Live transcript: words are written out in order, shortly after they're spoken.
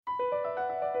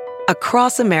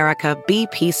Across America,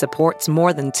 BP supports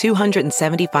more than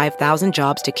 275,000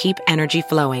 jobs to keep energy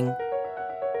flowing.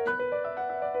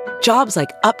 Jobs like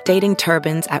updating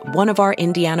turbines at one of our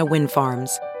Indiana wind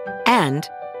farms and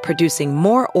producing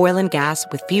more oil and gas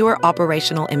with fewer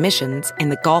operational emissions in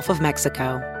the Gulf of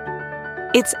Mexico.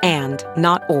 It's and,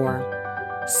 not or.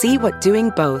 See what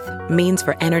doing both means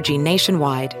for energy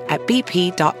nationwide at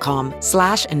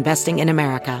bp.com/investing in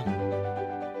America.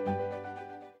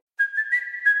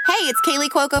 Hey, it's Kaylee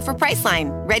Cuoco for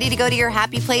Priceline. Ready to go to your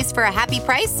happy place for a happy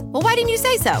price? Well, why didn't you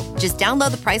say so? Just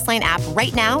download the Priceline app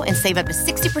right now and save up to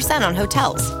 60% on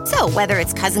hotels. So whether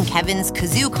it's Cousin Kevin's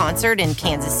Kazoo Concert in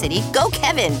Kansas City, go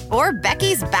Kevin, or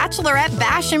Becky's Bachelorette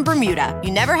Bash in Bermuda,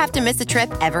 you never have to miss a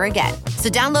trip ever again. So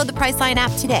download the Priceline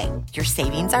app today. Your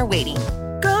savings are waiting.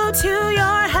 Go to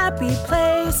your happy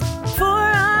place for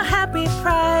a happy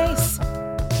price.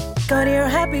 Go to your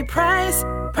happy price,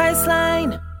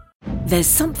 Priceline. There's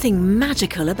something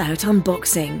magical about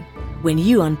unboxing. When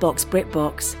you unbox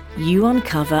BritBox, you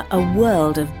uncover a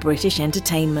world of British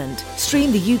entertainment.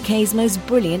 Stream the UK's most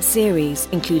brilliant series,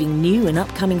 including new and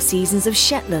upcoming seasons of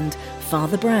Shetland,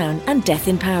 Father Brown and Death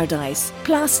in Paradise.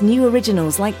 Plus new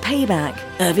originals like Payback,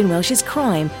 Irving Welsh's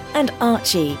Crime and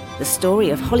Archie, the story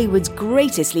of Hollywood's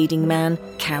greatest leading man,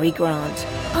 Cary Grant.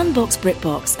 Unbox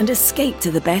BritBox and escape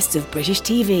to the best of British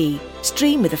TV.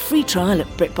 Stream with a free trial at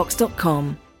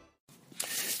BritBox.com.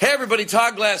 Hey everybody,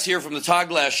 Todd Glass here from the Todd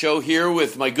Glass Show, here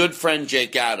with my good friend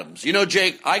Jake Adams. You know,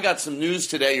 Jake, I got some news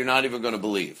today you're not even going to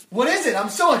believe. What is it? I'm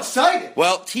so excited.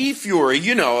 Well, T-Fury,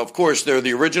 you know, of course, they're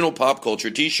the original pop culture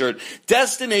t-shirt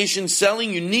destination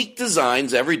selling unique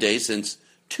designs every day since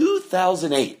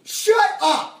 2008. Shut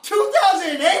up!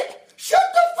 2008? Shut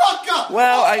the fuck up!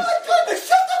 Well, oh my goodness,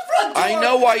 shut the front door! I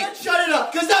know why. And shut it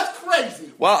up, because that's crazy.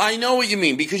 Well, I know what you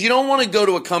mean, because you don't want to go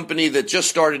to a company that just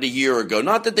started a year ago.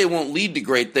 Not that they won't lead to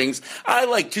great things. I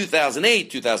like 2008,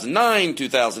 2009,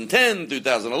 2010,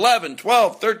 2011,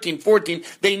 12, 13, 14.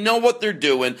 They know what they're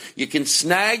doing. You can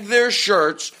snag their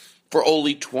shirts for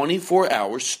only 24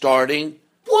 hours starting...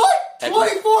 What?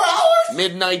 24 hours?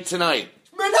 Midnight tonight.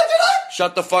 Midnight tonight?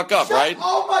 Shut the fuck up, right?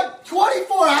 Oh my,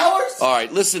 24 hours? All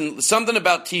right, listen, something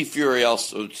about T-Fury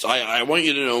else. I want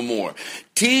you to know more.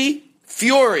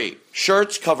 T-Fury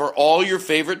shirts cover all your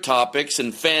favorite topics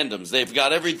and fandoms. They've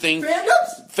got everything.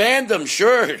 Fandoms? Fandom,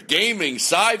 sure. Gaming,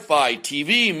 sci-fi,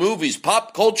 TV, movies,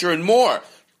 pop culture, and more.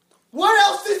 What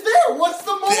else is there? What's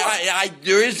the more? I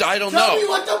don't know. Tell me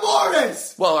what the more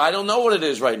is. Well, I don't know what it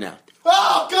is right now.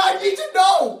 Oh, God, I need to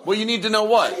know. Well, you need to know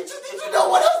what? I need to know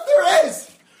what else there is.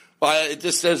 Well, it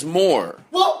just says more.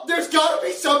 Well, there's got to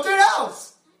be something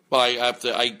else. Well,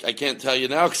 I can't tell you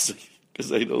now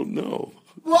because I don't know.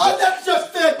 Well, that's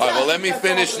just fantastic. All right, well, let me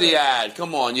finish the ad.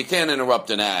 Come on, you can't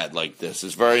interrupt an ad like this.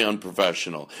 It's very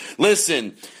unprofessional.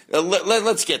 Listen,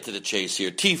 let's get to the chase here.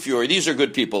 T-Fury, these are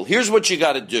good people. Here's what you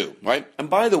got to do, right?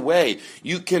 And by the way,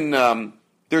 you can,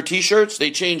 their T-shirts, they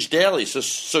change daily,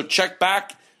 so check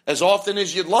back as often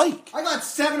as you'd like. I got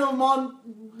 7 of them on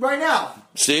right now.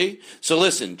 See? So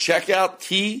listen, check out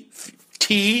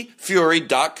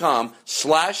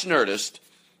tfury.com/Nerdist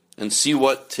and see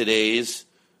what today's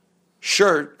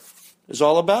shirt is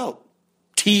all about.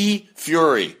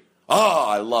 T-Fury. Oh,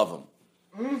 I love them.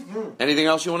 Mm-hmm. Anything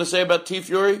else you want to say about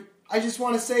T-Fury? I just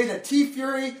want to say that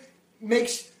T-Fury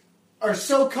are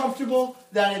so comfortable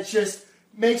that it just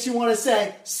makes you want to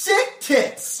say, sick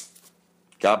tits.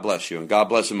 God bless you, and God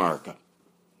bless America.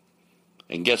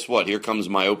 And guess what? Here comes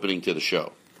my opening to the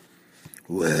show.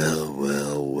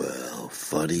 Well,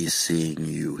 funny seeing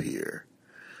you here.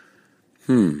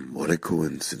 What a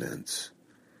coincidence.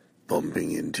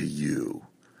 Bumping into you.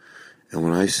 And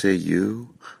when I say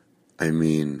you, I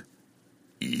mean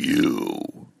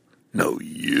you. No,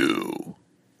 you.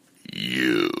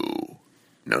 You.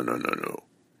 No.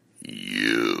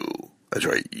 You. That's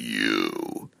right,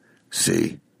 you.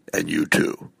 See? And you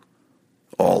too.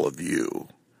 All of you.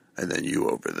 And then you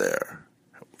over there.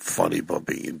 Funny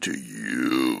bumping into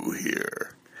you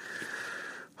here.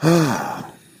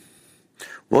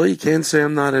 Well, you can't say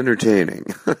I'm not entertaining.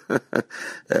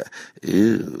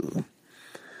 Ew.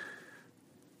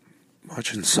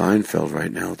 Watching Seinfeld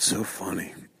right now, it's so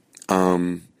funny.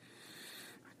 So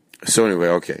anyway,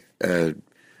 okay.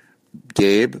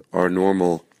 Gabe, our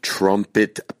normal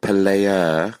trumpet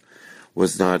player,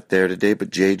 was not there today, but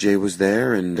JJ was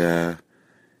there, and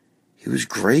he was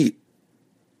great.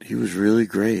 He was really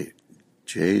great.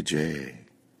 JJ.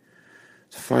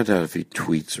 To find out if he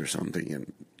tweets or something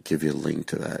and give you a link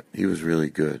to that. He was really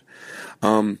good.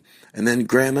 And then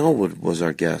Graham Elwood was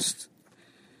our guest.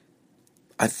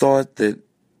 I thought that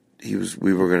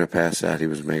we were going to pass out. He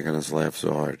was making us laugh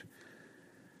so hard.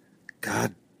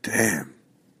 God damn,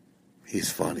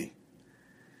 he's funny.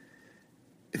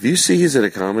 If you see he's at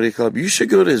a comedy club, you should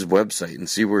go to his website and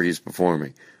see where he's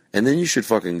performing. And then you should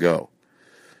fucking go.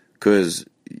 Because,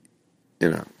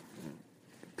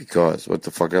 because what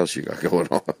the fuck else you got going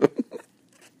on?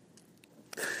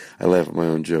 I laugh at my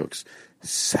own jokes.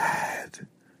 Sad,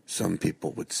 some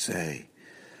people would say.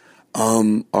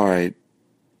 All right.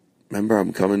 Remember,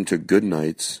 I'm coming to Good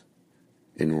Nights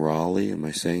in Raleigh. Am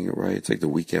I saying it right? It's like the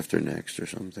week after next or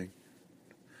something.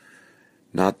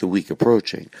 Not the week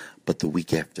approaching, but the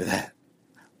week after that.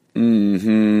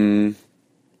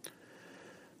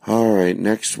 All right,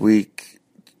 next week,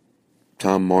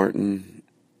 Tom Martin,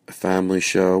 a family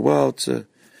show. Well, it's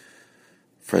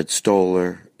Fred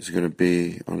Stoller is going to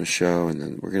be on a show, and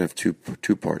then we're going to have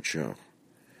two-part show.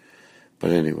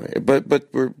 But anyway, but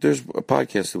there's a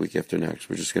podcast the week after next.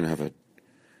 We're just going to have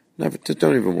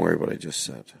don't even worry what I just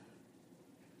said.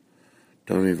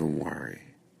 Don't even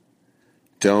worry.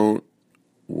 Don't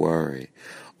worry.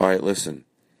 All right, listen.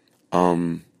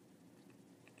 Enjoy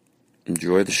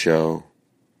the show.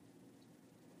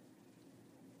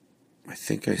 I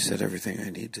think I said everything I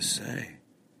need to say.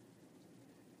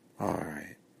 All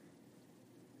right.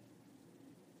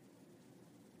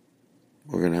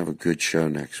 We're going to have a good show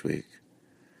next week.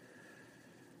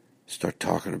 Start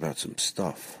talking about some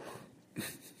stuff.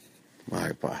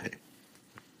 Bye.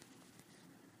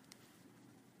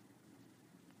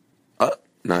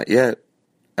 Not yet.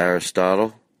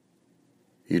 Aristotle,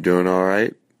 you doing all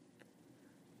right?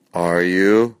 Are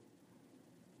you?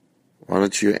 Why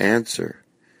don't you answer?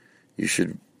 You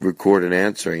should record an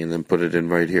answering and then put it in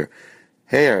right here.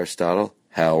 Hey, Aristotle,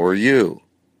 how are you?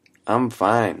 I'm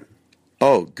fine.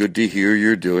 Oh, good to hear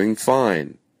you're doing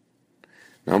fine.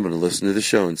 Now I'm going to listen to the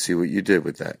show and see what you did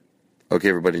with that. Okay,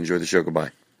 everybody, enjoy the show.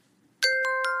 Goodbye.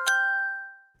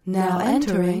 Now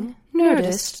entering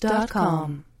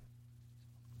Nerdist.com.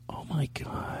 Oh my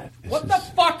God. What the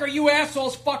fuck are you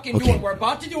assholes fucking doing? We're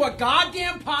about to do a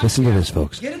goddamn podcast. Listen to this,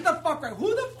 folks. Get it the fuck right.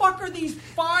 Who the fuck are these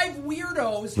five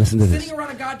weirdos Listen to sitting this.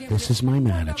 around a goddamn... This is my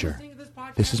manager.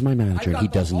 This is my manager, and he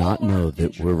does not know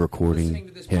that we're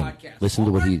recording him. Listen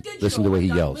to what listen to the way he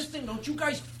yells. Listen, don't you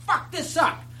guys fuck this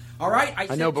up. All right?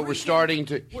 I know, but we're starting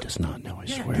to... He does not know, I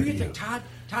swear to you. Todd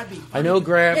be funny. I know,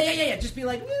 Graham. Yeah. Just be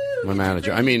like, woo. My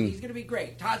manager. He's going to be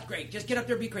great. Todd's great. Just get up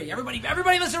there and be great. Everybody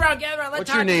listen around. Gather around. Let What's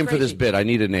Todd your name be for this crazy. bit? I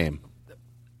need a name.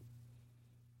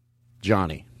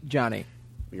 Johnny.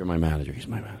 You're my manager. He's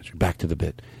my manager. Back to the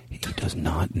bit. He does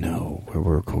not know where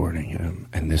we're recording him,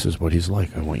 and this is what he's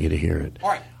like. I want you to hear it. All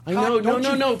right. I know.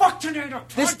 No. Fuck tonight.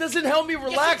 This doesn't help me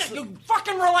relax. Yes, you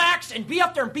fucking relax and be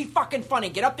up there and be fucking funny.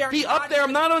 Get up there. Be up there.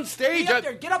 I'm not on stage. Be up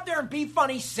there. Get up there and be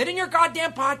funny. Sit in your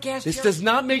goddamn podcast. This does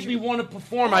not make me want to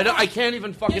perform. I can't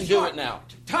even fucking do it now.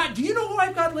 Todd, do you know who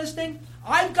I've got listening?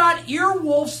 I've got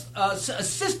Earwolf's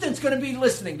assistant's going to be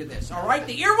listening to this, all right?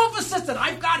 The Earwolf assistant,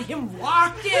 I've got him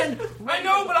locked in. I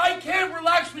know, but I can't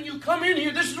relax when you come in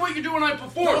here. This is what you do when I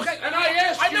perform. Okay, and I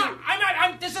asked you.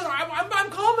 I'm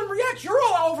calm and react. You're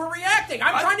all overreacting.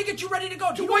 I'm trying to get you ready to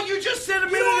go. To what you just said a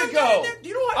minute ago. Do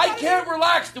you know what? I can't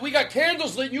relax. We got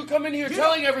candles lit. You come in here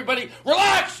telling everybody,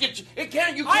 relax. You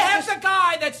can't. I have the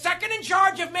guy that's second in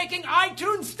charge of making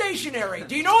iTunes stationery.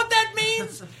 Do you know what that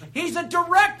means? He's a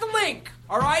direct link.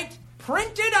 All right?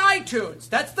 Printed iTunes.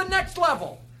 That's the next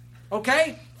level.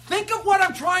 Okay? Think of what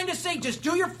I'm trying to say. Just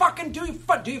do your funny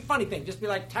thing. Just be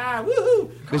like, ta,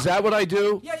 woohoo. Is that what I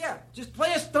do? Yeah. Just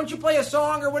don't you play a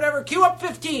song or whatever? Cue up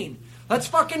 15. Let's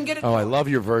fucking get it. Oh, I love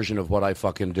your version of what I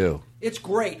fucking do. It's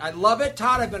great. I love it.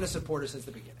 Todd, I've been a supporter since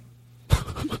the beginning.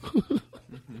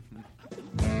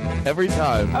 Every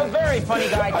time. A very funny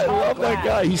guy. I love that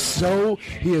guy. He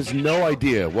has no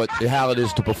idea how it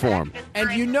is to perform.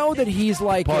 And you know that he's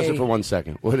like Pause it for 1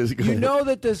 second. What is it? You know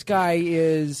that this guy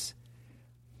is,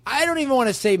 I don't even want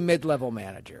to say mid-level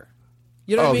manager.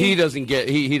 You know what I mean? He doesn't get,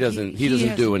 he doesn't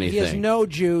do anything. He has no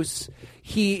juice.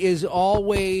 He is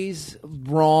always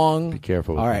wrong. Be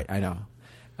careful. All right, I know.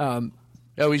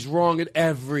 He's wrong at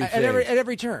everything. At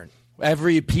every turn.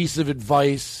 Every piece of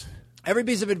advice. Every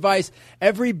piece of advice,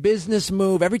 every business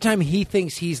move, every time he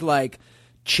thinks he's like,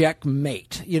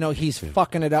 checkmate. He's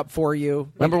fucking it up for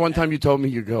you. Remember one time you told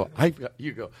me,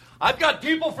 I've got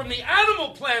people from the Animal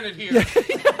Planet here.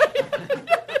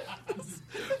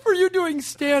 For you doing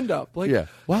stand-up. Yeah.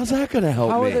 Well, how's that going to help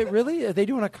me? How are they really? Are they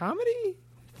doing a comedy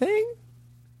thing?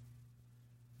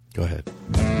 Go ahead.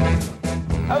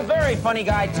 A very funny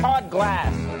guy, Todd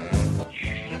Glass.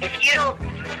 If you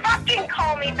fucking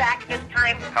call me back this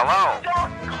time, hello.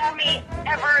 Don't call me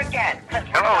ever again.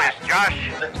 Hello, is Josh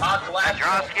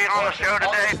Drosky on the show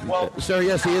today? Sir,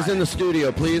 yes, he is in the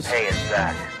studio, please. Hey, it's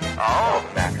Zach. Oh,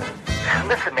 Zach.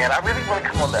 Listen, man, I really want to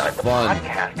come on the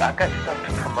podcast. I've got stuff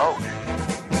to promote.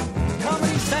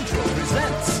 Comedy Central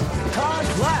presents Todd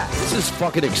Glass. This is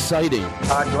fucking exciting.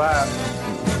 Todd Glass.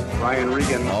 Ryan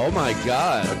Regan. Oh my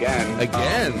God.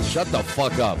 Again. Shut the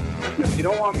fuck up. If you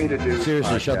don't want me to do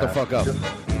Seriously, shut the fuck up.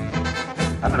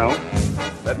 I don't know.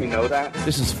 Let me know that.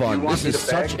 This is fun. This is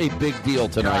such a big deal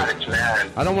tonight. God,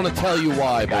 man. I don't want to tell you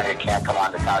why, Guy but who can't come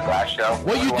on the Todd Glass show.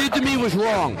 what you did to me was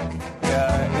wrong.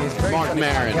 He's very Mark funny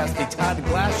Maron. podcast, the Todd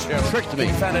Glass Show. Tricked me.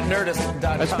 You found at Nerdist.com.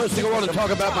 I was supposed to go on and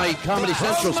talk about my Comedy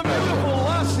Central special.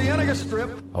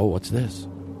 Oh, what's this?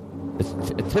 It's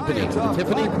Tiffany.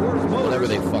 Tiffany? Whatever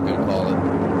they fucking call it.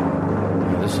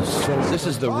 This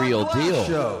is the real deal.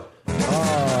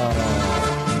 Oh.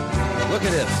 Look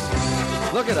at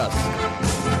this. Look at us.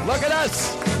 Look at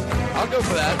us. I'll go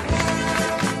for that.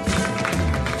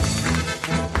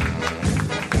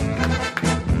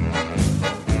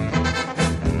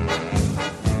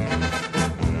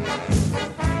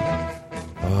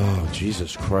 Oh,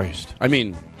 Jesus Christ. I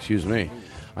mean, excuse me.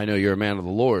 I know you're a man of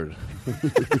the Lord.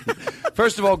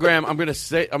 First of all, Graham, I'm going to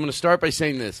start by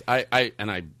saying this. I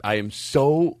am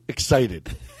so excited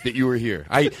that you were here.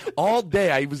 All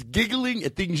day I was giggling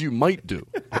at things you might do.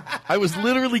 I was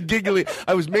literally giggling.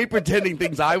 I was pretending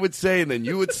things I would say, and then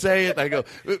you would say it. And I go,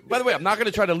 by the way, I'm not going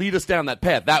to try to lead us down that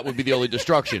path. That would be the only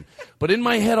destruction. But in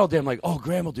my head all day, I'm like, oh,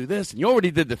 Graham will do this. And you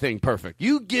already did the thing perfect.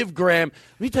 You give Graham,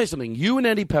 let me tell you something. You and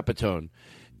Eddie Pepitone,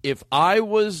 if I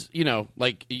was,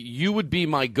 like, you would be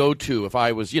my go-to if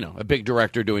I was, a big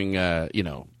director doing, you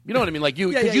know what I mean? Like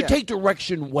you take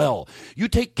direction well. You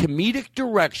take comedic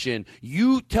direction.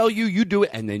 You tell you do it,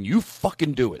 and then you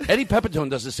fucking do it. Eddie Pepitone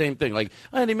does the same thing. Like,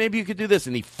 Eddie, maybe you could do this,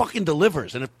 and he fucking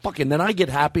delivers, and then I get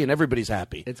happy, and everybody's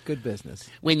happy. It's good business.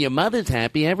 When your mother's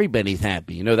happy, everybody's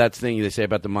happy. You know that thing they say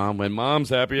about the mom? When mom's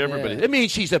happy, everybody. Yeah. It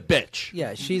means she's a bitch.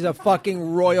 Yeah, she's a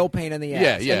fucking royal pain in the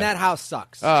ass. Yeah. And that house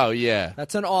sucks. Oh yeah,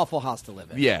 that's an awful house to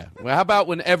live in. Yeah. Well, how about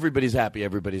when everybody's happy,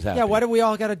 everybody's happy? Yeah. Why do we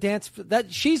all got to dance?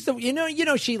 That she's the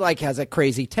she like has a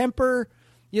crazy temper.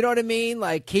 You know what I mean?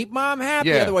 Like, keep mom happy.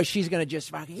 Yeah. Otherwise, she's going to just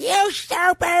fucking, you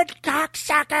stupid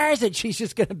cocksuckers. And she's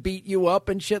just going to beat you up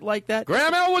and shit like that.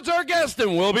 Graham Elwood's our guest,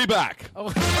 and we'll be back.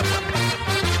 Oh.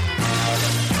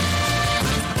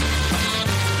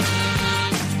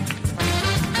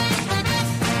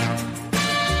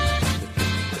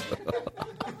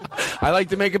 I like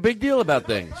to make a big deal about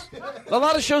things. A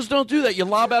lot of shows don't do that. You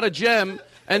lob out a gem,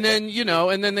 and then,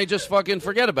 and then they just fucking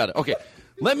forget about it. Okay,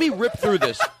 let me rip through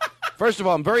this. First of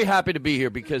all, I'm very happy to be here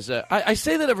because I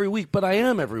say that every week, but I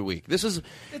am every week. It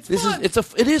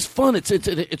is fun.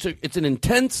 It's an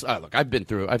intense. Look, I've been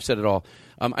through. I've said it all.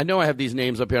 I know I have these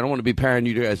names up here. I don't want to be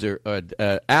paranoid. You guys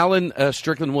are. Alan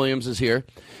Strickland Williams is here,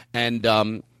 and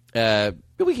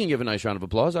we can give a nice round of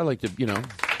applause. I like to,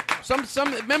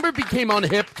 Some member became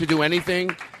unhip to do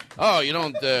anything. Oh, you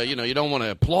don't want to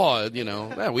applaud.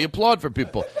 Yeah, we applaud for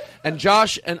people. And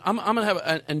Josh, and I'm gonna have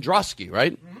Androsky,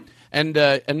 right? And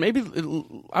maybe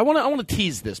I want to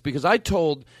tease this because I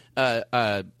told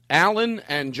Alan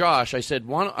and Josh, I said,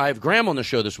 I have Graham on the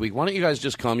show this week. Why don't you guys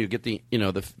just come? You get the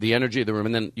the energy of the room,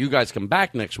 and then you guys come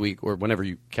back next week or whenever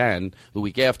you can, the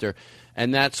week after.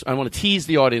 And I want to tease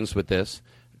the audience with this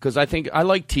because I think I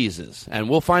like teases, and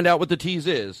we'll find out what the tease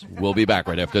is. We'll be back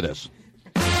right after this.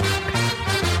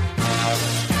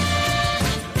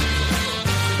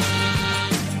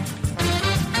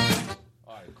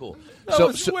 Cool. That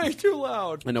was way too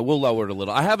loud. I know, we'll lower it a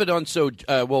little. I have it on, so,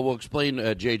 we'll explain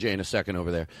JJ in a second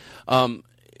over there.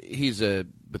 He's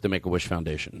with the Make-A-Wish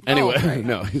Foundation. Anyway,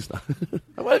 no, he's not.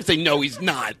 Why did I say no, he's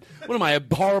not? What am I, a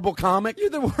horrible comic? You're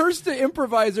the worst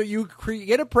improviser. You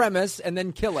get a premise and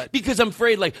then kill it. Because I'm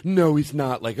afraid, no, he's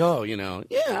not. Yeah.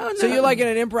 No. So you're like in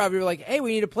an improv, you're like, hey,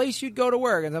 we need a place you'd go to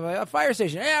work. And I'm like, a fire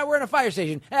station. Yeah, we're in a fire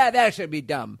station. That should be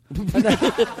dumb.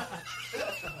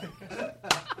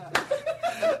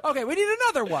 Okay, we need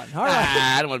another one. All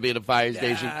right. I don't want to be at a fire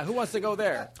station. Who wants to go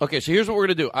there? Okay, so here's what we're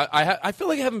going to do. I feel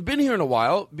like I haven't been here in a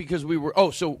while because we were... Oh,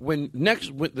 so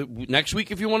next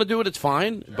week, if you want to do it, it's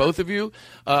fine. Sure. Both of you.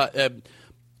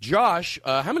 Josh,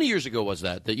 how many years ago was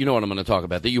that you know what I'm going to talk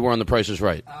about, that you were on The Price is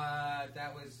Right?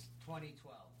 That was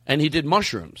 2012. And he did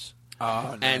mushrooms.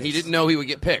 Oh, nice. And he didn't know he would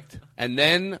get picked. And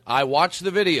then I watched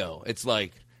the video. It's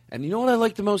like... And you know what I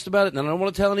like the most about it? And I don't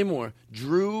want to tell anymore.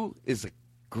 Drew is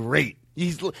great.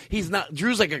 He's not.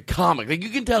 Drew's like a comic. Like, you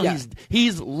can tell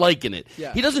he's liking it.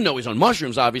 Yeah. He doesn't know he's on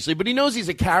mushrooms, obviously, but he knows he's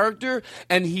a character,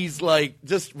 and he's like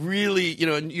just really,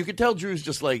 and you can tell Drew's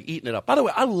just like eating it up. By the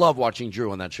way, I love watching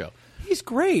Drew on that show. He's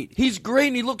great. He's great,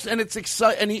 and he looks, and it's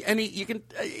exciting, and he you can.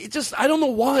 It just, I don't know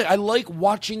why I like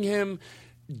watching him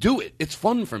do it. It's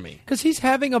fun for me. Because he's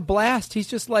having a blast. He's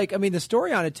just like, I mean, the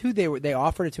story on it, too, they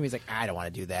offered it to him. He's like, I don't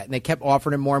want to do that. And they kept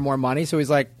offering him more and more money. So he's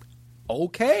like,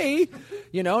 okay,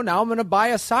 now I'm going to buy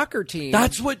a soccer team.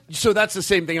 So that's the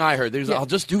same thing I heard. I'll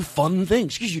just do fun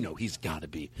things because he's got to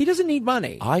be. He doesn't need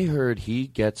money. I heard he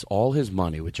gets all his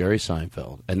money with Jerry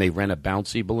Seinfeld, and they rent a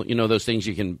bouncy balloon. You know those things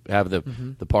you can have the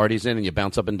parties in, and you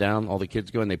bounce up and down. All the kids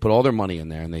go, and they put all their money in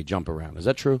there, and they jump around. Is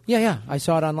that true? Yeah. I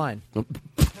saw it online. All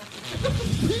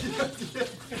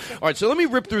right, so let me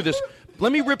rip through this.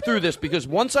 Because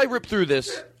once I rip through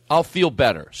this, I'll feel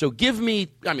better. So give me,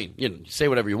 say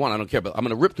whatever you want. I don't care, but I'm going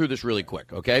to rip through this really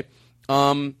quick, okay?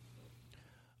 Why?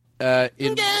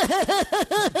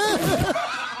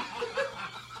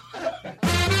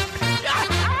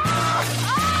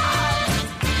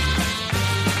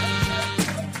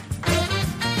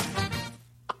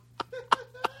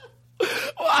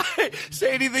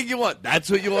 Say anything you want.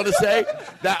 That's what you want to say?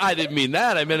 I didn't mean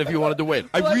that. I meant if you wanted to win.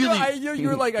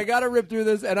 You're like, I got to rip through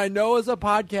this, and I know as a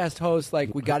podcast host,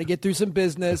 like, we got to get through some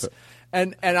business,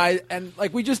 and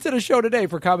like, we just did a show today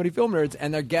for Comedy Film Nerds,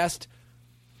 and their guest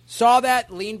saw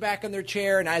that, leaned back in their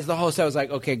chair, and as the host, I was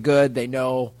like, okay, good, they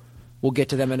know, we'll get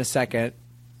to them in a second.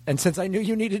 And since I knew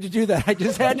you needed to do that, I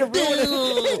just had to ruin it.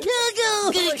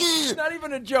 It's not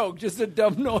even a joke, just a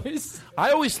dumb noise.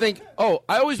 I always think, I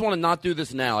always want to not do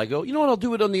this now. I go, you know what, I'll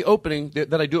do it on the opening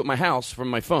that I do at my house from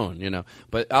my phone,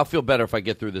 But I'll feel better if I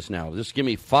get through this now. Just give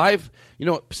me 5,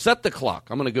 set the clock.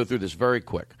 I'm going to go through this very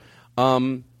quick.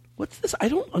 What's this? I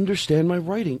don't understand my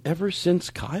writing ever since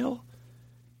Kyle.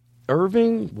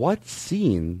 Irving, what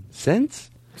scene? Sense?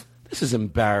 This is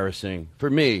embarrassing for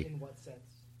me.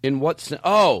 In what sense?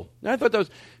 Oh, I thought that was,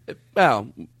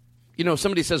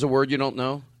 somebody says a word you don't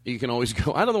know, you can always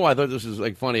go, I don't know why I thought this was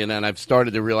like funny, and then I've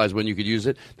started to realize when you could use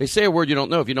it. They say a word you don't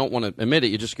know. If you don't want to admit it,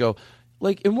 you just go,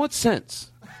 like, in what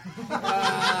sense?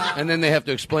 And then they have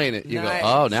to explain it. You go,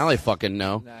 oh, now I fucking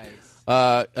know.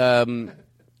 Nice.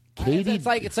 Katie,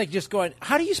 it's like just going,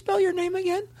 how do you spell your name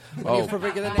again?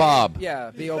 Bob. Yeah,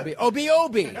 B-O-B. Oh,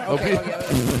 B-O-B. Okay.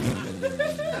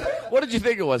 What did you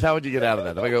think it was? How would you get out of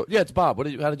that? If I go, yeah, it's Bob.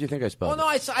 How did you think I spelled it? Oh, no,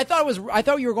 I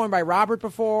thought you were going by Robert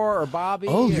before or Bobby.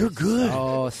 Oh, you're good.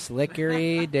 Oh,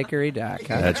 slickery-dickory-dock.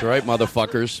 That's right,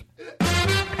 motherfuckers.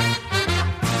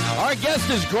 Our guest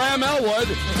is Graham Elwood.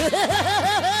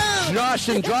 Josh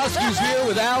Androsky's here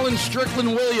with Alan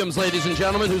Strickland Williams, ladies and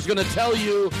gentlemen, who's going to tell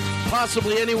you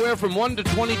possibly anywhere from 1 to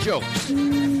 20 jokes.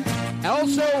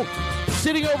 Also,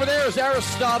 sitting over there is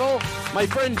Aristotle. My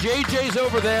friend JJ's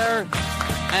over there.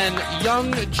 And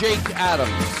young Jake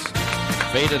Adams.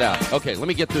 Fade it out. Okay, let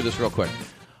me get through this real quick.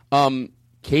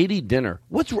 Katie dinner.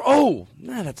 That's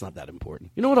not that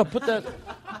important. You know what?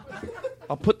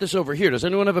 I'll put this over here. Does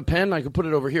anyone have a pen? I can put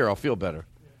it over here. I'll feel better.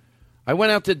 I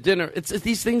went out to dinner. It's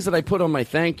these things that I put on my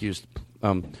thank yous.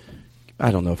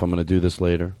 I don't know if I'm going to do this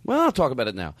later. Well, I'll talk about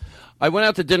it now. I went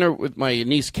out to dinner with my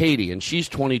niece Katie, and she's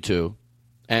 22.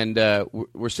 And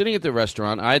we're sitting at the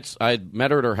restaurant. I'd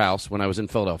met her at her house when I was in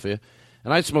Philadelphia.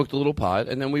 And I smoked a little pot,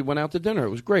 and then we went out to dinner. It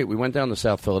was great. We went down to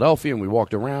South Philadelphia, and we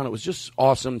walked around. It was just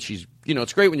awesome.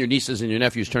 It's great when your nieces and your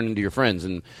nephews turn into your friends.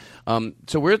 And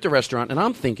so we're at the restaurant, and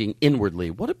I'm thinking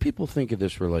inwardly, what do people think of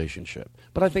this relationship?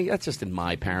 But I think that's just in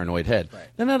my paranoid head. Right.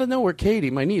 Then out of nowhere, Katie,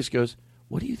 my niece, goes,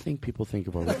 what do you think people think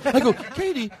of our relationship? I go,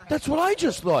 Katie, that's what I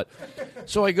just thought.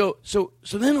 So I go, so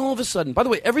then all of a sudden, by the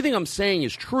way, everything I'm saying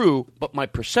is true, but my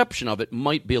perception of it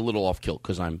might be a little off kilt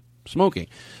because I'm smoking.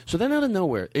 So then out of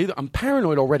nowhere, I'm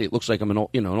paranoid already. It looks like I'm an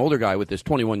older guy with this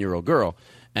 21-year-old girl,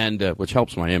 and which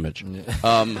helps my image. That's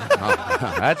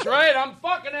right, I'm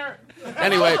fucking her.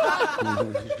 Anyway,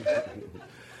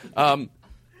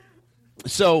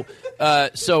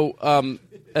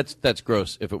 that's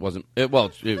gross. If it wasn't,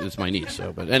 it's my niece.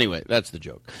 So, but anyway, that's the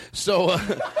joke. So,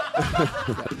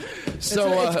 it's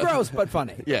gross but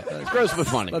funny. Yeah, it's gross but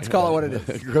funny. Let's call it what it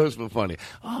is. Gross but funny.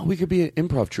 Oh, we could be an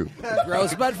improv troupe.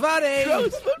 Gross but funny.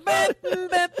 Gross but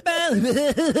funny.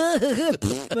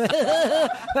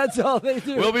 That's all they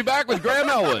do. We'll be back with Graham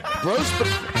Elwood. Gross but.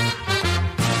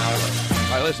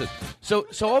 All right, listen. So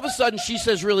all of a sudden, she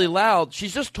says really loud,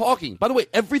 she's just talking. By the way,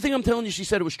 everything I'm telling you, she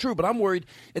said it was true, but I'm worried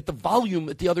at the volume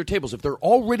at the other tables. If they're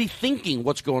already thinking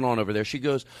what's going on over there, she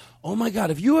goes, oh, my God,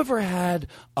 have you ever had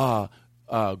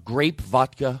grape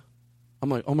vodka? I'm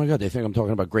like, oh, my God, they think I'm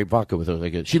talking about grape vodka with her.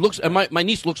 Like, she looks, and my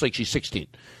niece looks like she's 16.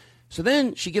 So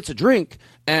then she gets a drink,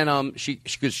 and she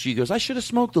goes, I should have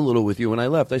smoked a little with you when I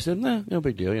left. I said, nah, no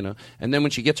big deal, And then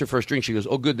when she gets her first drink, she goes,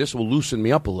 oh, good, this will loosen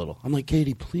me up a little. I'm like,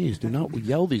 Katie, please do not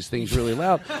yell these things really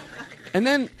loud. And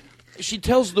then she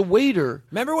tells the waiter.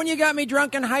 Remember when you got me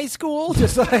drunk in high school?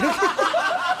 Just like.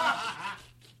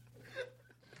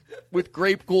 with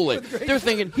grape Kool-Aid. They're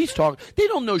thinking, he's talking. They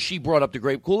don't know she brought up the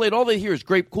grape Kool-Aid. All they hear is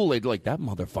grape Kool-Aid. They're like, that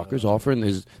motherfucker's offering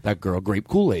that girl grape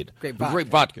Kool-Aid. Grape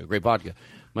vodka.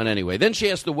 But anyway, then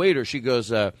she asked the waiter, she goes,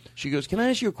 can I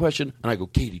ask you a question? And I go,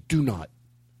 Katie, do not.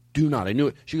 I knew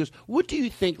it. She goes, what do you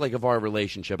think of our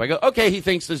relationship? I go, okay, he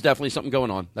thinks there's definitely something going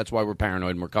on. That's why we're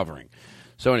paranoid and we're covering.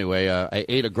 So anyway, I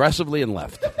ate aggressively and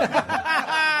left.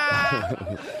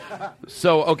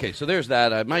 So there's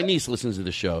that. My niece listens to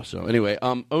the show. So anyway,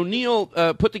 O'Neill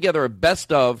put together a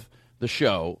best of the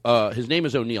show. His name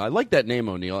is O'Neill. I like that name,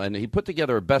 O'Neill, and he put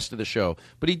together a best of the show.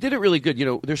 But he did it really good.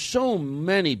 There's so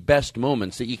many best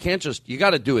moments that you can't just, you got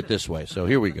to do it this way. So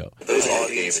here we go. Those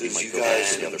audiences, you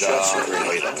guys have done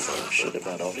great.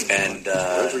 And,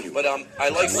 but I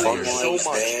like what you're so much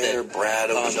there. Brad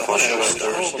opens up the show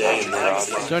Thursday.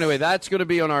 So anyway, that's going to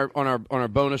be on our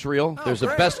bonus reel. There's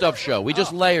a best of show. We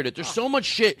just layered it. There's so much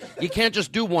shit. You can't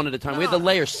just do one at a time. We had to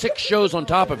layer 6 shows on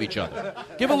top of each other.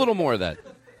 Give a little more of that.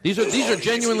 These are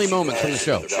genuinely moments from the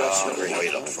show.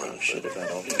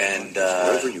 And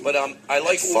but I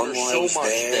like what you're so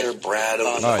much there. Brad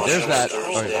opens all right, there's that.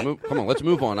 All right, come on, let's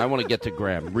move on. I want to get to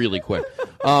Graham really quick.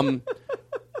 When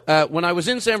I was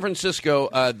in San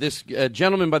Francisco, this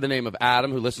gentleman by the name of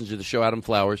Adam, who listens to the show, Adam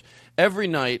Flowers, every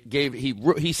night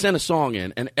he sent a song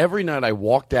in, and every night I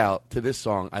walked out to this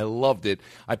song. I loved it.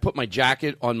 I put my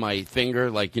jacket on my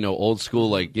finger, old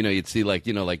school, you'd see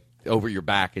over your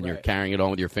back, and you're carrying it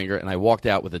on with your finger. And I walked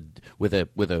out with a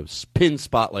pin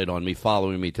spotlight on me,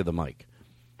 following me to the mic.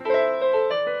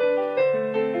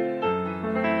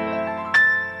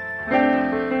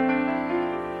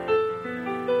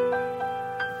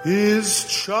 His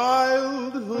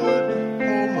childhood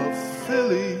home of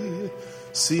Philly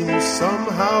seems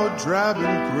somehow drab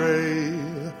and gray,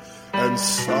 and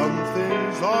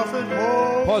something's off at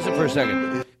home. Pause it for a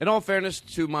second. In all fairness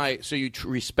to so you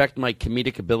respect my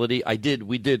comedic ability,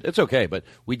 we did, it's okay, but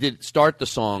we did start the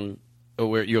song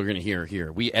where you're going to hear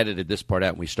here. We edited this part out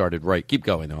and we started right. Keep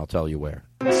going and I'll tell you where.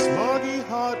 Smoggy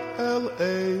hot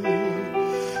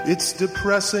L.A., it's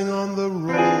depressing on the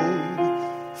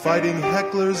road, fighting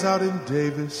hecklers out in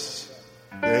Davis,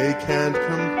 they can't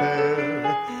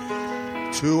compare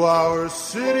to our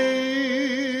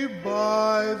city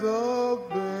by the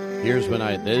bay. Here's when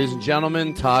ladies and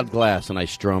gentlemen, Todd Glass, and I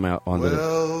strum out onto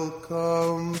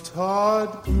Welcome,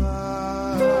 Todd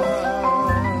Glass.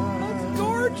 That's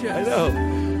gorgeous. I know.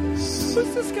 Who's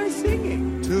this guy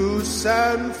singing? To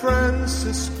San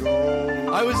Francisco.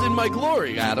 I was in my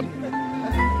glory, Adam.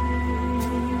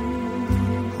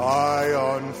 High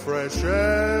on fresh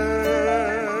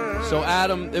air. So,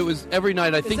 Adam, it was every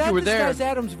night. I think you were there. Is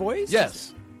that Adam's voice?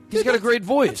 Yes. He's got a great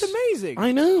voice. That's amazing.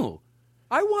 I know.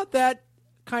 I want that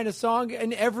kind of song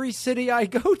in every city I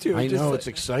go to. I know. It's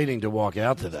exciting to walk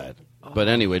out to that. But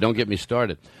anyway, don't get me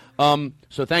started.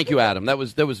 So thank you, Adam. That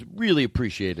was really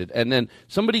appreciated. And then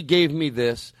somebody gave me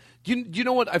this. Do you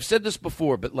know what? I've said this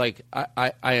before, but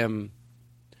I am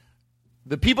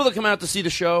the people that come out to see the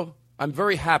show, I'm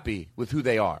very happy with who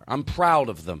they are. I'm proud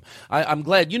of them. I'm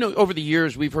glad. Over the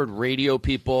years, we've heard radio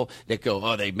people that go,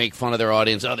 oh, they make fun of their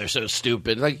audience. Oh, they're so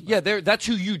stupid. That's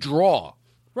who you draw.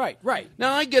 Right.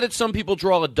 Now, I get it. Some people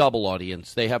draw a double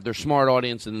audience. They have their smart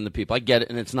audience and then the people. I get it,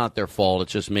 and it's not their fault.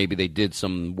 It's just maybe they did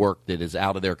some work that is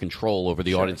out of their control over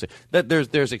the audience.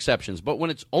 There's exceptions. But when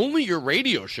it's only your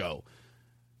radio show,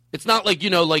 it's not like,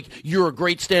 you're a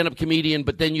great stand-up comedian,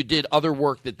 but then you did other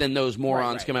work that then those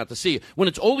morons come out to see. When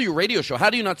it's only your radio show, how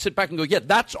do you not sit back and go, yeah,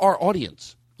 that's our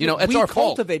audience? It's our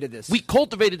fault. We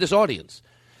cultivated this audience.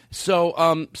 So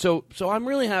I'm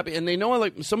really happy, and they know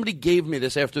somebody gave me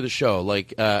this after the show,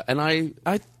 and I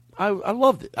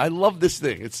loved it. I love this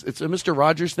thing. It's a Mr.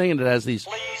 Rogers thing, and it has these.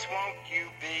 Please won't you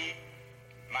be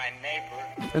my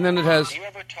neighbor? And then it has. Do you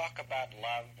ever talk about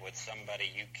love with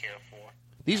somebody you care for?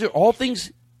 These are all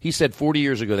things he said 40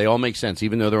 years ago. They all make sense,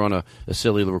 even though they're on a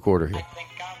silly recorder here. I think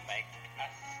I'll make a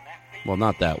snappy. Well,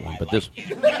 not that one, but this.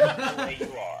 You are.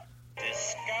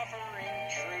 Discovering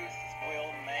truth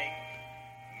will make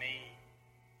me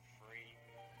free.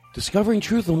 Discovering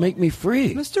truth will make me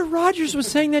free. Mr. Rogers was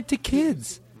saying that to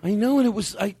kids. I know, and it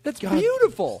was. That's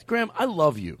beautiful, Graham. I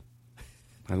love you.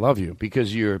 I love you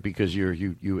because you think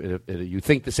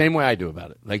the same way I do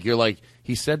about it.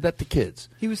 He said that to kids.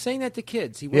 He was saying that to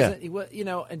kids. He wasn't.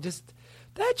 And just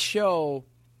that show.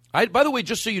 By the way,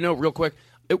 just so you know, real quick,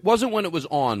 it wasn't when it was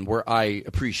on where I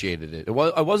appreciated it.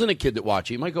 I wasn't a kid that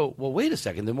watched it. You might go, well, wait a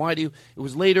second. Then why do you? It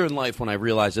was later in life when I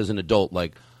realized as an adult,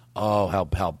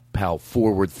 how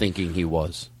forward thinking he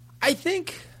was. I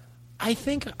think I'm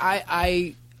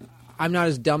not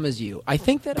as dumb as you. I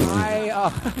think that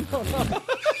I don't know.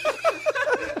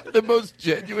 The most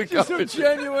genuine Just so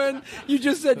genuine. You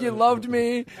just said you loved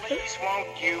me. Please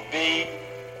won't you be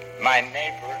my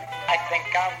neighbor? I think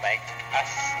I'll make a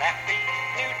snappy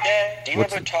new day. Do you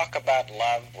What's ever it- talk about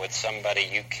love with somebody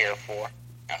you care for?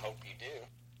 I hope you do.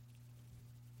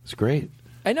 It's great.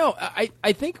 I know.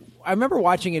 I think I remember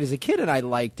watching it as a kid, and I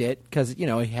liked it because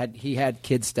he had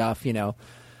kid stuff,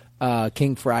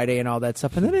 King Friday and all that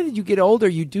stuff. And then as you get older,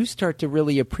 you do start to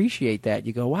really appreciate that.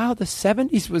 You go, wow, the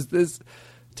 70s was this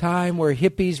time where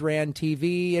hippies ran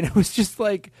TV, and it was just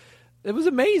like, it was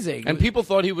amazing. And people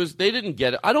thought they didn't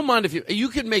get it. I don't mind if you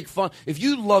can make fun. If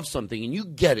you love something and you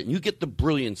get it and you get the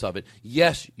brilliance of it,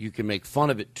 yes, you can make fun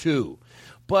of it too.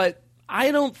 But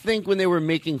I don't think when they were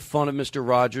making fun of Mr.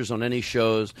 Rogers on any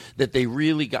shows that they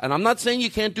really got, and I'm not saying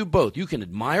you can't do both. You can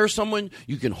admire someone,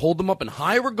 you can hold them up in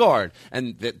high regard,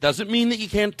 and that doesn't mean that you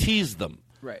can't tease them.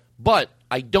 Right. But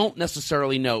I don't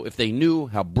necessarily know if they knew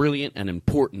how brilliant and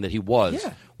important that he was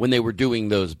when they were doing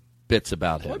those bits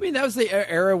about him. Well, I mean, that was the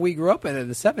era we grew up in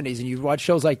the 70s, and you'd watch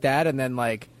shows like that, and then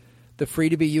like the Free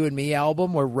to Be You and Me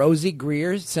album where Rosie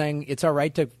Greer sang It's All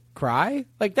Right to Cry.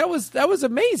 Like that was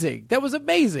amazing. That was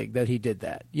amazing that he did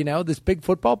that. This big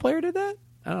football player did that.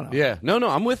 I don't know. Yeah, no,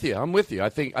 I'm with you. I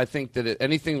think that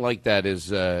anything like that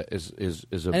is a.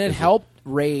 And it helped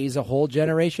raise a whole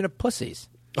generation of pussies.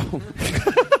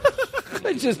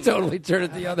 I just totally turned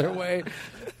it the other way.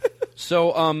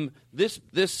 So okay,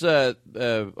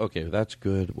 that's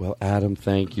good. Well, Adam,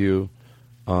 thank you.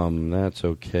 That's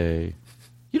okay.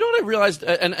 You know what I realized,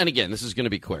 and again, this is going to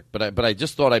be quick, but I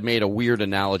just thought I made a weird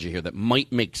analogy here that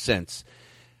might make sense.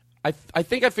 I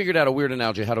think I figured out a weird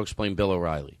analogy how to explain Bill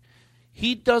O'Reilly.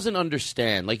 He doesn't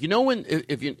understand. Like, when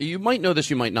if you might know this,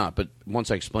 you might not, but once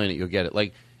I explain it, you'll get it.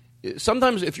 Like,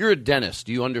 sometimes if you're a dentist,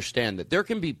 you understand that there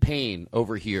can be pain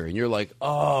over here, and you're like,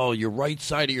 oh, your right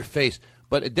side of your face.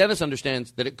 But a dentist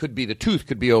understands that it could be the tooth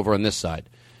could be over on this side.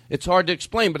 It's hard to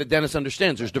explain, but a dentist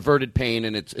understands there's diverted pain,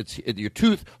 and it's your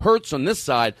tooth hurts on this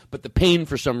side, but the pain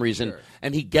for some reason,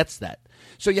 and he gets that.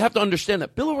 So you have to understand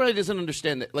that. Bill O'Reilly doesn't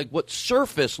understand that. Like, what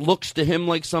surface looks to him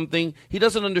like something, he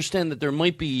doesn't understand that there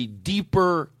might be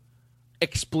deeper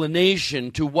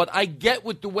explanation to what I get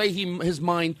with the way his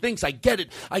mind thinks. I get it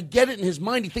in his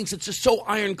mind. He thinks it's just so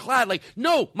ironclad. Like,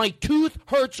 no, my tooth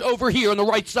hurts over here on the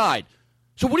right side.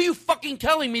 So what are you fucking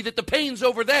telling me that the pain's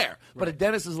over there? Right. But a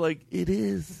dentist is like, it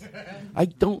is. I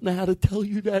don't know how to tell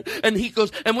you that. And he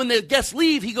goes, and when the guests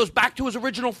leave, he goes back to his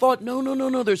original thought.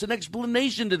 No. There's an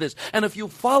explanation to this. And if you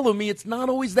follow me, it's not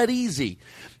always that easy.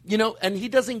 And he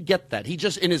doesn't get that. He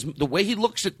just, the way he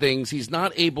looks at things, he's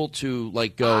not able to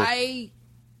go.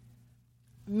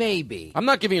 Maybe. I'm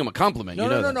not giving him a compliment.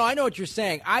 No. I know what you're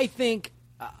saying. I think,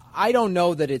 I don't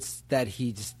know that it's that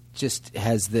he just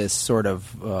has this sort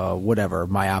of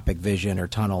myopic vision or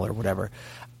tunnel or whatever.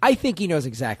 I think he knows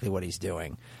exactly what he's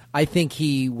doing. I think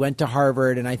he went to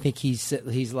Harvard, and I think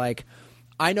he's like,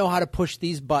 I know how to push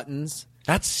these buttons.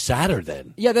 That's sadder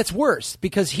then. Yeah, that's worse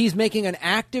because he's making an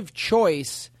active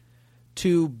choice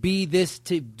to be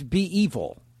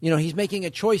evil. He's making a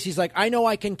choice. He's like, I know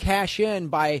I can cash in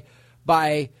by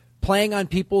playing on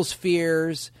people's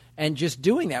fears and just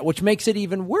doing that, which makes it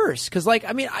even worse. Because, I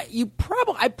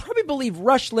probably believe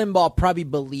Rush Limbaugh probably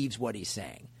believes what he's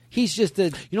saying. He's just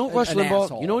Rush Limbaugh,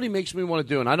 asshole. you know what he makes me want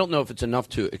to do? And I don't know if it's enough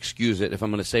to excuse it if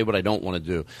I'm going to say what I don't want to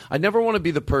do. I never want to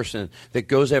be the person that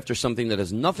goes after something that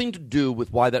has nothing to do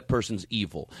with why that person's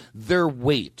evil. Their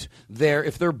weight,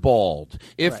 if they're bald,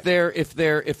 if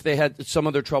they had some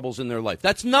other troubles in their life.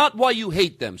 That's not why you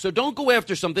hate them. So don't go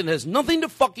after something that has nothing to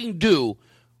fucking do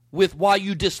with why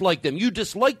you dislike them. You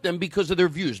dislike them because of their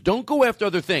views. Don't go after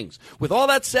other things. With all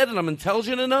that said, and I'm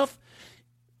intelligent enough,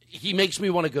 he makes me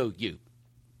want to go,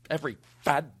 every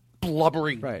fat,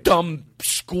 blubbering, dumb,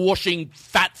 squashing,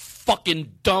 fat,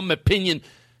 fucking dumb opinion.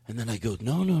 And then I go,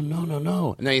 no.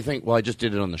 And then you think, well, I just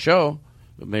did it on the show.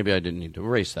 But maybe I didn't need to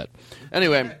erase that.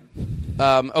 Anyway,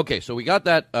 okay, so we got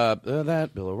that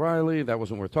Bill O'Reilly. That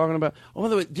wasn't worth talking about. Oh, by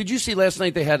the way, did you see last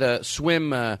night they had a swim?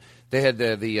 They had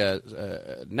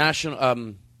the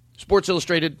National Sports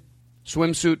Illustrated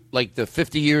swimsuit, like the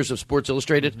 50 years of Sports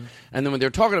Illustrated. Mm-hmm. And then when they were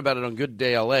talking about it on Good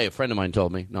Day LA, a friend of mine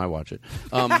told me. No, I watch it.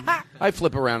 I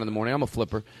flip around in the morning. I'm a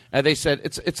flipper. And they said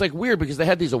it's like weird because they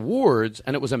had these awards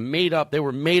and it was they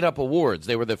were made up awards.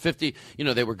 They were the 50,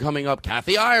 they were coming up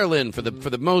Kathy Ireland for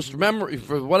the most memory,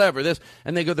 for whatever this.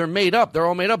 And they go, they're made up. They're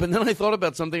all made up. And then I thought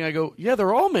about something. I go, yeah,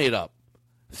 they're all made up.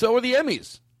 So are the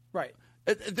Emmys. Right.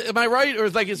 Am I right? Or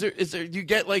is there you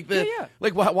get like the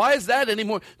like why is that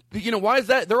anymore? Why is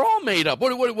that? They're all made up.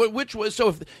 Which was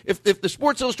so if the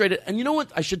Sports Illustrated, and you know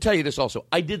what? I should tell you this also.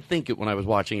 I did think it when I was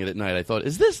watching it at night. I thought,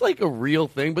 is this like a real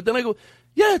thing? But then I go,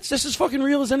 yeah, it's just as fucking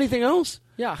real as anything else.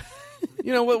 Yeah.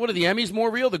 What are the Emmys more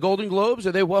real? The Golden Globes?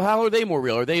 Are they? Well, how are they more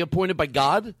real? Are they appointed by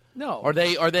God? No. Are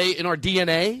they in our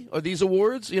DNA? Are these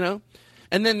awards?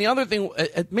 And then the other thing,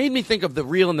 it made me think of the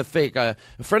real and the fake. A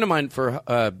friend of mine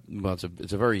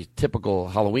it's a very typical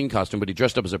Halloween costume, but he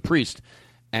dressed up as a priest,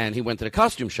 and he went to the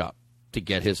costume shop to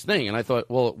get his thing. And I thought,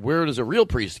 well, where does a real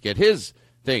priest get his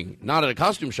thing? Not at a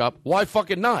costume shop. Why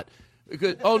fucking not?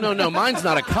 Because, oh, no, mine's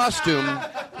not a costume.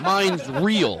 Mine's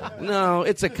real. No,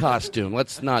 it's a costume.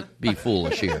 Let's not be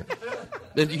foolish here.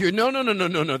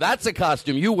 No. That's a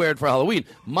costume. You wear it for Halloween.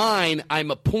 Mine,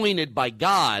 I'm appointed by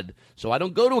God, so I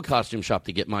don't go to a costume shop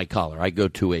to get my collar. I go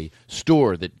to a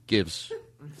store that gives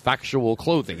factual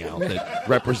clothing out that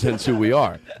represents who we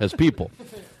are as people.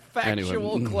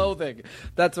 Factual clothing.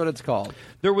 That's what it's called.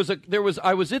 I was at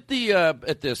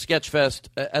the Sketch Fest,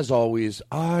 as always.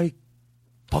 I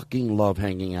fucking love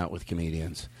hanging out with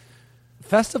comedians.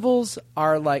 Festivals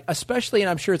are like, especially, and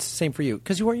I'm sure it's the same for you,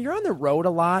 because when you're on the road a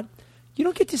lot, you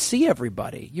don't get to see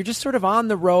everybody. You're just sort of on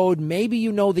the road. Maybe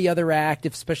you know the other act,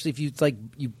 especially if you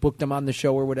booked them on the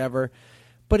show or whatever.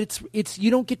 But it's you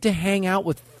don't get to hang out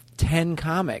with 10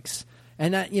 comics.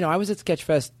 And I was at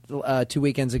Sketchfest 2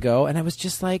 weekends ago, and I was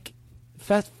just like,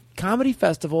 comedy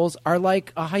festivals are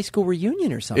like a high school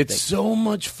reunion or something. It's so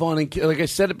much fun. And like I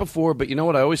said it before, but you know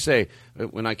what I always say?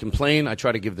 When I complain, I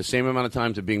try to give the same amount of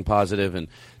time to being positive. And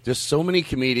just so many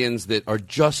comedians that are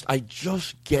I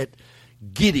just get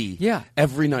giddy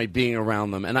every night being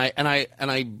around them. And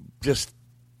I just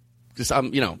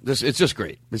it's just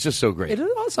great. It's just so great. It is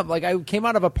awesome. Like, I came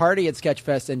out of a party at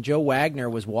Sketchfest, and Joe Wagner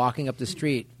was walking up the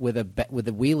street with a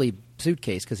wheelie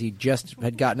suitcase because he just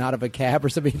had gotten out of a cab or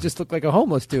something. He just looked like a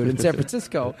homeless dude in San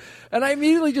Francisco, and I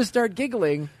immediately just started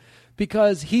giggling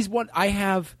because he's one. I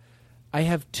have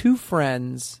 2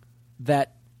 friends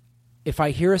that if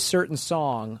I hear a certain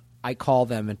song, I call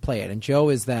them and play it. And Joe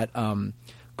is that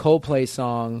Coldplay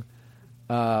song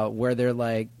where they're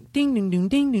like, ding ding ding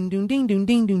ding ding ding ding ding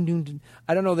ding ding ding.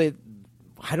 I don't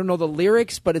know the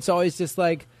lyrics, but it's always just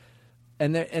like,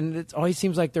 and it always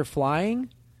seems like they're flying,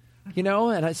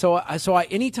 And so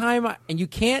anytime, and you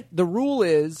can't. The rule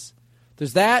is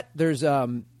there's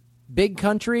Big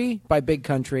Country by Big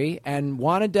Country and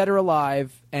Wanted Dead or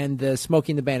Alive and the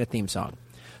Smoking the Bandit theme song.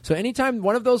 So anytime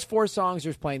one of those 4 songs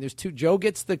is playing, there's 2. Joe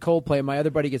gets the Coldplay, my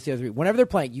other buddy gets the other 3. Whenever they're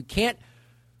playing, you can't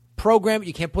program it.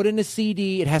 You can't put it in a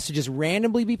CD. It has to just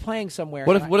randomly be playing somewhere.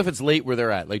 What if it's late where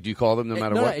they're at? Like, do you call them no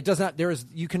matter what? No, it does not.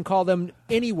 You can call them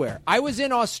anywhere. I was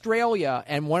in Australia,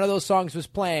 and one of those songs was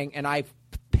playing, and I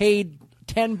paid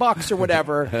 $10 or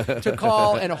whatever to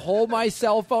call and hold my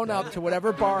cell phone up to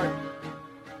whatever bar.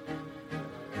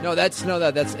 That's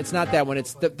it's not that one.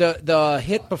 It's the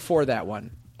hit before that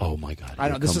one. Oh, my God. I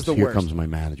know. This is the worst. worst. Here comes my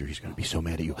manager. He's going to be so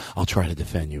mad at you. I'll try to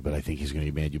defend you, but I think he's going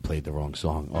to be mad you played the wrong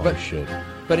song. Oh, shit.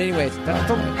 But anyways, that's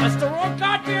the wrong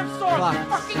goddamn song. You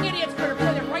fucking idiots better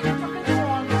play the right fucking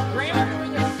song. Graham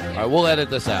doing this. All right, we'll edit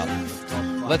this out.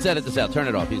 Let's edit this out. Turn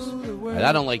it off.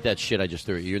 I don't like that shit I just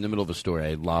threw at you. You're in the middle of a story.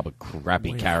 I lob a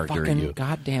crappy character at you.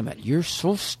 God damn it. You're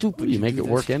so stupid. You make it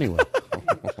work anyway.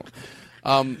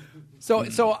 So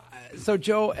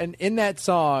Joe, and in that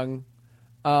song,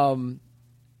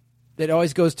 it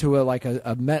always goes to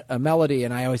a melody,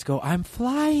 and I always go, "I'm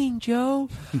flying, Joe.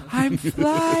 I'm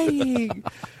flying."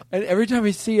 And every time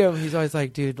I see him, he's always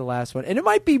like, "Dude, the last one." And it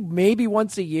might be maybe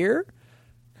once a year,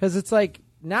 because it's like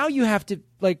now you have to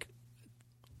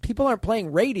people aren't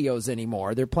playing radios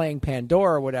anymore; they're playing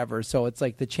Pandora or whatever. So it's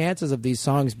like the chances of these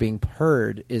songs being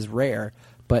heard is rare,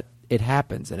 but it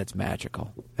happens, and it's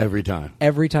magical. Every time.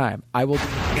 Every time. I will.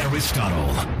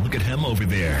 Aristotle. Look at him over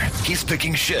there. He's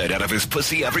picking shit out of his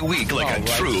pussy every week like a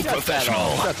true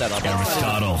professional. Shut that off.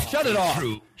 Aristotle. Shut it off.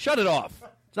 Shut it off.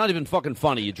 It's not even fucking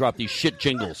funny. You drop these shit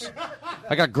jingles.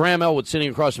 I got Graham Elwood sitting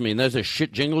across from me, and there's a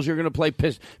shit jingles you're going to play.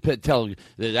 Tell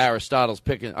that Aristotle's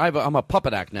picking. I'm a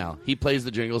puppet act now. He plays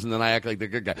the jingles, and then I act like the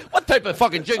good guy. What type of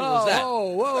fucking jingle is that?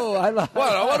 Whoa! I love.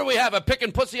 What do we have? A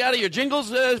picking pussy out of your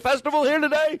jingles festival here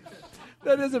today?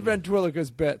 That is a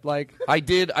ventriloquist bit. Like I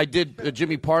did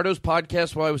Jimmy Pardo's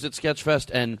podcast while I was at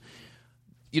Sketchfest, and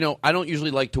I don't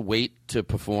usually like to wait to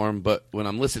perform, but when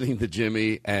I'm listening to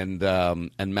Jimmy and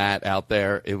Matt out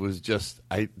there, it was just,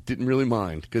 I didn't really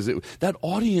mind because that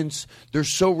audience, they're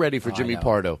so ready for Jimmy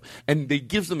Pardo, and they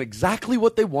gives them exactly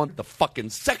what they want the fucking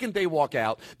second they walk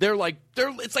out.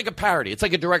 It's like a parody. It's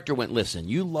like a director went, listen,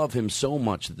 you love him so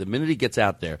much that the minute he gets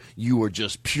out there, you are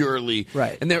just purely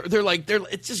right. And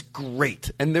it's just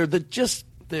great, and they're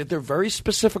very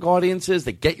specific audiences.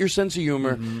 They get your sense of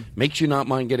humor, makes you not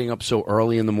mind getting up so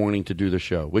early in the morning to do the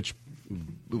show, which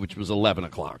was 11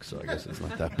 o'clock, so I guess it's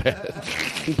not that bad.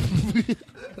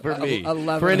 For me.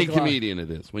 For any comedian it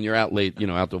is. When you're out late,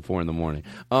 out till 4 in the morning.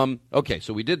 Okay,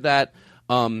 so we did that.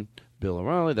 Bill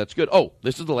O'Reilly, that's good. Oh,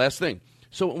 this is the last thing.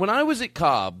 So when I was at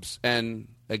Cobb's, and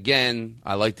again,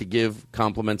 I like to give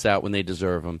compliments out when they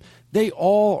deserve them. They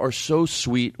all are so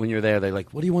sweet when you're there. They're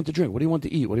like, what do you want to drink? What do you want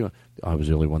to eat? What do you want? I was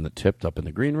the only one that tipped up in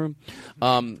the green room.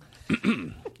 But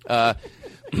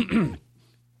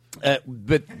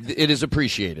it is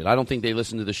appreciated. I don't think they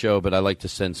listen to the show, but I like to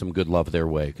send some good love their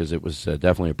way because it was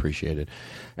definitely appreciated.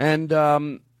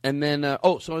 And then,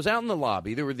 so I was out in the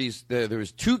lobby. There were there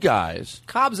was 2 guys.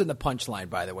 Cobb's and the Punchline,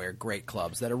 by the way, are great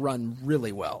clubs that are run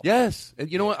really well. Yes.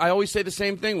 And you know what? I always say the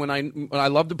same thing when I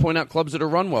love to point out clubs that are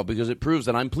run well because it proves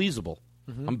that I'm pleasable.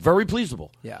 I'm very pleasable.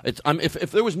 Yeah.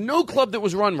 If there was no club that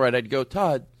was run right, I'd go,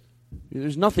 Todd,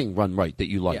 there's nothing run right that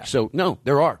you like. Yeah. So, no,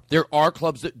 there are. There are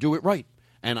clubs that do it right.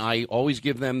 And I always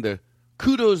give them the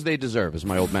kudos they deserve, as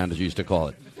my old manager used to call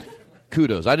it.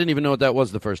 Kudos. I didn't even know what that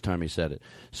was the first time he said it.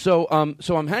 So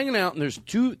I'm hanging out, and there's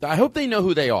 2. I hope they know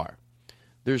who they are.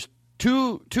 There's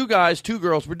two guys, 2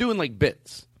 girls. We're doing like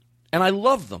bits, and I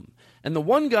love them. And the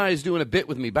one guy is doing a bit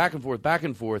with me, back and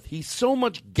forth. He so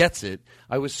much gets it.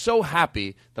 I was so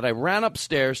happy that I ran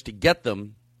upstairs to get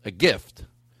them a gift,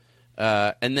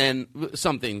 and then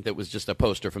something that was just a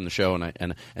poster from the show.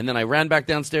 And then I ran back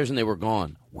downstairs, and they were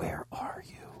gone. Where are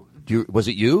you? Was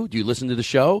it you? Do you listen to the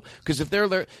show? Because if they're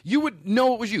there, you would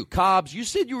know it was you. Cobb's, you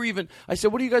said you were even, I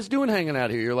said, what are you guys doing hanging out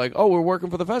here? You're like, oh, we're working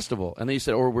for the festival. And then you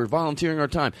said, or we're volunteering our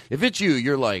time. If it's you,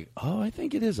 you're like, oh, I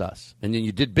think it is us. And then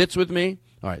you did bits with me.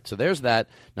 All right, so there's that.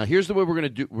 Now here's the way we're going to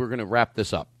do. We're going to wrap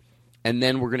this up. And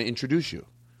then we're going to introduce you.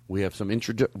 We have some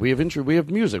we have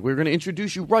music. We're going to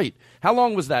introduce you right. How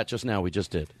long was that just now we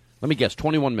just did? Let me guess,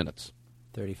 21 minutes.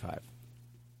 35.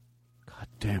 God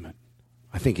damn it.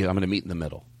 I think I'm going to meet in the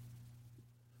middle.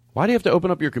 Why do you have to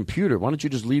open up your computer? Why don't you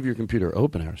just leave your computer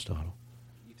open, Aristotle?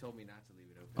 You told me not to leave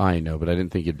it open. I know, but I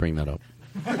didn't think you'd bring that up.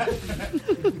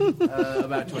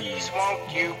 About 20 minutes.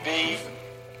 Won't you be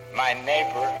my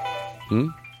neighbor?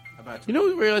 You know,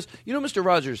 we realized, Mr.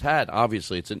 Rogers had,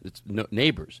 obviously, it's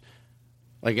neighbors.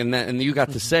 Like, and you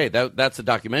got to say, that's a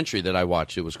documentary that I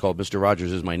watched. It was called Mr.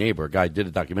 Rogers is My Neighbor. A guy did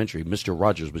a documentary. Mr.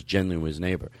 Rogers was genuinely his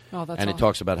neighbor. Oh, that's and awesome. It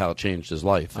talks about how it changed his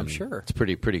life. I'm sure. It's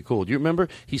pretty cool. Do you remember?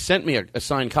 He sent me a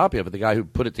signed copy of it, the guy who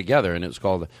put it together, and it was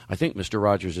called, I think, Mr.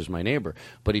 Rogers is My Neighbor.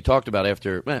 But he talked about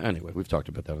anyway, we've talked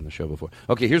about that on the show before.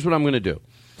 Okay, here's what I'm going to do.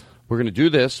 We're going to do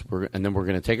this, and then we're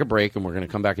going to take a break, and we're going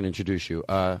to come back and introduce you.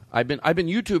 I've been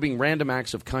YouTubing random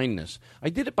acts of kindness. I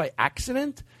did it by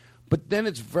accident, but then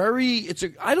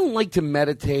I don't like to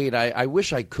meditate. I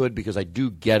wish I could because I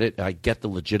do get it. I get the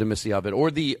legitimacy of it,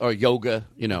 or yoga.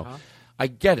 I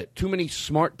get it. Too many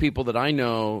smart people that I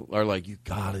know are like, you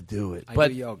got to do it. I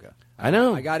do yoga. I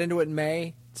know. I got into it in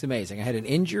May. It's amazing. I had an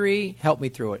injury. Helped me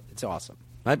through it. It's awesome.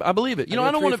 I believe it.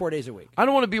 I don't want 4 days a week. I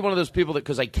don't want to be one of those people that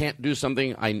because I can't do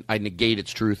something, I negate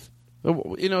its truth. I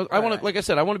want to, like I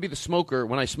said, I want to be the smoker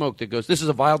when I smoke that goes, this is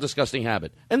a vile, disgusting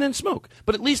habit, and then smoke.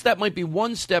 But at least that might be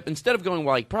one step instead of going,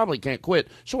 well, I probably can't quit,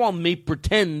 so I'll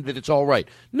pretend that it's all right.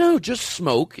 No, just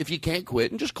smoke if you can't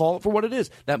quit and just call it for what it is.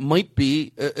 That might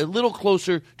be a little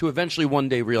closer to eventually one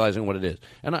day realizing what it is.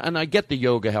 And I get the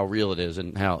yoga, how real it is,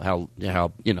 and how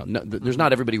there's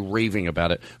not everybody raving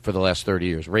about it for the last 30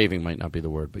 years. Raving might not be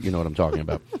the word, but you know what I'm talking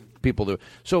about. People do.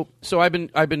 So I've been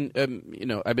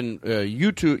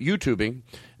YouTubing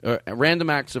random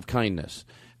acts of kindness,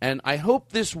 and I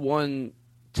hope this one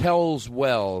tells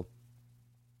well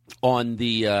on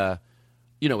the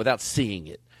without seeing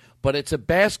it. But it's a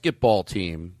basketball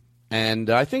team, and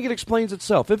I think it explains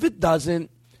itself. If it doesn't,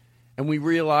 and we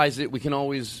realize it, we can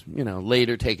always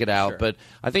later take it out. Sure. But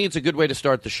I think it's a good way to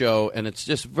start the show, and it's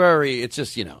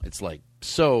it's like.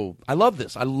 So I love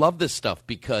this. I love this stuff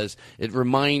because it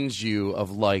reminds you of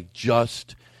like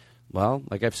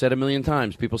I've said a million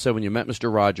times, people said when you met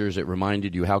Mr. Rogers, it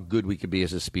reminded you how good we could be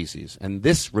as a species. And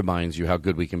this reminds you how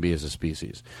good we can be as a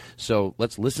species. So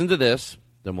let's listen to this,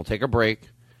 then we'll take a break.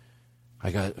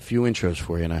 I got a few intros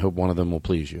for you, and I hope one of them will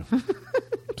please you.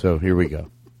 So here we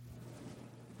go.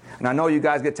 And I know you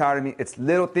guys get tired of me. It's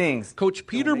little things. Coach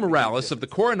Peter Morales of the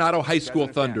Coronado High School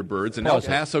Thunderbirds in El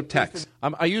Paso, Texas.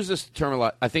 I use this term a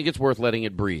lot. I think it's worth letting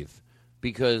it breathe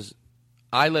because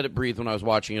I let it breathe when I was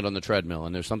watching it on the treadmill,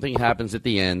 and there's something happens at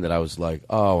the end that I was like,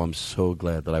 oh, I'm so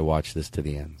glad that I watched this to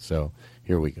the end. So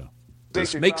here we go.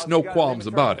 This makes no qualms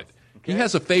about it. He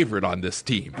has a favorite on this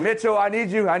team. Mitchell, I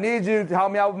need you to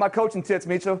help me out with my coaching tips,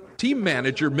 Mitchell. Team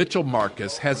manager Mitchell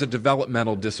Marcus has a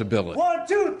developmental disability. 1,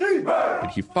 2, 3, but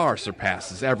he far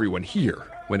surpasses everyone here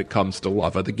when it comes to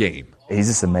love of the game. He's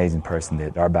just an amazing person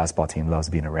that our basketball team loves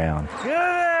being around.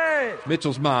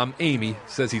 Mitchell's mom, Amy,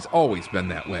 says he's always been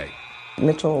that way.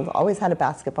 Mitchell always had a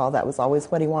basketball. That was always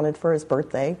what he wanted for his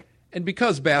birthday. And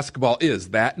because basketball is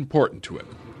that important to him,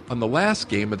 on the last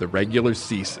game of the regular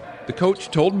season, the coach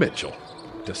told Mitchell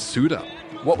to suit up.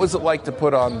 What was it like to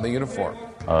put on the uniform?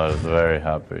 I was very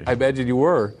happy. I imagine you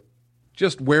were.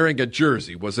 Just wearing a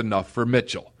jersey was enough for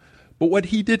Mitchell. But what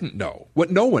he didn't know,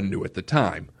 what no one knew at the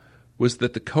time, was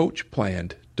that the coach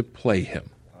planned to play him.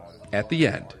 At the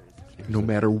end, no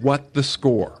matter what the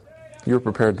score. You were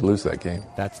prepared to lose that game.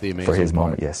 That's the amazing For his part.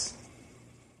 moment, yes.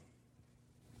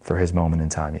 For his moment in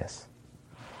time, yes.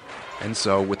 And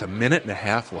so, with a minute and a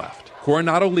half left,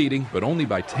 Coronado leading, but only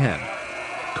by 10,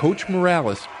 Coach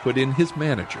Morales put in his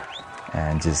manager.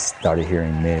 And just started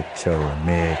hearing Mitchell.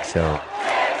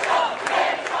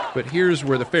 But here's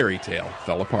where the fairy tale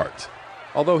fell apart.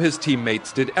 Although his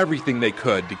teammates did everything they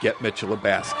could to get Mitchell a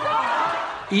basket,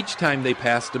 each time they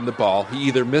passed him the ball, he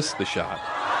either missed the shot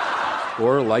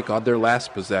or, like on their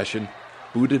last possession,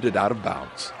 booted it out of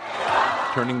bounds,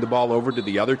 turning the ball over to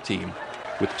the other team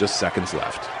with just seconds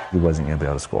left. He wasn't going to be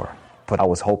able to score. But I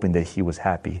was hoping that he was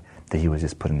happy that he was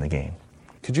just put in the game.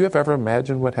 Could you have ever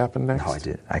imagined what happened next? No, I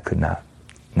did. I could not.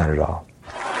 Not at all.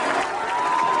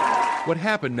 What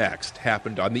happened next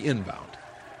happened on the inbound.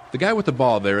 The guy with the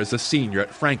ball there is a senior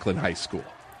at Franklin High School.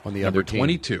 On the number other team.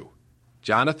 22,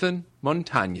 Jonathan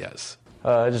Montañez.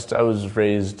 I was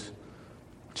raised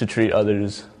to treat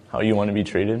others how you want to be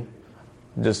treated.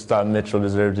 Just thought Mitchell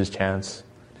deserved his chance,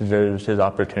 deserves his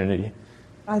opportunity.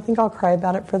 I think I'll cry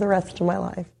about it for the rest of my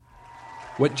life.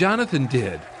 What Jonathan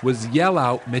did was yell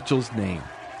out Mitchell's name,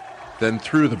 then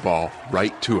threw the ball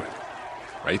right to it.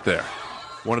 Right there.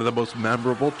 One of the most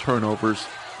memorable turnovers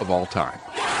of all time.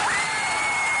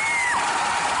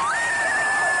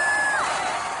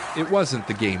 It wasn't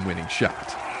the game-winning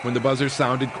shot. When the buzzer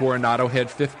sounded, Coronado had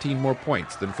 15 more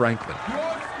points than Franklin.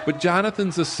 But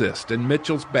Jonathan's assist and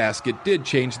Mitchell's basket did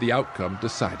change the outcome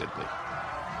decidedly.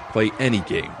 Play any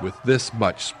game with this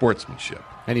much sportsmanship.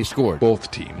 And he scored.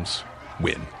 Both teams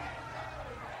win.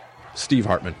 Steve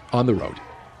Hartman on the road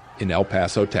in El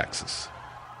Paso, Texas.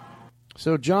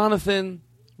 So, Jonathan,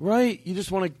 right? You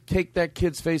just want to take that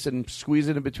kid's face and squeeze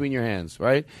it in between your hands,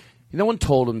 right? No one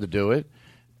told him to do it.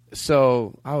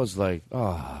 So I was like,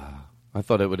 I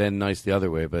thought it would end nice the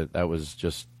other way, but that was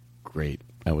just great.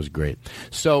 That was great.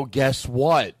 So guess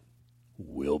what?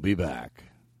 We'll be back.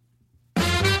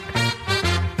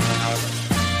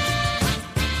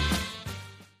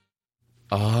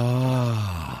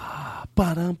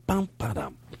 Ba-dum, bum,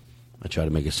 ba-dum. I try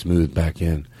to make it smooth back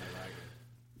in.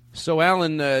 So,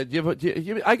 Alan, I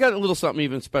got a little something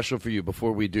even special for you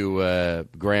before we do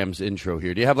Graham's intro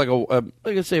here. Do you have like a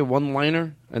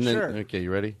one-liner? And then, Sure. Okay,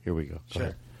 you ready? Here we go.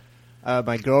 Sure.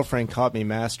 My girlfriend caught me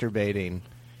masturbating.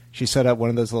 She set up one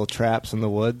of those little traps in the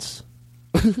woods.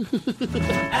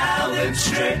 Alan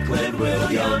Strickland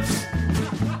Williams.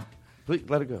 Please,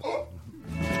 let it go.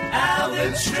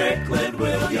 Alan Strickland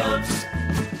Williams.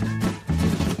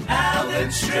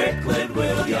 Alan Strickland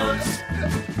Williams.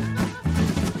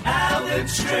 Alan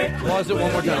Strickland Pause it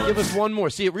one more time. Give us one more.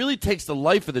 See, it really takes the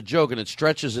life of the joke and it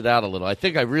stretches it out a little. I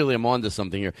think I really am onto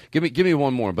something here. Give me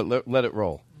one more, but let it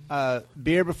roll.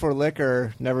 Beer before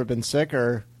liquor, never been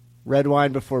sicker. Red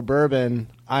wine before bourbon,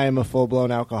 I am a full-blown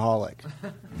alcoholic.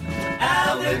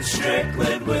 Alan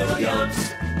Strickland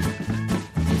Williams.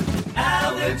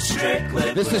 Alan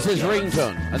Strickland This is his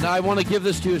ringtone, and I want to give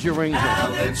this to you as your ringtone.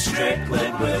 Alan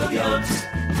Strickland Williams.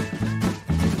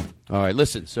 All right,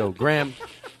 listen. So, Graham,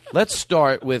 let's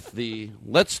start with the.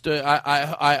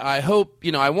 I hope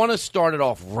I want to start it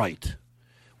off right.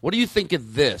 What do you think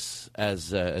of this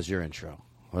as your intro?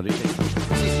 What do you think?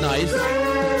 This is nice.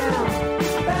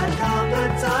 Back on the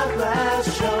top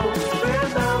last show,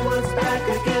 Grandma was back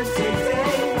again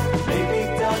today. Maybe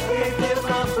Doug gave him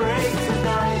a break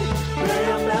tonight.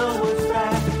 Grandma was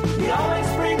back. He always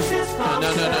brings his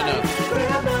problems back.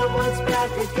 Grandma was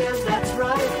back again, that's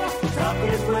right.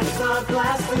 Talking with Doug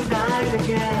last night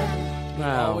again.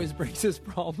 Wow. Always brings his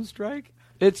problem strike.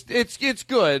 It's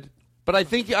good, but I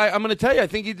think I'm going to tell you. I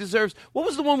think he deserves. What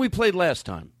was the one we played last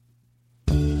time?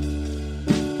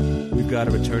 got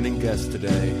a returning guest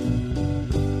today.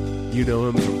 You know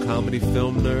him from Comedy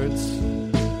Film Nerds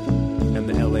and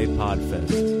the LA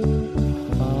Podfest.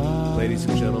 Ladies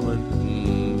and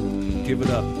gentlemen, give it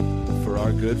up for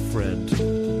our good friend,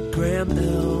 Graham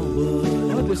Elwood.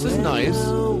 Oh, this is nice.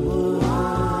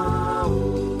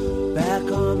 Back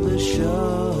on the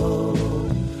show.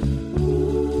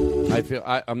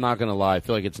 I'm not going to lie. I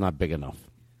feel like it's not big enough.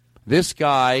 This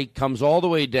guy comes all the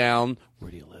way down. Where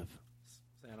do you live?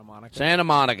 Santa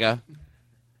Monica.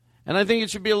 And I think it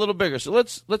should be a little bigger. So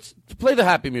let's play the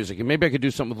happy music, and maybe I could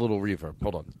do something with a little reverb.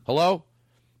 Hold on. Hello?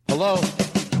 Hello?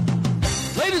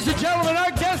 Ladies and gentlemen,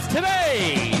 our guest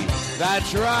today.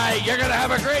 That's right. You're going to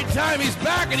have a great time. He's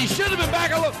back, and he should have been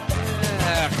back a little.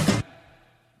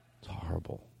 It's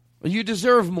horrible. You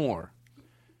deserve more.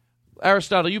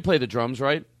 Aristotle, you play the drums,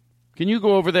 right? Can you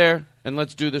go over there, and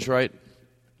let's do this right?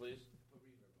 Please.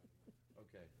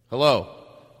 Okay. Hello?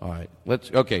 All right.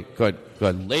 Okay, good.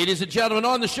 Ladies and gentlemen,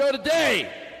 on the show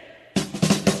today.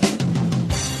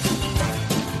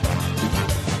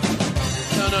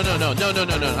 No.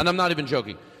 And I'm not even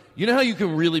joking. You know how you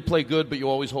can really play good, but you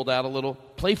always hold out a little?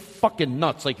 Play fucking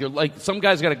nuts. Like some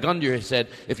guy's got a gun to your head.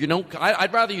 If you don't,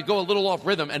 I'd rather you go a little off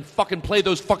rhythm and fucking play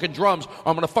those fucking drums, or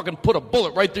I'm going to fucking put a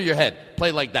bullet right through your head.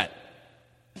 Play like that.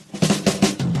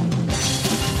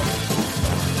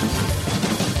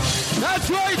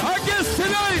 That's right. Our guest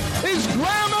tonight is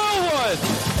Graham Elwood.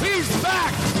 He's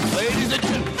back, ladies and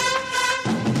gentlemen.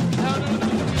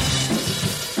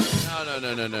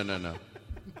 No.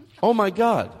 Oh, my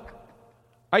God.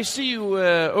 I see you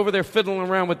over there fiddling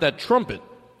around with that trumpet.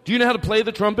 Do you know how to play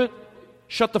the trumpet?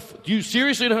 Do you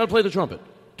seriously know how to play the trumpet?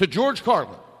 To George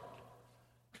Carlin.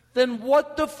 Then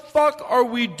what the fuck are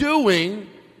we doing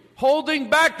holding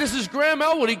back? This is Graham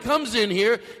Elwood. He comes in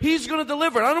here. He's going to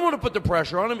deliver. I don't want to put the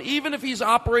pressure on him. Even if he's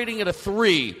operating at a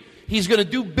 3, he's going to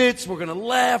do bits. We're going to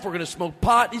laugh. We're going to smoke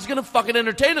pot. He's going to fucking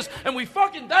entertain us. And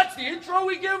that's the intro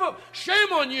we give him.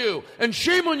 Shame on you. And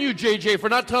shame on you, JJ, for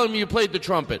not telling me you played the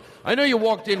trumpet. I know you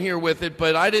walked in here with it,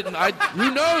 but I didn't.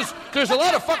 Who knows? There's a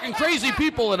lot of fucking crazy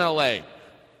people in L.A.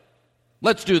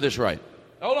 Let's do this right.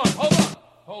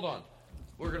 Hold on.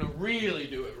 We're going to really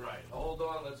do it right. Hold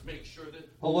on. Let's make sure that...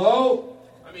 Hello?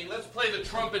 Let's play the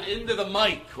trumpet into the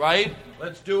mic, right?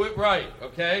 Let's do it right,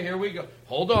 okay? Here we go.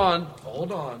 Hold on.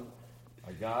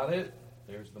 I got it.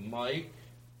 There's the mic.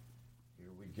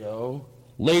 Here we go.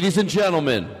 Ladies and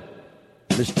gentlemen,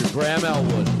 Mr. Graham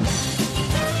Elwood.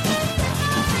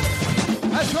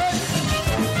 That's right.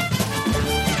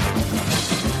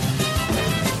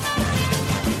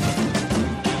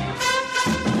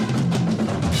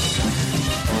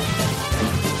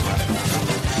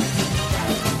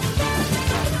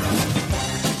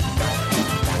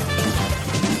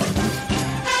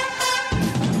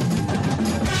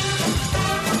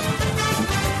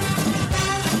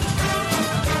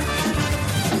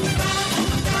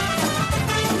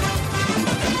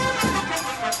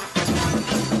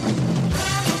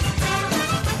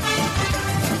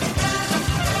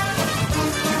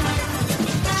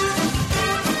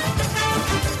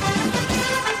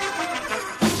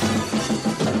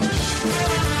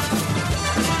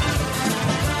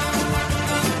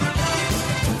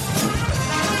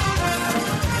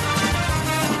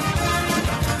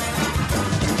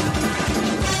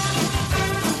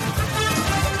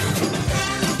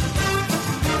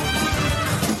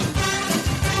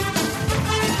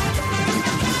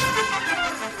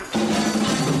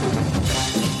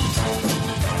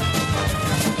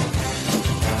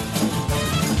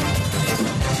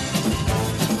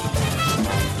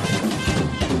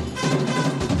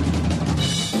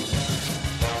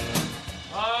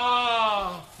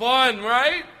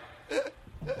 Right?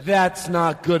 That's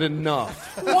not good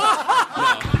enough. What? No.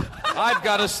 I've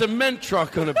got a cement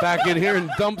truck going to back in here and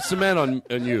dump cement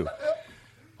on you.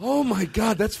 Oh, my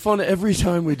God, that's fun every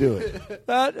time we do it.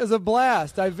 That is a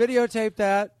blast. I videotaped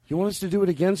that. You want us to do it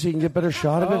again so you can get a better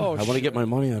shot of it? I want to get my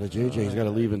money out of JJ. He's got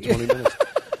to leave in 20 minutes.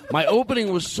 My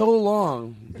opening was so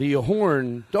long, the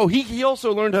horn... Oh, he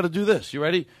also learned how to do this. You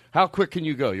ready? How quick can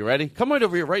you go? You ready? Come right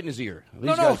over here, right in his ear.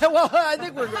 No, well, I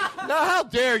think we're good. No, how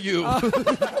dare you?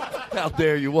 How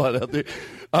dare you? What? How dare...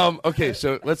 Okay,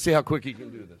 so let's see how quick he can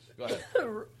do this. Go ahead.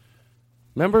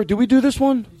 Remember, did we do this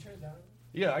one? Did you turn it down?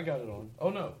 Yeah, I got it on. Oh,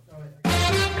 no.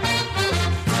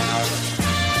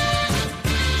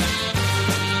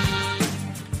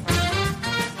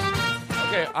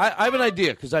 Okay, I have an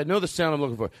idea, because I know the sound I'm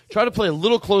looking for. Try to play a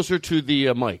little closer to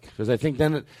the mic, because I think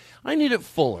then I need it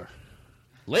fuller.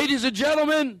 Ladies and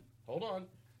gentlemen, hold on.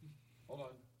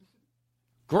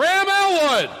 Graham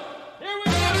Elwood! Here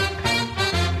we go!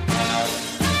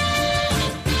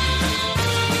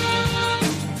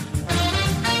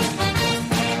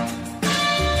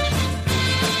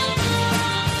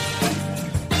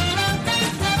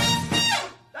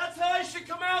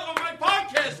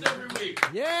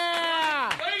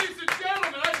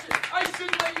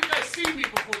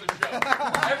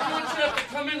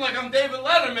 like I'm David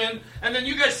Letterman, and then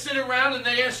you guys sit around and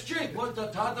they ask Jake, what,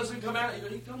 Todd doesn't come out?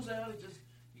 He comes out,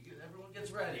 everyone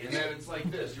gets ready, and then it's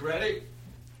like this. You ready?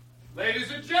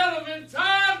 Ladies and gentlemen,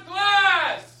 Todd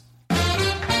Glass!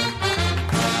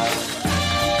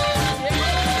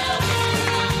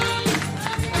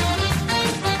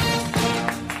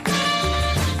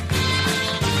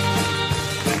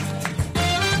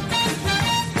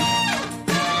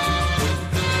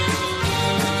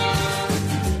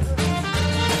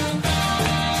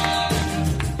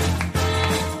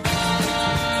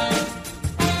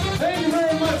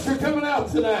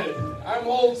 Tonight, I'm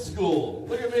old school.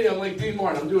 Look at me, I'm like Dean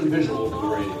Martin. I'm doing visual for the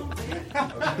radio.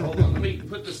 Okay, hold on, let me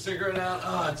put the cigarette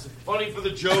out. It's funny for the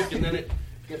joke, and then it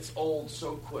gets old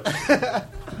so quick.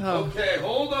 Okay,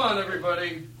 hold on,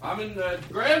 everybody. I'm in.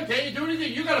 Graham, can't you do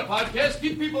anything? You got a podcast.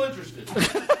 Keep people interested.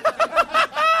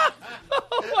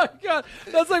 Oh my God,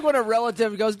 that's like when a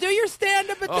relative goes, "Do your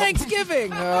stand-up at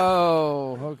Thanksgiving."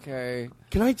 Oh, okay.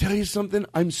 Can I tell you something?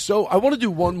 I want to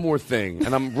do one more thing,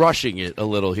 and I'm rushing it a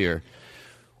little here.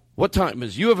 What time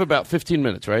is? You have about 15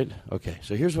 minutes, right? Okay,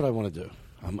 so here's what I want to do.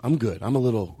 I'm good. I'm a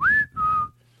little.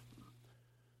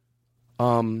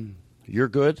 You're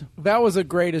good? That was the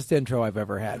greatest intro I've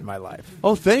ever had in my life.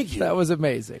 Oh, thank you. That was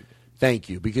amazing. Thank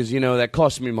you, because, that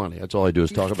costs me money. That's all I do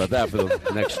is talk about that for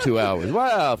the next 2 hours.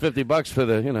 Wow, $50 for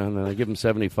the, and then I give them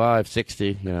 75,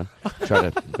 60, try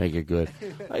to make it good.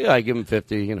 I give them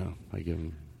 50, I give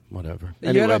them whatever.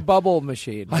 You had a bubble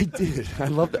machine. I did. I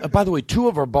love that. By the way, 2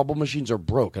 of our bubble machines are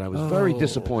broke, and I was very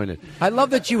disappointed. I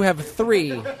love that you have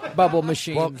 3 bubble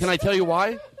machines. Well, can I tell you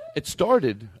why? It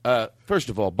started, first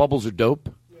of all, bubbles are dope.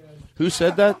 Who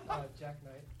said that?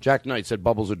 Jack Knight said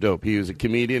bubbles are dope. He was a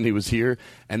comedian. He was here,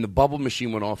 and the bubble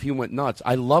machine went off. He went nuts.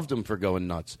 I loved him for going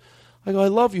nuts. I go, I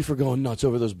love you for going nuts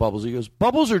over those bubbles. He goes,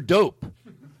 bubbles are dope,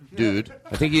 dude.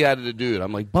 I think he added a dude.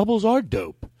 I'm like, bubbles are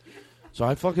dope. So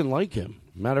I fucking like him.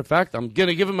 Matter of fact, I'm going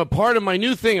to give him a part of my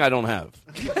new thing I don't have.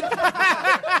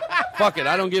 Fuck it.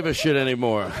 I don't give a shit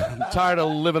anymore. I'm tired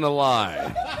of living a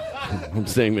lie. I'm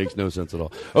saying makes no sense at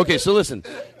all. Okay, so listen.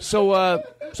 We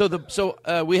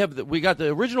got the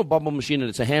original bubble machine, and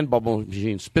it's a hand bubble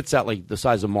machine. Spits out like the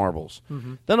size of marbles.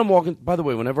 Mm-hmm. Then I'm walking. By the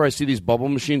way, whenever I see these bubble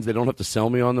machines, they don't have to sell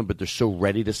me on them, but they're so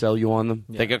ready to sell you on them.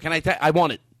 Yeah. They go, "Can I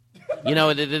want it?"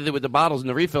 With the bottles and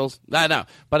the refills. No.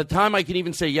 By the time I can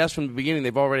even say yes from the beginning,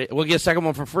 they've already. We'll get a second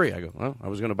one for free. I go, well, I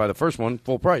was going to buy the first one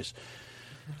full price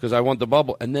because I want the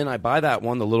bubble, and then I buy that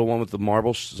one, the little one with the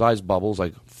marble-sized bubbles,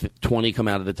 like 20 come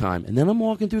out at a time. And then I'm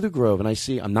walking through the Grove, and I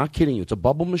see, I'm not kidding you, it's a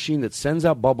bubble machine that sends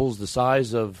out bubbles the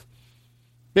size of,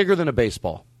 bigger than a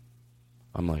baseball.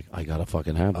 I'm like, I got to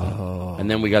fucking have that. Oh.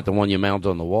 And then we got the one you mount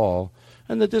on the wall,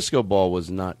 and the disco ball was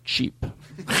not cheap.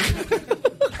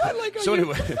 So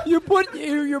anyway, you put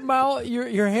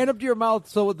your hand up to your mouth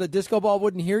so the disco ball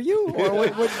wouldn't hear you. Or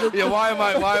yeah, why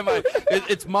am I?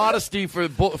 It's modesty for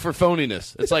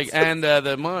phoniness. It's like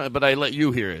but I let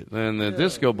you hear it, and the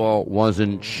disco ball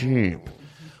wasn't cheap.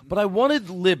 But I wanted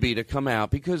Libby to come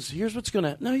out because here's what's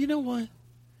gonna. No, you know what?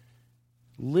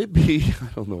 Libby, I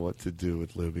don't know what to do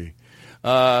with Libby.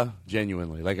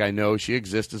 Genuinely, like I know she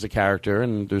exists as a character,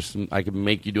 and I can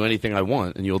make you do anything I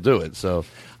want, and you'll do it. So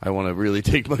I want to really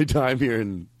take my time here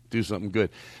and do something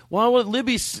good. Well, I want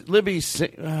Libby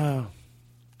sing. I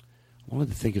wanted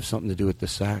to think of something to do with the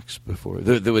sax before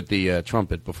with the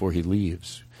trumpet before he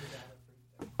leaves.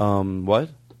 What?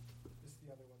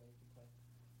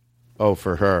 Oh,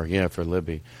 for her, yeah, for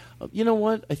Libby. You know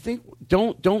what? I think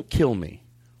don't kill me.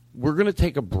 We're gonna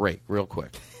take a break real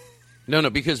quick. No,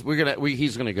 because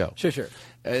he's gonna go. Sure.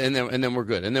 And then we're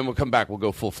good. And then we'll come back. We'll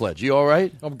go full fledged. You all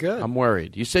right? I'm good. I'm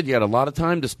worried. You said you had a lot of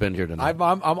time to spend here tonight.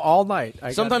 I'm all night.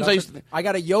 I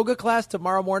got a yoga class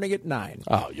tomorrow morning at 9.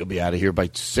 Oh, you'll be out of here by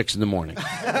 6 in the morning.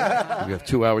 You have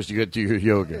 2 hours to get to your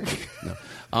yoga.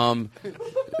 No.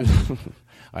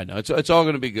 I know it's all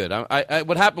going to be good.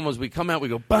 What happened was we come out, we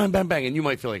go bang, bang, bang, and you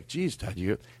might feel like, geez, Todd,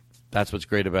 that's what's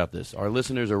great about this. Our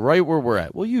listeners are right where we're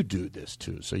at. Well, you do this,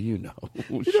 too, so you know.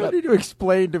 You don't need to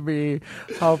explain to me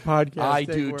how podcasting I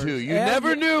do, works. too. You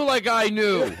never knew like I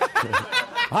knew.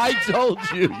 I told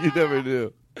you. You never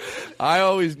knew. I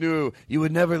always knew you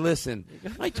would never listen.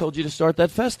 I told you to start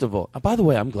that festival. By the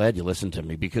way, I'm glad you listened to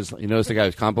me because you notice the guy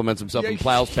who compliments himself and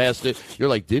plows past it. You're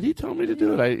like, did he tell me to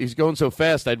do it? He's going so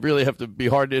fast, I'd really have to be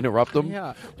hard to interrupt him.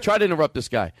 Yeah. Try to interrupt this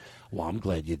guy. Well, I'm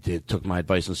glad you took my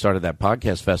advice and started that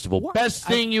podcast festival. What? Best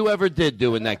thing you ever did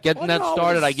doing that. Getting that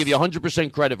started, I give you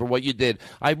 100% credit for what you did.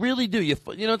 I really do.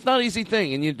 It's not an easy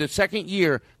thing. And the second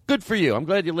year, good for you. I'm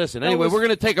glad you listened. Anyway, we're going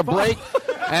to take a break,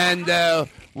 and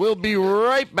we'll be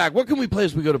right back. What can we play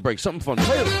as we go to break? Something fun.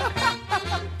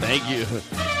 Thank you.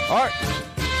 All right.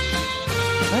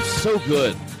 That's so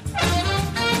good.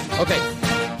 Okay,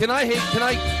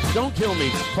 don't kill me.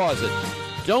 Pause it.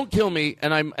 Don't kill me,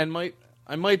 and I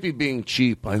might be being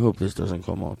cheap. I hope this doesn't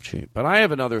come off cheap. But I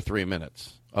have another 3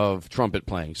 minutes of trumpet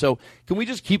playing. So can we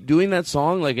just keep doing that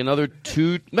song like another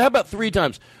 2, how about 3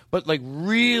 times? But like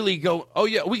really go, oh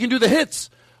yeah, we can do the hits.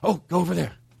 Oh, go over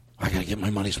there. I got to get my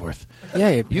money's worth.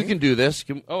 Yeah, you can do this.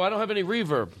 I don't have any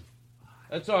reverb.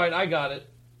 That's all right. I got it.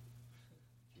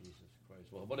 Jesus Christ.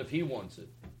 Well, what if he wants it?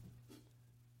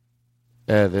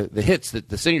 The hits that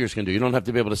the singers can do. You don't have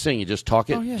to be able to sing. You just talk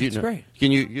it. Oh, yeah, that's great.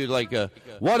 Can you like,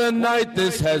 what a night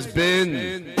this has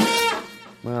been.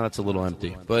 Well, that's a little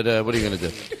empty. But what are you going to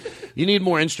do? You need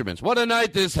more instruments. What a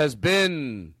night this has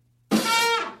been.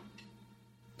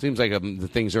 Seems like the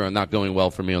things are not going well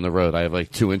for me on the road. I have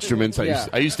like 2 instruments.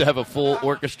 I used to have a full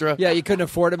orchestra. Yeah, you couldn't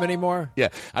afford them anymore? Yeah.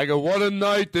 I go, what a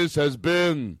night this has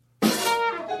been.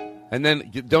 And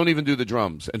then don't even do the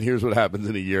drums. And here's what happens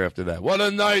in a year after that. What a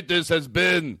night this has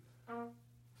been.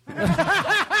 All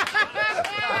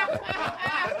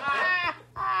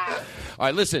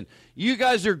right, listen. You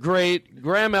guys are great.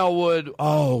 Graham Elwood.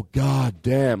 Oh, God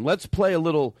damn. Let's play a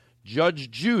little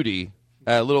Judge Judy.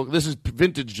 This is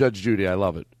vintage Judge Judy. I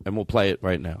love it. And we'll play it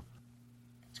right now.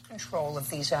 Control of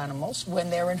these animals when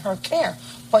they're in her care.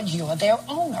 But you're their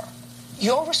owner.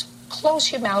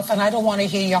 Close your mouth, and I don't want to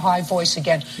hear your high voice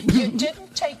again. You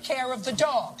didn't take care of the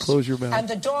dogs. Close your mouth. And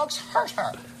the dogs hurt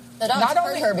her. The dogs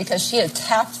hurt her because she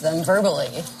attacked them verbally.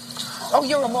 Oh,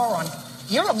 you're a moron.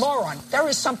 You're a moron. There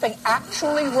is something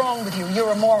actually wrong with you.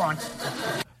 You're a moron.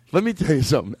 Let me tell you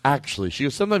something. Actually, she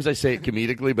goes, sometimes I say it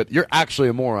comedically, but you're actually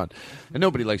a moron. And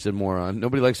nobody likes a moron.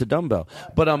 Nobody likes a dumbbell.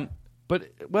 But I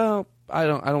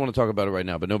don't want to talk about it right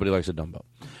now, but nobody likes a dumbbell.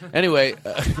 Anyway,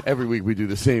 every week we do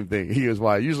the same thing. He goes,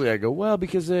 why? Usually I go, well,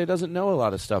 because it doesn't know a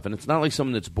lot of stuff. And it's not like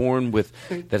someone that's born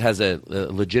that has a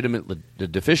legitimate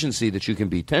deficiency that you can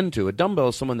be tend to. A dumbbell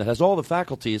is someone that has all the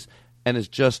faculties and is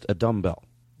just a dumbbell.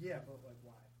 Yeah, but like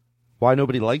why? Why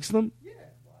nobody likes them? Yeah,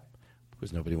 why?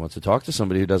 Because nobody wants to talk to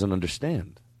somebody who doesn't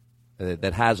understand,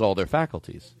 that has all their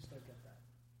faculties.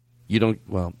 You don't,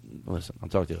 well, listen, I'll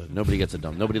talk to you. Nobody gets a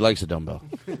dumbbell. Nobody likes a dumbbell.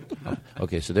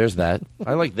 Okay, so there's that.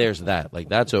 I like there's that. Like,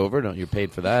 that's over. Don't you're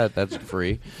paid for that. That's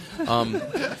free. That's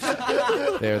whatever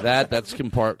it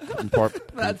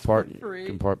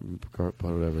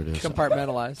is.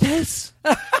 Compartmentalized. Yes.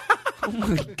 Oh,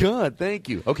 my God. Thank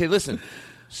you. Okay, listen.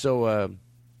 So,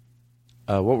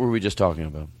 what were we just talking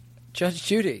about? Judge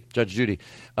Judy. Judge Judy.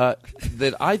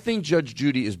 That I think Judge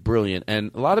Judy is brilliant.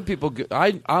 And a lot of people,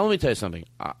 let me tell you something.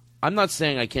 I'm not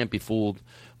saying I can't be fooled,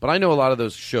 but I know a lot of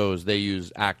those shows, they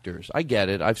use actors. I get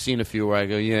it. I've seen a few where I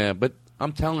go, yeah, but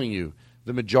I'm telling you,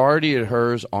 the majority of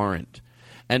hers aren't.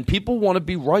 And people want to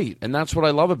be right, and that's what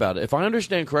I love about it. If I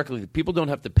understand correctly, people don't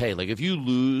have to pay. Like, if you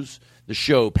lose, the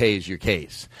show pays your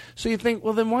case. So you think,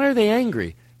 well, then why are they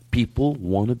angry? People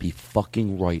want to be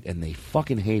fucking right, and they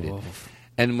fucking hate it.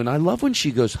 And I love when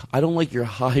she goes, I don't like your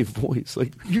high voice.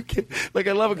 Like, you can, like,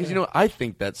 I love it because, I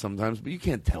think that sometimes, but you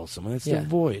can't tell someone that's their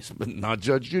voice, but not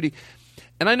Judge Judy.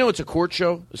 And I know it's a court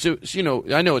show, so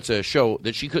I know it's a show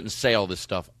that she couldn't say all this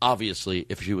stuff, obviously,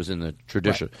 if she was in the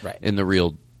in the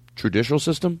real judicial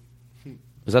system.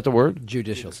 Is that the word?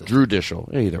 Judicial system. Judicial.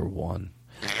 Either one.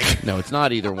 No, it's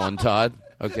not either one, Todd.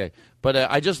 Okay. But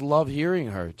I just love hearing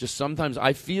her. Just sometimes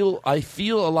I feel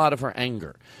a lot of her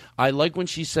anger. I like when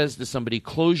she says to somebody,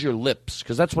 close your lips,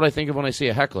 because that's what I think of when I see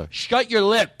a heckler. Shut your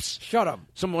lips. Shut up.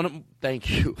 Thank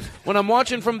you. When I'm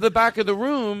watching from the back of the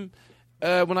room,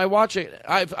 when I watch it,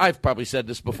 I've probably said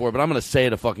this before, but I'm going to say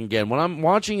it again. When I'm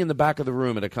watching in the back of the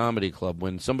room at a comedy club,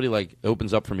 when somebody like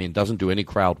opens up for me and doesn't do any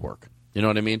crowd work, you know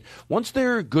what I mean? Once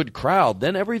they're a good crowd,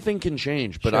 then everything can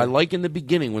change. But I like in the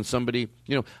beginning when somebody,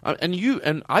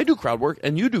 and I do crowd work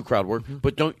and you do crowd work,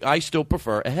 but I still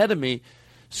prefer ahead of me.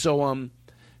 So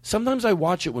sometimes I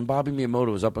watch it when Bobby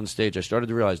Miyamoto was up on stage. I started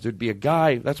to realize there'd be a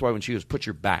guy. That's why when she goes,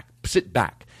 sit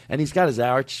back, and he's got his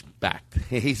arch back.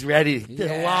 He's ready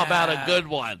to lob out a good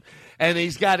one, and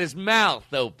he's got his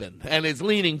mouth open and is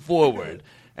leaning forward.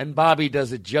 And Bobby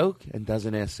does a joke and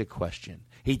doesn't ask a question.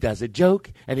 He does a joke,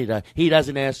 and he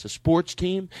doesn't ask the sports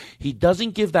team. He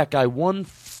doesn't give that guy one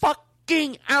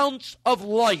fucking ounce of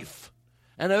life.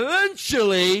 And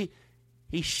eventually,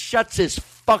 he shuts his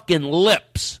fucking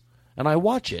lips. And I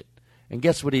watch it. And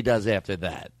guess what he does after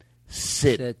that?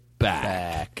 Sit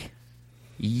back.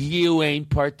 You ain't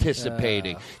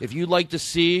participating. If you'd like to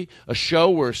see a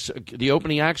show where the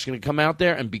opening act's going to come out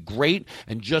there and be great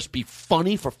and just be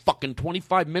funny for fucking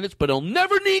 25 minutes, but he'll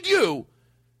never need you,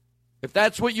 if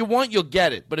that's what you want, you'll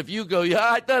get it. But if you go,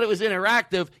 I thought it was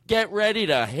interactive, get ready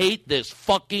to hate this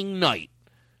fucking night.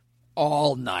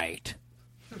 All night.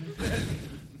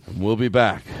 And we'll be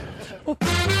back.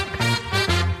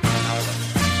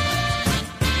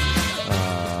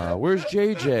 Where's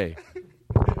JJ?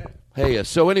 Hey,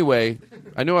 so anyway,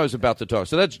 I knew I was about to talk.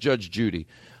 So that's Judge Judy.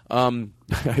 I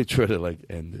try to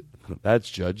end it. That's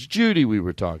Judge Judy we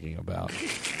were talking about.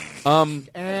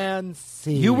 And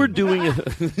see. You were doing a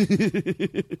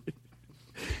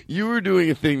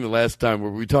thing the last time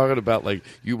where we were talking about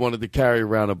you wanted to carry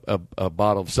around a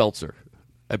bottle of seltzer.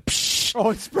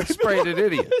 Sprayed at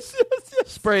idiots.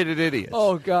 Sprayed at idiots.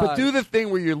 Oh, God. But do the thing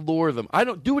where you lure them. I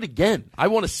don't do it again. I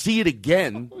want to see it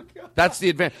again. That's the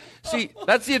advantage. See,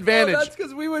 that's the advantage. That's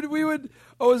because we would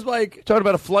always talking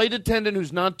about a flight attendant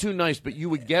who's not too nice, but you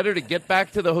would get her to get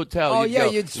back to the hotel. Oh, You'd yeah,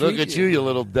 go, you'd look sweet at you, you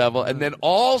little devil. And then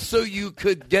also you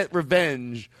could get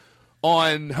revenge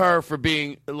on her for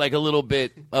being a little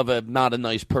bit of a not a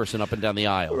nice person up and down the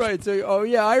aisle. Right. So,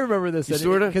 I remember this.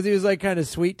 Sort of? Because he was kind of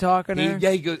sweet talking her.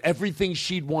 Yeah, he goes, everything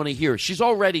she'd want to hear. She's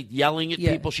already yelling at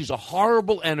people. She's a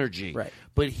horrible energy. Right.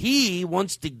 But he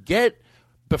wants to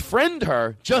befriend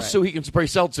her just so he can spray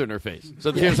seltzer in her face.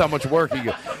 So here's how much work he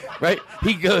goes. Right?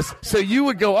 He goes, so you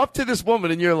would go up to this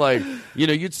woman and you're like,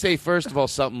 you'd say first of all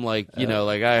something like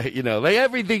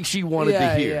everything she wanted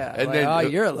to hear. Yeah. And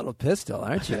then you're a little pistol,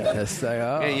 aren't you? It's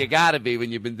yeah, you got to be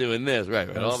when you've been doing this. Right.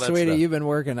 All that sweetie, stuff. you've been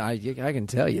working. I can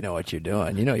tell you know what you're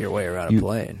doing. You know your way around a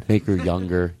plane. Make her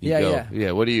younger.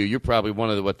 Yeah. What are you? You're probably one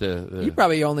of You've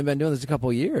probably only been doing this a couple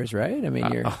of years, right? I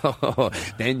mean, you're.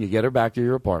 Then you get her back to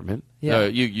your apartment. Yeah.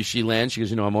 She lands. She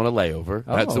goes, I'm on a layover.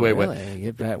 That's the way it went.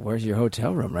 Get back. Where's your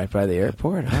hotel room? Right by the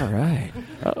airport. All right.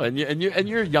 And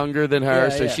you're younger than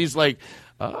her, so she's like,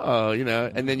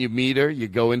 and then you meet her. You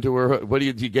go into her. What do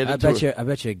you get into? I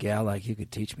bet you a gal like you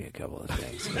could teach me a couple of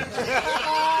things.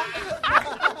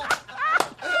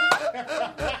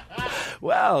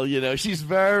 Well, she's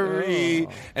very.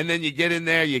 And then you get in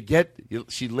there.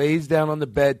 She lays down on the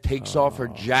bed, takes off her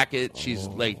jacket. She's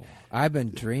like. I've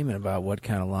been dreaming about what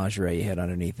kind of lingerie you had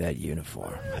underneath that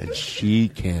uniform. And she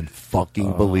can't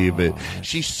fucking believe it.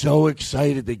 She's so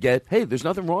excited to get, there's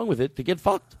nothing wrong with it, to get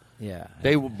fucked. Yeah.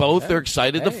 They both are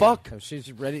excited to fuck.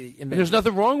 She's ready. There's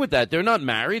nothing wrong with that. They're not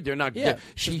married. They're not. Yeah,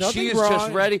 she is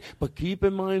just ready. But keep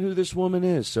in mind who this woman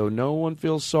is, so no one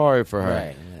feels sorry for her.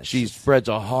 Right. She spreads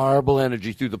a horrible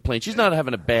energy through the plane. She's not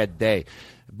having a bad day.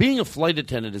 Being a flight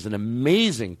attendant is an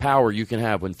amazing power you can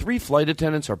have. When 3 flight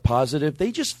attendants are positive,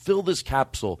 they just fill this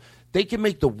capsule. They can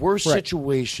make the worst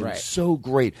situation so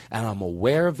great. And I'm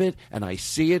aware of it, and I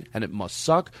see it, and it must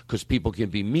suck because people can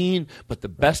be mean. But the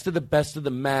best of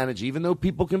the manage, even though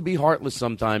people can be heartless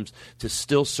sometimes, to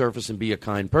still surface and be a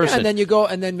kind person. Yeah, and then you go,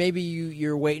 and then maybe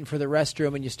you're waiting for the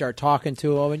restroom, and you start talking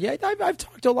to them. And I've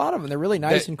talked to a lot of them. They're really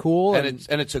nice and cool. And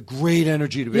it's a great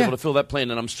energy to be able to fill that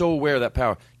plane. And I'm so aware of that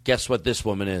power. Guess what this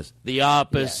woman is? The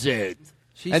opposite.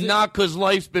 Yeah. And not because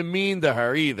life's been mean to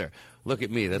her either. Look at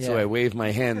me. That's the way I wave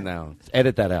my hand now.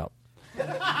 Edit that out.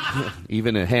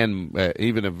 Even a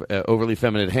overly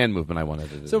feminine hand movement I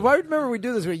wanted to do. So if I remember we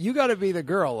do this, you got to be the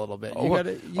girl a little bit.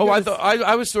 I thought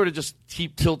I was sort of just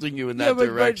keep tilting you in that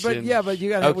direction. But you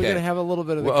got we got to have a little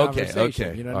bit of the conversation.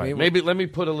 Okay. You know what I mean? Maybe let me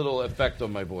put a little effect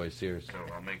on my voice here. So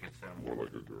I'll make it sound more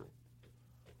like a girl.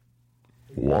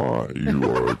 Why you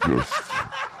are just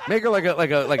make her like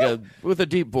a with a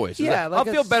deep voice. I'll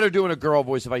feel better doing a girl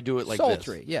voice if I do it like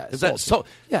sultry. this. Yeah, is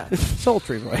sultry. That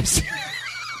sultry voice?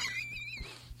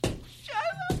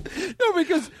 No,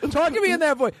 because talk to me in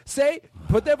that voice.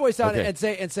 Put that voice on and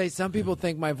say. Some people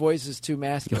think my voice is too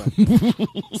masculine.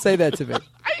 Say that to me.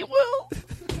 I will.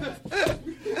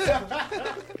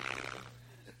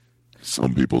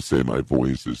 Some people say my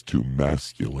voice is too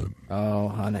masculine. Oh,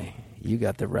 honey, you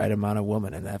got the right amount of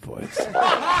woman in that voice.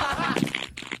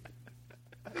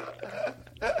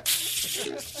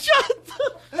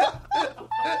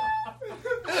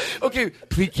 Okay,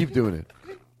 please keep doing it.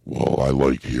 Well, I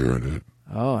like hearing it.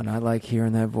 Oh, and I like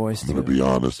hearing that voice, I'm going to be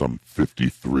honest, I'm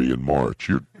 53 in March.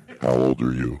 How old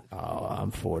are you? Oh,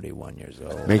 I'm 41 years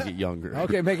old. Make it younger.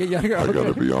 Okay, make it younger. I got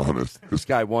to be honest. This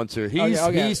guy wants her.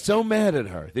 He's so mad at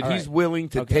her that he's willing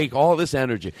to take all this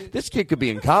energy. This kid could be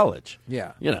in college.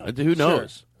 Yeah. Who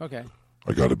knows? Sure. Okay.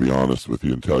 I got to be honest with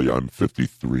you and tell you I'm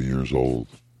 53 years old.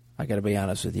 I got to be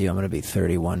honest with you. I'm going to be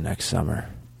 31 next summer.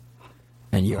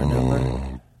 And your number?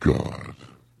 Oh, God.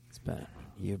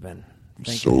 You've been... I'm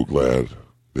so glad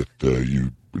that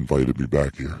you invited me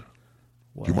back here.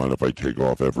 What? Do you mind if I take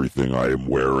off everything I am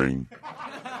wearing?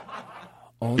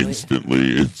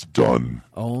 Instantly, it's done.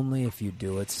 Only if you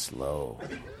do it slow.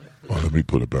 Well, let me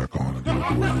put it back on and do it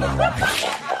the way you want.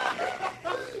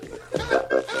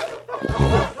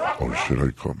 Oh, shit,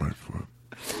 I caught my foot.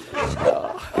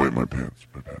 Wait, my pants.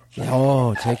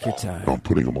 Oh, take your time. No, I'm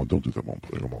putting them on. Don't do that while I'm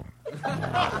putting them on.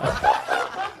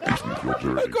 Makes me feel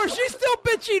dirty. Of course, she's still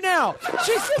bitchy now.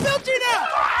 She's still bitchy now.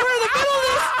 We're in the middle of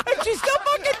this, and she's still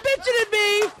fucking bitching at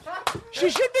me. She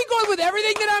should be going with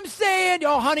everything that I'm saying.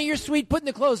 Oh, honey, you're sweet, putting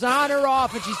the clothes on or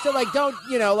off. And she's still like, don't,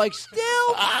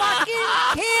 still fucking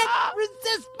can't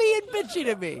resist being bitchy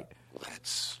to me.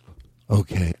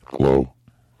 Okay. Hello?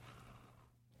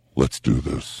 Let's do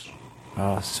this.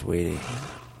 Oh, sweetie.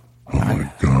 Oh,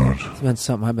 my God. It's been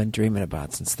something I've been dreaming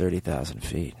about since 30,000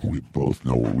 feet. We both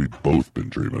know what we've both been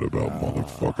dreaming about,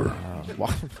 motherfucker.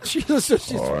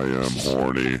 Jesus, I am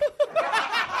horny.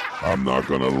 I'm not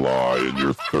gonna lie, and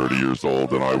you're 30 years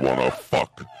old and I wanna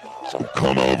fuck. So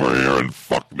come over here and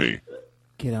fuck me.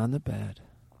 Get on the bed.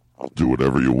 I'll do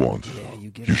whatever you want. Yeah,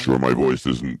 you sure my voice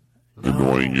isn't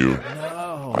annoying you?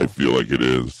 No. I feel like it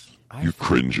is. You're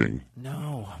cringing.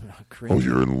 No, I'm not cringing. Oh,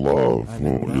 you're in love.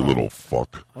 You little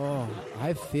fuck. Oh,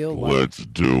 I feel like... Let's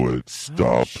do it.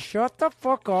 Stop. Shut the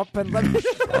fuck up and let me...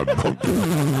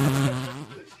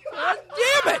 God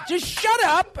damn it! Just shut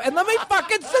up and let me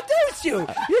fucking seduce you. You're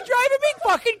driving me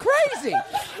fucking crazy.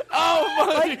 Oh my!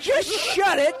 Like, just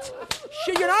shut it.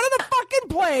 You're not on the fucking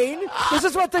plane. This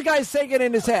is what the guy's singing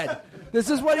in his head. This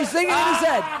is what he's singing in his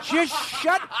head. Just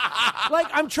shut. Like,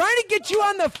 I'm trying to get you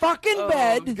on the fucking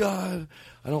bed. Oh God!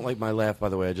 I don't like my laugh. By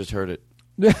the way, I just heard it.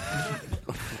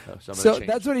 So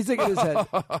that's what he's singing in his head.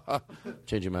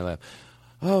 Changing my laugh.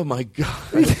 Oh, my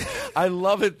God. I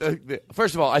love it.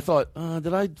 First of all, I thought,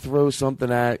 did I throw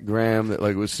something at Graham that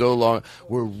was so long?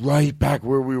 We're right back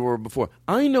where we were before.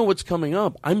 I know what's coming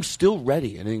up. I'm still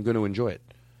ready and I'm going to enjoy it.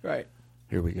 Right.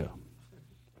 Here we go.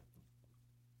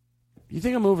 You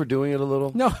think I'm overdoing it a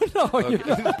little? No. Okay.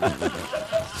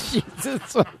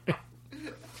 Jesus.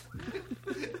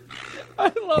 I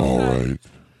love All that. right.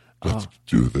 Let's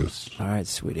do this. All right,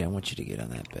 sweetie. I want you to get on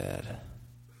that bed.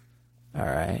 All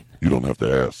right. You don't have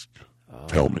to ask.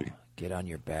 Tell me. Get on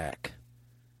your back.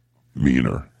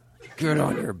 Meaner. Get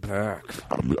on your back.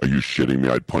 Are you shitting me?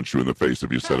 I'd punch you in the face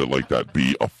if you said it like that.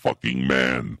 Be a fucking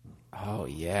man. Oh,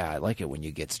 yeah. I like it when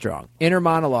you get strong. Inner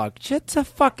monologue. Shit's a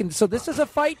fucking... So this is a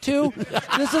fight, too?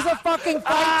 This is a fucking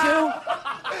fight, too?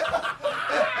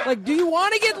 Like, do you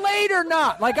want to get laid or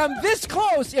not? Like, I'm this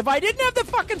close. If I didn't have the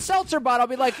fucking seltzer bottle, I'd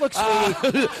be like, look,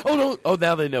 sweetie. Oh, no. Oh,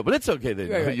 now they know. But it's okay. They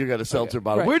know. Right. You got a seltzer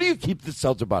bottle. Right. Where do you keep the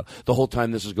seltzer bottle the whole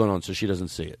time this is going on so she doesn't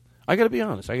see it? I got to be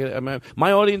honest.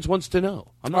 My audience wants to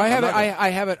know. I have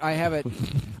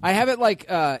it like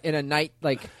in a night,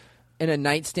 like in a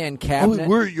nightstand cabinet. Oh,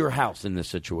 we're at your house in this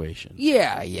situation.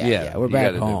 Yeah. We're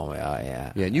back gotta home.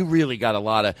 Yeah. Yeah, and you really got a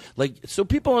lot of, so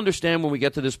people understand when we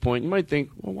get to this point, you might think,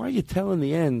 well, why are you telling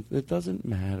the end? It doesn't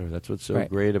matter. That's what's so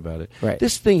great about it. Right.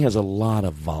 This thing has a lot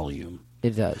of volume.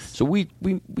 It does. So we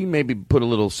maybe put a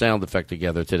little sound effect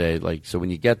together today, so when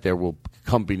you get there, we'll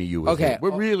accompany you with Okay. it. We're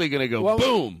really going to go Well,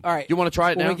 boom. all right. You want to try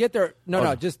it when now? we get there, no,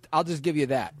 Okay. I'll just give you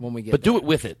that when we get But there. do it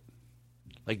with it.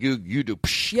 Like you do.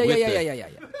 Psh, Yeah. with Yeah.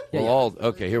 it.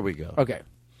 Okay, here we go. Okay.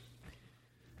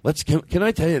 Can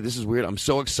I tell you, this is weird. I'm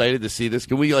so excited to see this.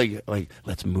 Can we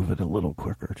let's move it a little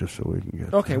quicker just so we can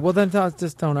get. Okay, well then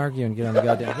just don't argue and get on the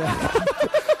goddamn bed.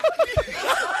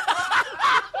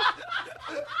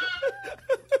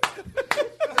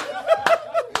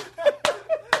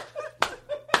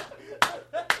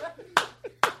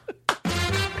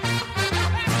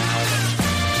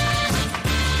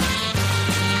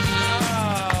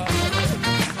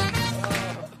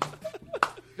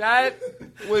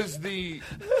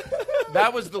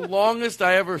 That was the longest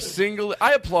I ever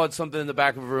I applaud something in the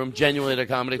back of a room, genuinely at a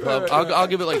comedy club. I'll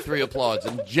give it like 3 applauds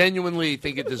and genuinely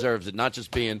think it deserves it, not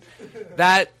just being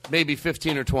that, maybe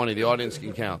 15 or 20. The audience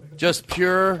can count. Just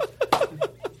pure.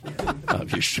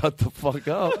 You shut the fuck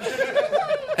up.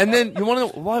 And then, you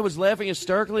want to know why I was laughing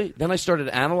hysterically? Then I started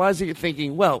analyzing it,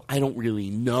 thinking, well, I don't really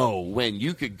know when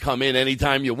you could come in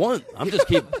anytime you want.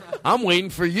 I'm waiting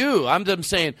for you. I'm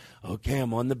saying, okay,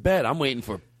 I'm on the bed. I'm waiting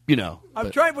for,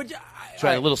 I'm trying.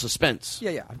 Trying a little suspense.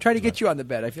 Yeah. I'm trying to get you on the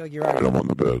bed. I feel like you're already. I'm on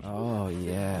the bed. Oh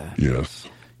yeah. Yes.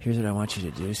 Here's what I want you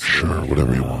to do. Sure,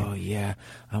 whatever you want. Oh yeah.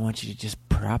 I want you to just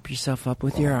prop yourself up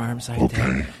with your arms like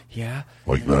that. Yeah.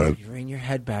 Like that. You bring your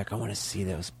head back. I want to see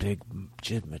those big,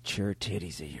 mature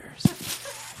titties of yours.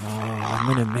 Oh, I'm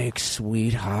gonna make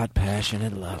sweet, hot,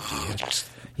 passionate love to you.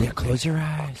 Yeah, close your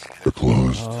eyes. They're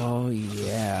closed. Oh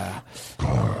yeah.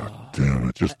 God damn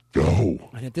it! Just go.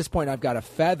 And at this point, I've got a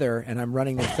feather, and I'm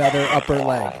running the feather upper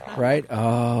leg. Right?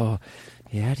 Oh,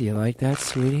 yeah. Do you like that,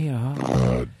 sweetie? Oh.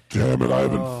 God damn it! I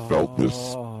haven't felt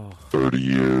this 30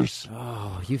 years.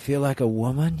 Oh, you feel like a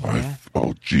woman? Yeah.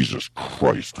 Oh Jesus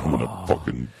Christ! I'm gonna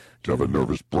fucking to have a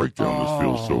nervous breakdown. This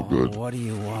feels so good. What do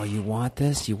you want? You want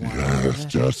this? You want Yes, this?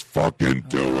 just fucking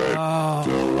do it.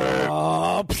 Do it.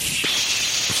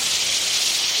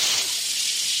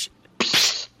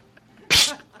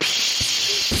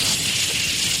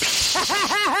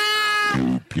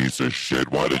 You piece of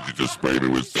shit. Why did you just spray me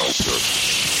with seltzer?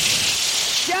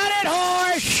 Get it,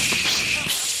 horse!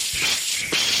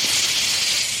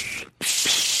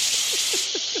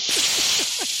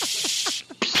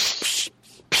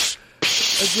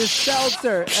 It's just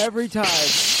seltzer every time.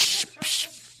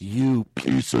 You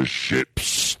piece of shit. They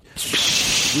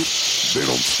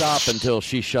don't stop until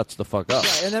she shuts the fuck up.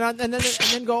 Right, and then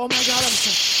go, oh my God, I'm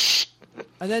so...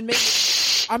 And then maybe...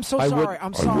 I'm so sorry.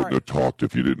 I'm I sorry. wouldn't have talked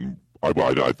if you didn't. I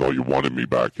thought you wanted me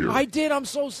back here. I did. I'm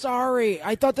so sorry.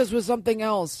 I thought this was something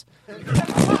else.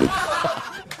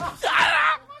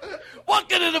 What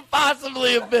could it have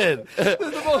possibly have been?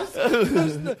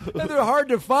 And they're hard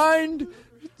to find.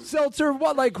 Seltzer,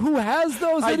 what? Like, who has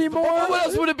those anymore? What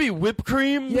else would it be? Whipped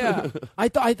cream? Yeah, I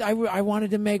thought I wanted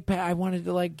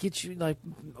to like get you like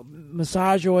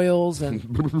massage oils,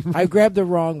 and I grabbed the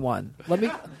wrong one. Let me.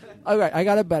 All right, I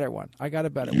got a better one.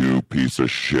 You piece of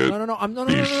shit. No.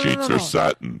 These sheets are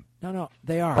satin. No,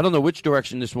 they are. I don't know which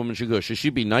direction this woman should go. Should she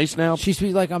be nice now? She should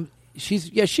be like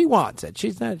she wants it.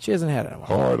 She's not. She hasn't had it in a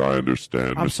while. All right, I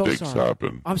understand. I'm so Mistakes sorry.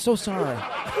 happen. I'm so sorry.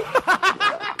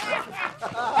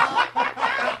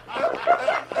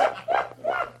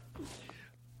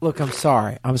 Look, I'm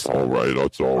sorry. I'm sorry. All right,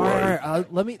 that's all right. All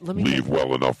right, let me Leave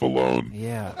well enough alone.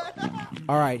 Yeah.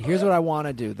 All right. Here's what I want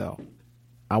to do, though.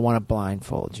 I want to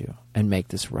blindfold you and make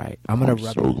this right. I'm gonna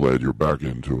rub. So glad you're back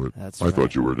into it. That's I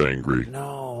thought you were angry.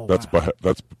 No, that's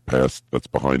past. That's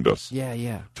behind us.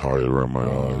 Yeah. Tie it around my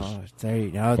eyes. There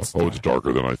you go. It's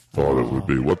darker than I thought it would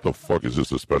be. What the fuck is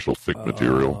this? A special thick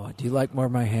material? Do you like where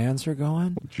my hands are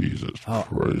going? Jesus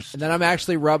Christ! And then I'm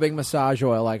actually rubbing massage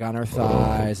oil like on her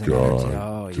thighs.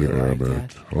 God you damn like it!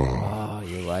 that? Oh,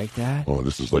 you like that? Oh,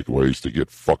 this is like the way I used to get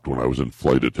fucked when I was in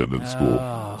flight attendant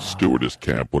school, stewardess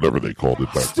camp, whatever they called it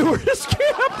back then. Stewardess camp.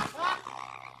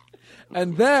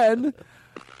 And then,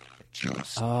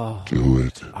 just do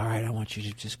it. All right, I want you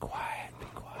to just be quiet.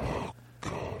 Oh,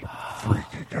 God,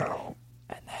 freaking out.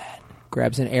 And then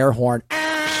grabs an air horn.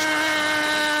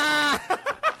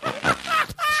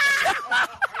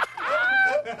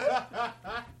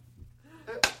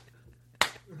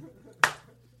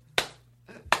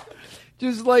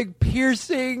 Just like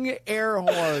piercing air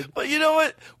horn. But you know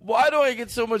what? Why do I get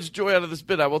so much joy out of this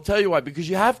bit? I will tell you why. Because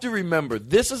you have to remember,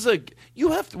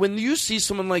 when you see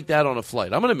someone like that on a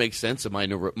flight, I'm going to make sense of my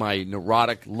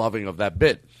neurotic loving of that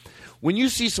bit. When you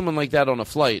see someone like that on a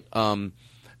flight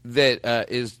that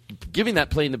is giving that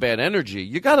plane the bad energy,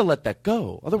 you got to let that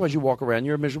go. Otherwise, you walk around,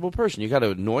 you're a miserable person. You got to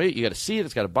annoy it. You got to see it.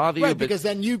 It's got to bother you. Right, because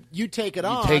then you take it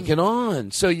on. You take it on.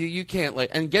 So you can't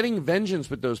and getting vengeance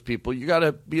with those people, you got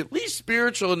to be at least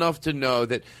spiritual enough to know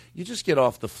that you just get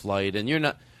off the flight and you're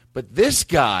not. But this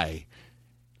guy,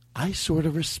 I sort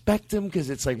of respect him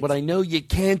because it's like what I know you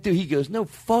can't do. He goes, no,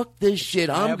 fuck this shit.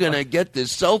 I'm going to get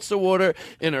this seltzer water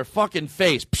in her fucking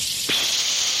face.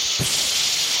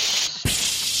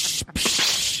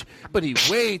 But he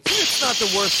waits. It's not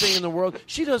the worst thing in the world.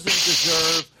 She doesn't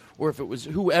deserve, or if it was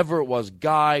whoever it was,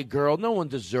 guy, girl, no one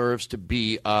deserves to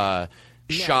be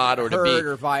shot or to be hurt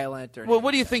or violent. Or well,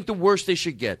 what do you think the worst they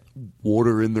should get?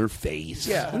 Water in their face.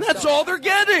 Yeah. And that's all they're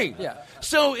getting. Yeah.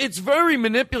 So it's very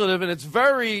manipulative and it's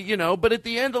very, but at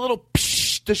the end, a little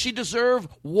psh, does she deserve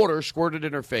water squirted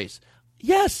in her face?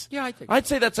 Yes. Yeah, I think I'd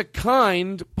say that's a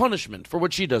kind punishment for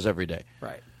what she does every day.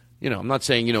 Right. I'm not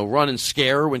saying, run and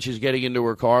scare her when she's getting into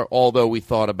her car, although we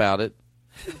thought about it.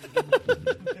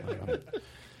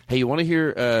 Hey, you want to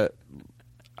hear...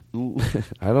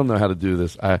 I don't know how to do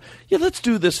this. Let's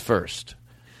do this first.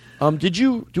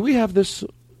 Do we have this?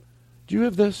 Do you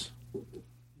have this?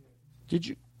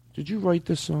 Did you write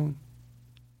this song?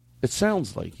 It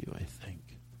sounds like you, I think.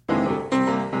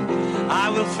 I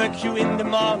will fuck you in the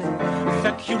morning,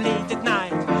 fuck you late at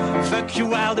night, fuck you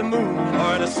while the moon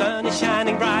or the sun is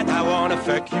shining bright. I wanna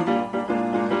fuck you,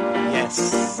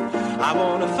 yes, I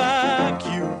wanna fuck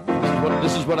you.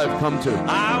 This is what I've come to.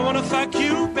 I wanna fuck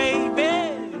you,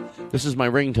 baby. This is my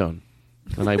ringtone,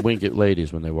 and I wink at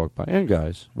ladies when they walk by, and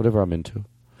guys, whatever I'm into.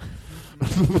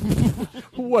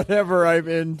 Whatever I'm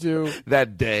into.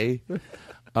 That day.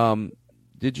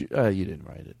 Did you? You didn't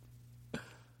write it.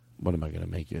 What am I going to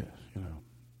make you?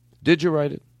 Did you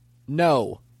write it?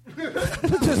 No.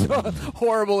 Just a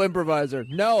horrible improviser.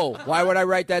 No. Why would I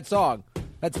write that song?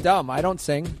 That's dumb. I don't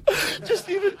sing. Just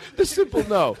even the simple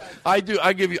no. I do.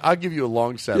 I'll give you a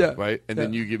long setup, Yeah. right? And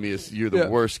then Yeah. you give me you're the Yeah.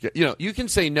 worst. You know, you can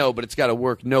say no, but it's got to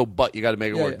work. No, but you got to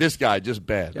make it Yeah, work. yeah. This guy just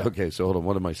bad. Yeah. Okay, so hold on.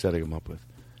 What am I setting him up with?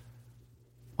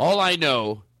 All I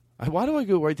know. Why do I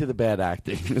go right to the bad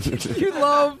acting? You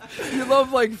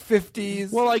love like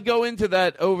 50s. Well, I go into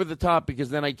that over the top because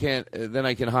then I can't. Then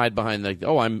I can hide behind like,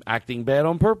 oh, I'm acting bad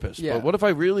on purpose. Yeah. But what if I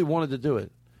really wanted to do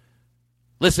it?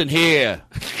 Listen here,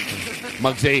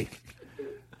 Muggsy.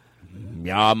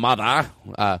 Your mother.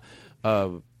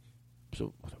 So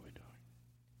what are we doing?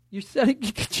 You said,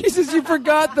 Jesus, you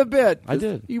forgot the bit. I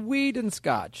did. You weed and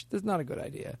scotch. That's not a good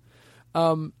idea.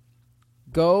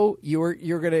 Go.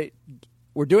 You're gonna.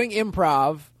 We're doing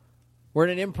improv. We're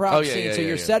in an improv scene, so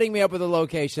you're setting me up with a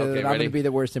location, Okay, and I'm ready? going to be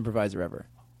the worst improviser ever.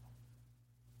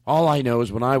 All I know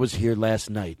is when I was here last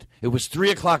night, it was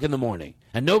 3:00 in the morning,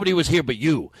 and nobody was here but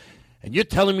you. And you're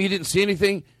telling me you didn't see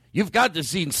anything? You've got to have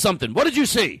seen something. What did you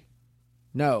see?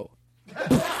 No.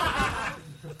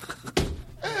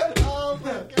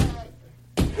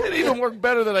 It even worked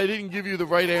better that I didn't give you the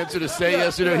right answer to say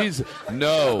yes or no. He's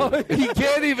no. He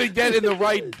can't even get into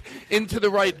the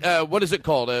right. What is it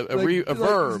called? A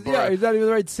verb. Yeah, he's not even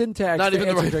the right syntax. Not to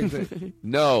even the answer right. things.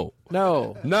 No.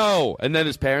 No. And then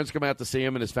his parents come out to see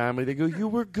him and his family. They go, "You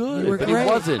were good," You were but great. he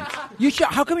wasn't.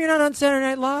 How come you're not on Saturday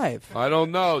Night Live? I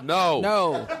don't know. No.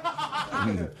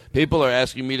 No. People are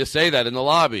asking me to say that in the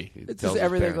lobby. It's just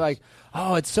everything like,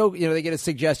 oh, it's so, they get a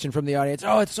suggestion from the audience.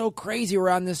 Oh, it's so crazy we're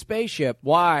on this spaceship.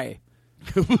 Why?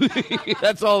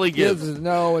 That's all he gives. Gives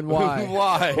no and why.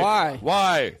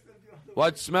 Why?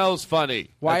 What smells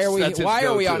funny? Why are we That's his on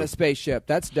go-to. a spaceship?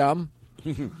 That's dumb.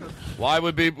 Why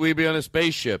would we be on a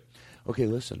spaceship? Okay,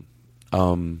 listen.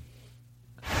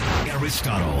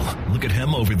 Aristotle, look at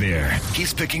him over there.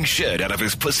 He's picking shit out of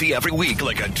his pussy every week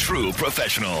like a true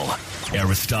professional.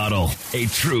 Aristotle, a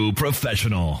true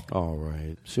professional. All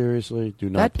right. Seriously, do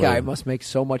not That play. guy must make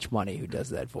so much money who does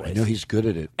that voice. I know he's good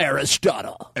at it.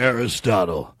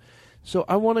 Aristotle. So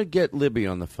I want to get Libby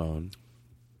on the phone.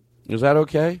 Is that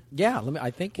okay? Yeah,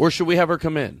 I think. Or should we have her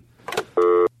come in?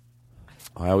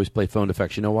 I always play phone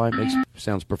effects. You know why? It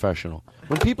sounds professional.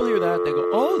 When people hear that, they go,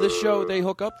 "Oh, this show." They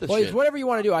hook up the Well, shit. it's whatever you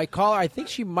want to do. I call her. I think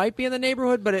she might be in the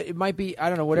neighborhood, but it might be, I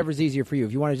don't know, whatever's easier for you.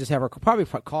 If you want to just have her probably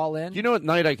call in. Do you know at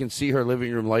night I can see her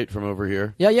living room light from over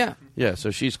here? Yeah. Yeah, so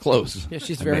she's close. Yeah,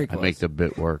 she's I very make- close. I make the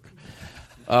bit work.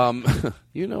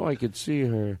 I could see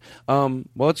her. Well,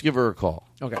 let's give her a call.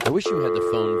 Okay. I wish you had the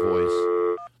phone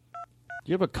voice.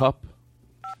 Do you have a cup?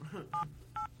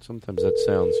 Sometimes that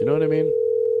sounds, you know what I mean?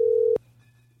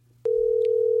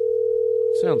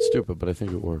 It sounds stupid, but I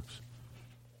think it works.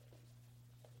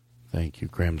 Thank you.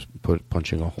 Graham's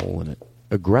punching a hole in it.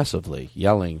 Aggressively,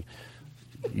 yelling,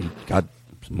 "You got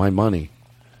my money."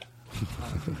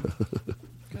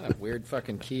 What kind of weird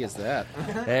fucking key is that?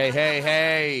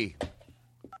 Hey.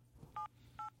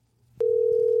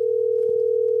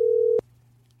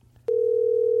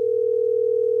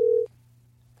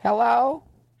 Hello?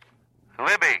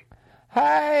 Libby.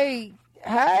 Hey,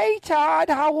 Todd,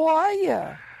 how are you?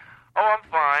 Oh, I'm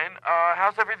fine.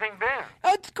 How's everything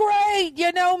been? It's great.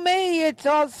 You know me. It's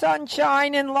all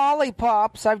sunshine and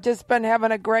lollipops. I've just been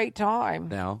having a great time.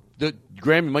 Now,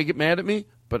 Graham, you might get mad at me,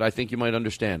 but I think you might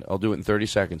understand. I'll do it in 30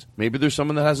 seconds. Maybe there's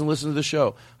someone that hasn't listened to the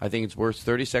show. I think it's worth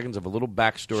 30 seconds of a little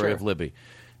backstory of Libby.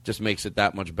 Just makes it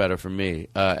that much better for me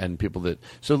and people that.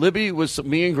 So Libby was.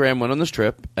 Me and Graham went on this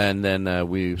trip, and then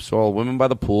we saw women by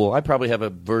the pool. I probably have a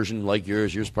version like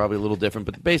yours. Yours probably a little different,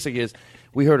 but the basic is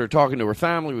we heard her talking to her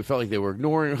family. We felt like they were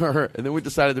ignoring her, and then we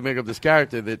decided to make up this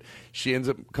character that she ends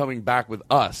up coming back with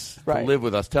us to live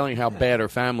with us, telling how bad her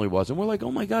family was, and we're like, oh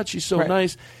my God, she's so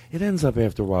nice. It ends up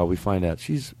after a while we find out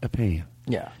she's a pain.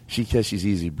 Yeah. She says she's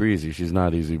easy breezy. She's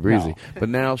not easy breezy. No. But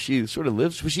now she sort of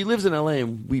lives. She lives in L.A.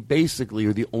 and we basically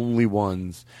are the only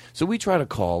ones. So we try to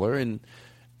call her, and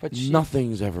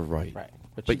nothing's ever right.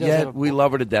 But does yet have- we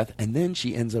love her to death. And then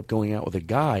she ends up going out with a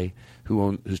guy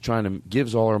who's trying to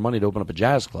gives all her money to open up a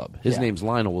jazz club. His name's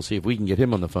Lionel. We'll see if we can get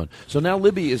him on the phone. So now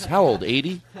Libby is how old?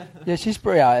 80? Yeah, she's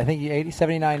pretty, I think 80,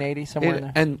 79, 80, somewhere in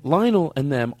there. And Lionel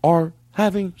and them are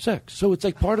having sex. So it's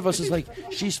like part of us is like,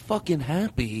 she's fucking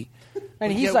happy. And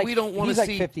But he's yet like, we don't want he's to like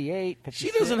see 58, She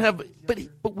 56. doesn't have,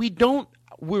 but we don't.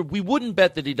 We wouldn't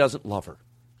bet that he doesn't love her.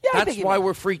 Yeah, I that's think he why does.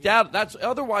 we're freaked out. That's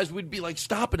otherwise we'd be like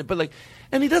stopping it. But like,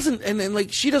 and he doesn't, and then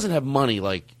like she doesn't have money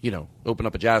like open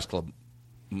up a jazz club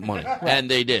money, and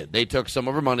they did. They took some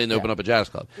of her money and opened up a jazz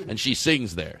club, and she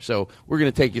sings there. So we're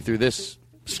going to take you through this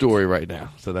story right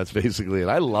now. So that's basically it.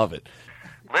 I love it.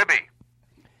 Libby.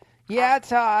 Yeah,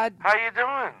 Todd. How you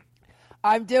doing?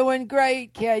 I'm doing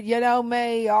great, kid. You know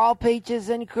me, all peaches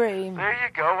and cream. There you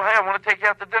go. Hey, I want to take you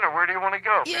out to dinner. Where do you want to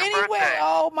go? For your Anyway, birthday?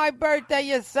 oh, my birthday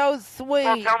is so sweet.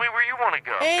 Well, tell me where you want to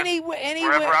go. Anywhere.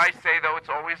 Wherever I say, though, it's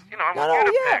always, I want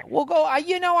you to pick. We'll go.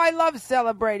 I love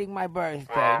celebrating my birthday.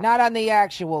 Well, Not on the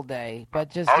actual day, but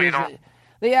just Oh, you usually- don't?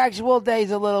 the actual day's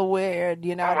a little weird,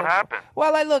 you know. What happened?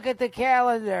 Well, I look at the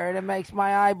calendar and it makes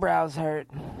my eyebrows hurt.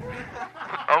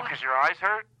 Oh, because your eyes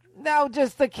hurt? No,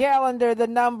 just the calendar, the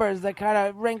numbers that kind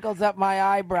of wrinkles up my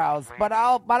eyebrows. But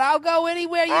I'll go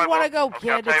anywhere you All right, want to well, go, okay,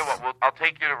 kid. I'll tell you It's- what. I'll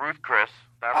take you to Ruth Chris.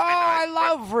 That'll be nice. I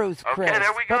love Ruth Okay, Chris,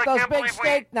 there we go. but I those can't big believe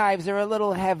steak knives are a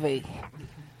little heavy.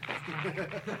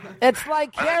 It's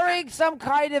like carrying some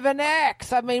kind of an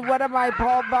axe. I mean, what am I,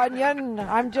 Paul Bunyan?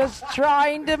 I'm just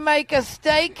trying to make a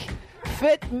steak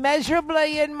fit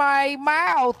measurably in my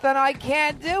mouth, and I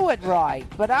can't do it right.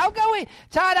 But I'll go in.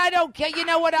 Todd, I don't care. You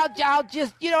know what? I'll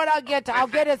just. You know what? I'll get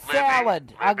a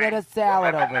salad. I'll get a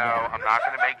salad over No, there. I'm not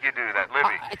going to make you do that.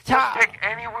 Libby, Todd, just pick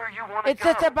anywhere you want to It's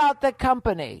go. just about the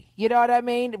company. You know what I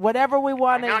mean? Whatever we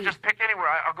want to No, eat. just pick anywhere.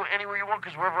 I'll go anywhere you want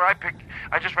because wherever I pick,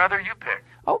 I just rather you pick.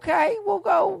 Okay, we'll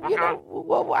go. We'll go.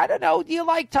 Well, I don't know. Do you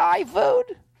like Thai food?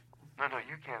 No,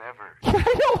 you can't ever.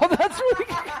 I know. That's really.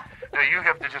 No, you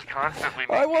have to just constantly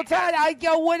All make right, well, me Todd, I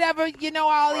go whatever.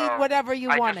 I'll eat whatever you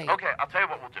I want to just- eat. Okay, I'll tell you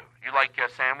what we'll do. You like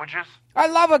sandwiches? I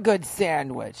love a good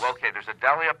sandwich. Well, okay, there's a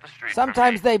deli up the street.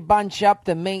 Sometimes they bunch up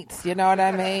the meats, you know what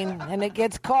I mean? And it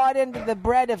gets caught into the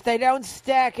bread if they don't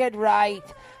stack it right.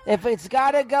 If it's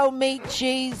got to go meat,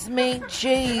 cheese.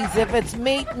 If it's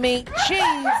meat,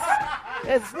 cheese,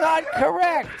 it's not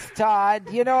correct,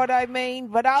 Todd. You know what I mean?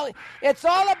 But it's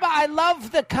all about, I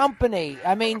love the company.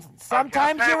 I mean,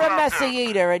 sometimes you're a messy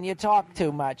eater and you talk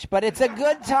too much, but it's a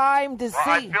good time to Well,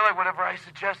 I see. feel like whatever I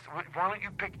suggest, why don't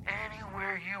you pick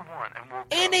anywhere you want, and we'll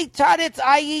go. Todd,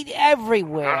 I eat Go to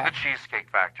everywhere. the Cheesecake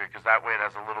Factory because that way it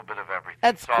has a little bit of everything.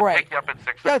 That's so great. I'll pick you up at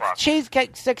 6 Yeah, o'clock.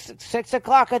 Cheesecake, 6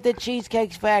 o'clock at the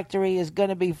Cheesecake Factory is going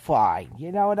to be fine.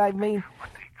 You know what I mean?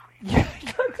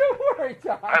 Don't worry,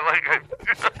 Tom. I like it.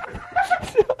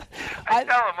 I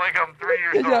tell him like I'm 3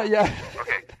 years old. Yeah.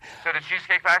 Okay, so the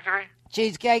Cheesecake Factory?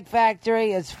 Cheesecake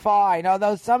Factory is fine,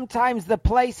 although sometimes the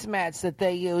placemats that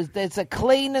they use, there's a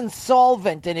clean and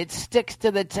solvent, and it sticks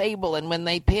to the table, and when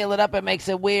they peel it up, it makes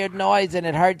a weird noise, and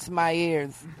it hurts my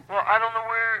ears. Well, I don't know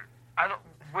where.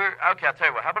 Okay, I'll tell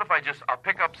you what. How about if I'll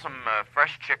pick up some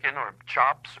fresh chicken or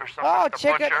chops or something? Oh, at the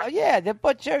chicken. Butcher. Oh, yeah, the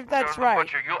butcher. That's Go to the right.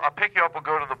 Butcher. I'll pick you up. We'll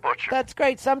go to the butcher. That's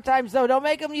great. Sometimes, though, don't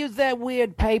make them use that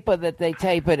weird paper that they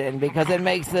tape it in because it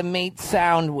makes the meat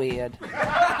sound weird.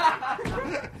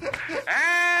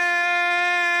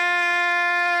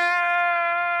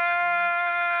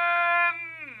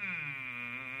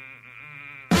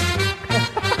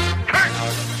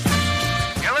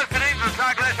 You're listening to the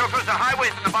Todd Glass Show across the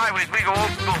highways and the byways. We go old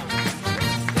school.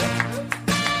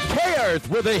 K-Earth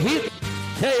with a hit.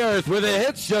 K-Earth with the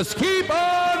hits just keep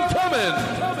on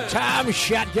coming. Tom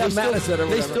Shotgun Madison or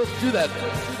They whatever. still do that.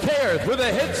 K-Earth with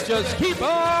the hits just keep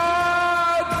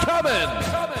on coming.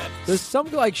 There's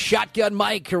some like Shotgun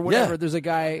Mike or whatever. Yeah. There's a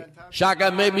guy.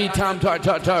 Shotgun made me Tommy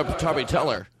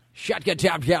Teller. Shotgun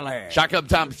Tom Kelly.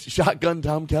 Shotgun Tom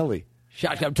Kelly.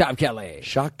 Shotgun Tom Kelly.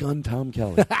 Shotgun Tom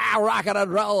Kelly. Rocket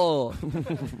and roll.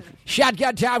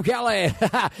 Shotgun Tom Kelly.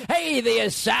 Hey, the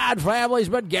Assad family's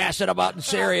been gassing about in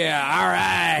Syria. All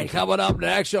right, coming up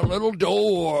next, a little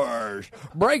doors.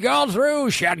 Break on through,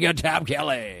 Shotgun Tom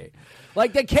Kelly.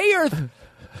 Like the K-Earth,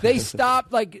 they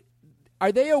stopped, like,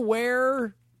 are they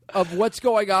aware of what's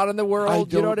going on in the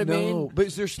world? You know what I mean? But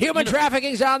is there Human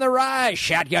trafficking's on the rise.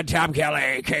 Shotgun Tom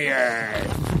Kelly,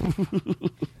 K-Earth.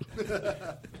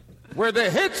 Where the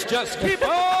hits just keep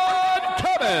on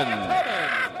coming.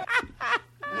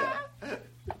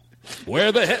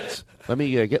 Where the hits. Let me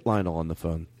get Lionel on the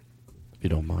phone, if you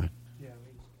don't mind.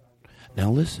 Now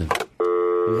listen,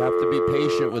 we have to be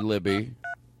patient with Libby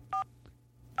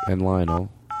and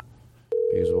Lionel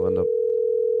because we'll end up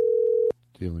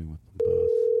dealing with them both.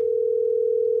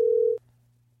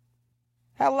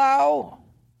 Hello?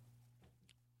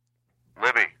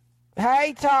 Libby.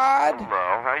 Hey, Todd.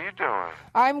 Hello. How you doing?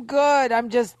 I'm good. I'm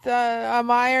just,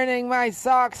 I'm ironing my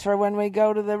socks for when we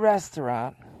go to the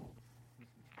restaurant.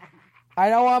 I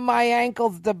don't want my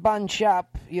ankles to bunch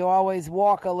up. You always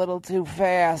walk a little too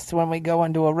fast when we go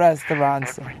into a restaurant.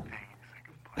 So.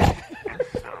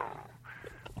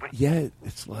 Yeah,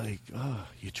 it's like,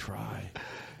 you try.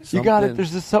 You got it. Something-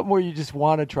 There's just something where you just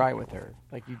want to try with her.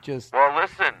 Like you just. Well,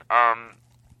 listen. Are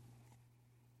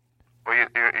you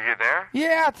there?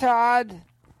 Yeah, Todd.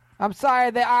 I'm sorry,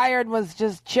 the iron was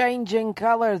just changing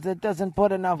colors. It doesn't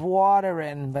put enough water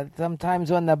in. But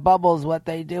sometimes when the bubbles, what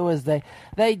they do is they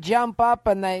jump up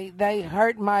and they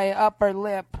hurt my upper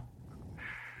lip.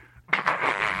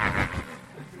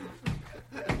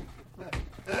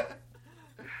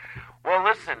 Well,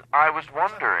 listen, I was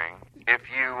wondering if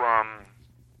you,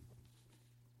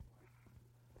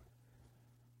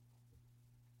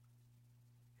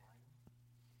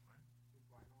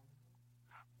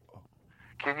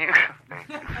 Can you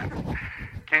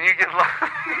get lost?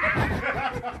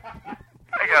 I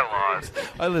got lost.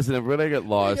 I listen, everyone. I get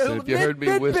lost. And if you heard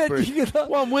me whispering,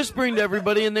 well, I'm whispering to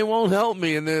everybody, and they won't help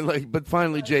me. And they're like, but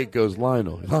finally, Jake goes,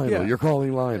 Lionel, you're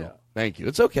calling Lionel. Yeah. Thank you.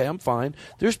 It's okay. I'm fine.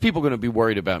 There's people going to be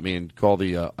worried about me and call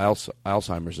the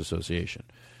Alzheimer's Association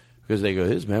because they go,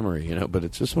 his memory, But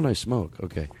it's just when I smoke.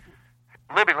 Okay.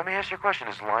 Libby, let me ask you a question.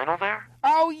 Is Lionel there?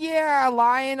 Oh, yeah,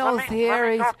 Lionel's here.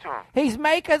 Let me talk to him. He's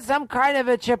making some kind of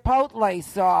a chipotle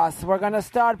sauce. We're going to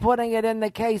start putting it in the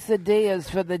quesadillas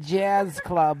for the jazz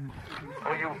club.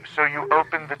 Oh, so you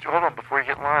opened the... Hold on, before you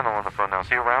get Lionel on the phone now. Is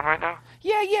he around right now?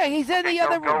 Yeah, he's in the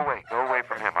other room. Go away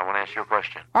from him. I want to ask you a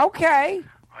question. Okay.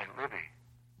 Hey, Libby,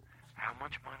 how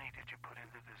much money did you put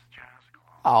into this jazz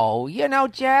club? Oh,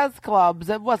 jazz clubs,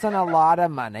 it wasn't a lot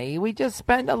of money. We just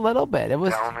spent a little bit. It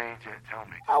was... Tell me.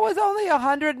 It was only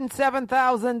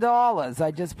 $107,000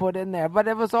 I just put in there, but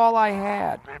it was all I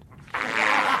had.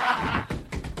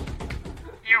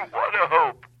 You want to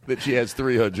hope that she has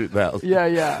 300,000.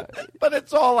 Yeah. But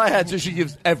it's all I had, so she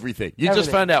gives everything. You just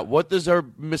found out what is her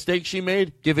mistake she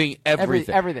made? Giving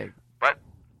everything. Everything. But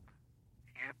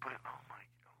you put it. Oh my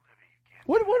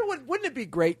God, wouldn't it be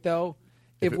great though?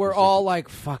 If we're all like,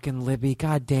 fucking Libby,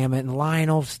 God damn it, and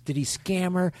Lionel, did he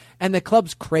scam her? And the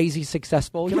club's crazy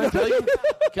successful. Can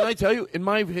I tell you? In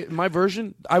my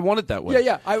version, I want it that way.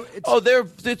 Yeah.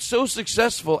 It's so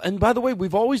successful. And by the way,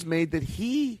 we've always made that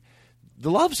he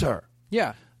loves her.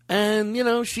 Yeah. And,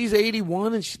 she's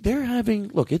 81, and they're having...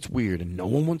 Look, it's weird, and no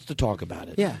one wants to talk about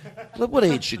it. Yeah. What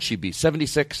age should she be?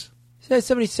 76?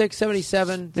 76,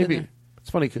 77. Maybe. It's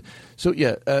funny. So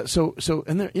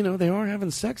and they're, they are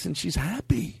having sex, and she's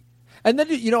happy. And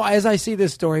then, as I see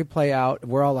this story play out,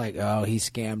 we're all like, oh, he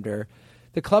scammed her.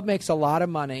 The club makes a lot of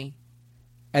money,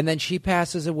 and then she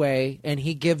passes away, and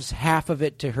he gives half of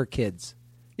it to her kids.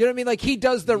 You know what I mean? Like, he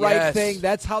does the right thing.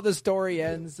 That's how the story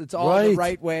ends. It's all the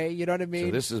right way. You know what I mean?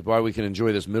 So this is why we can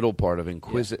enjoy this middle part of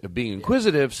being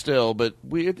inquisitive still, but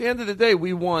we at the end of the day,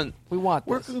 we're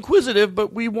inquisitive,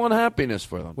 but we want happiness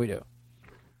for them. We do.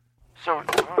 So, hold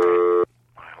on,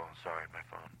 sorry, my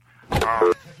phone.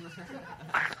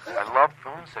 I love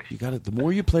phone sex. You got it. The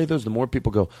more you play those, the more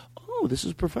people go, oh, this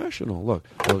is professional. Look.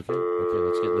 Okay, let's get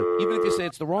even if you say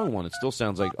it's the wrong one, it still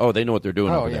sounds like, oh, they know what they're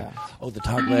doing over there. Oh, the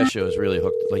Todd Glass show is really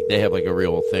hooked. Like, they have like a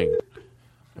real thing.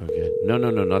 Okay. No,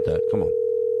 not that. Come on.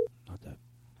 Not that.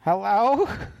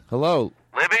 Hello?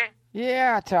 Libby?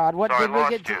 Yeah, Todd. What Sorry, did we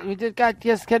get? We just got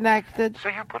disconnected. So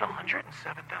you put $107,000 into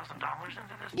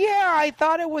this? Yeah, I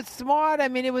thought it was smart. I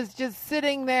mean, it was just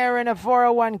sitting there in a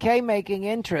 401k making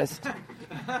interest. Can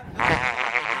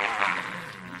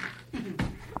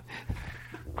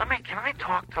I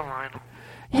talk to Lionel?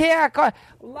 Yeah,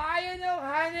 Lionel,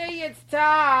 honey, it's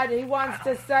Todd. He wants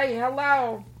to say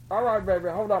hello. All right, baby.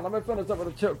 Hold on. Let me finish up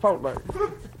with the Chipotle.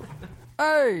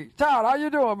 Hey, Todd, how you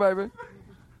doing, baby?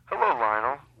 Hello,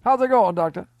 Lionel. How's it going,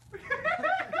 Doctor?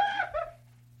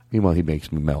 Meanwhile, he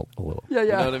makes me melt a little. Yeah.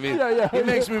 You know what I mean? Yeah. He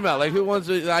makes me melt. Like, who wants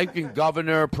to, I can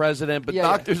governor, president, but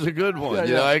doctor's a good one.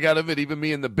 You know, I got to admit, even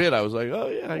me in the bit, I was like, oh,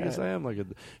 yeah, I guess I am like a,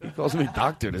 he calls me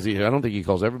doctor. Does he? I don't think he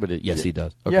calls everybody. Yes, he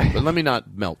does. Okay, but let me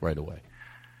not melt right away.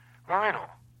 Lionel.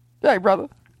 Hey, brother.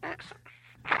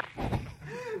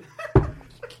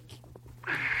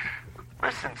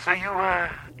 Listen, so you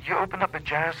opened up a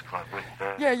jazz club with...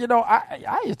 Yeah,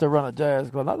 I used to run a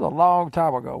jazz club. That was a long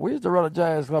time ago. We used to run a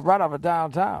jazz club right off of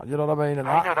downtown. You know what I mean? And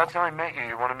I know, that's how I met you.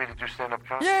 You wanted me to do stand-up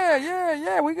comedy?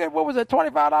 Yeah. We get, what was it,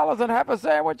 $25 and half a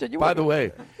sandwich? And By the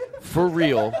way, for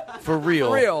real,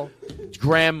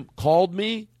 Graham called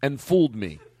me and fooled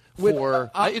me.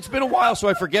 It's been a while, so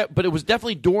I forget, but it was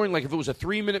definitely during, like, if it was a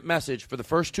 3-minute message for the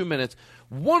first 2 minutes,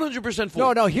 100%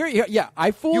 fooled. No,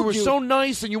 I fooled you. You were so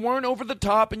nice, and you weren't over the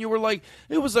top, and you were like,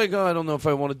 it was like, oh, I don't know if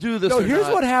I want to do this. No, or here's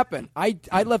not. what happened. I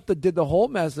did the whole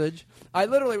message. I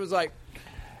literally was like,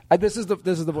 this is the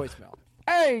voicemail.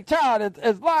 Hey, Todd,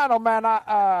 it's Lionel, man.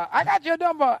 I got your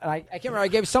number. And I can't remember. I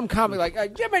gave some comment like,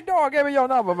 Jimmy Dore gave me your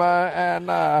number, man.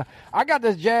 And I got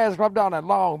this jazz club down at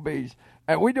Long Beach.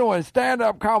 and we doing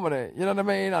stand-up comedy, you know what I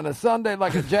mean, on a Sunday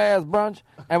like a jazz brunch,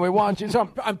 and we want you. So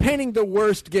I'm painting the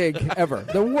worst gig ever.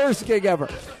 The worst gig ever.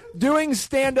 Doing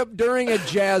stand-up during a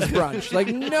jazz brunch. Like,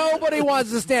 nobody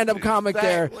wants a stand-up comic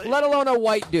there, let alone a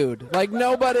white dude. Like,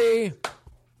 nobody...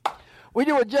 We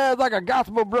do a jazz like a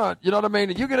gospel brunch, you know what I mean?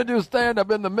 And you're going to do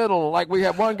stand-up in the middle, like we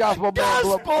have one gospel band.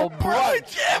 Gospel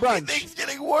brunch. Everything's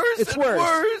getting worse It's and worse.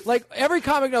 worse. Like, every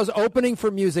comic knows opening for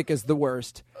music is the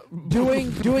worst.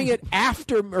 Doing it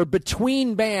after or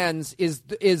between bands is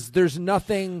there's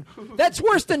nothing. That's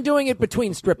worse than doing it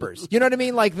between strippers. You know what I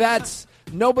mean? Like, that's...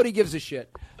 Nobody gives a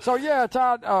shit. So, yeah,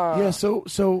 Todd...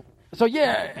 So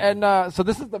yeah, and so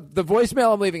this is the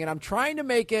voicemail I'm leaving, and I'm trying to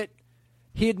make it...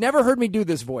 He had never heard me do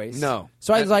this voice. No.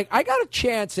 So I was like, I got a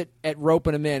chance at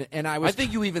roping him in, and I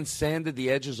think you even sanded the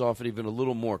edges off it even a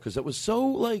little more because it was so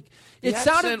like it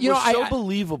sounded, so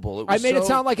believable. It was I made it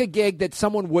sound like a gig that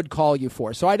someone would call you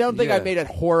for. So I don't think I made it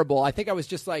horrible. I think I was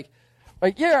just like,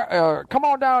 come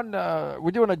on down.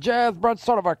 We're doing a jazz brunch,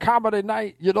 sort of a comedy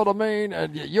night. You know what I mean?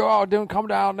 And you're all come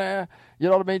down there. You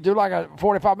know what I mean? Do like a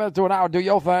 45 minutes to an hour. Do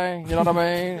your thing. You know what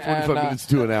I mean? 45 minutes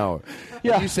to an hour.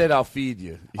 Yeah. You said I'll feed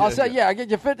you. I'll say, I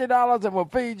get you $50 and we'll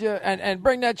feed you. And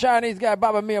bring that Chinese guy,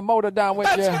 Baba Miyamoto, down with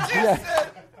you.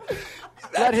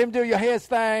 Let him do his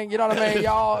thing. You know what I mean?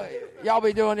 Y'all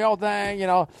be doing your thing, you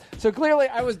know. So clearly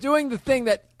I was doing the thing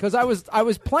that, because I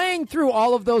was playing through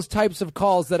all of those types of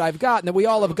calls that I've gotten, that we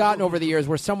all have gotten over the years,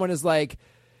 where someone is like,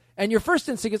 and your first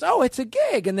instinct is, oh, it's a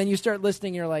gig. And then you start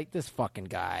listening, and you're like, this fucking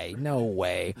guy, no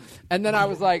way. And then I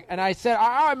was like, and I said, all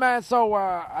right, man, so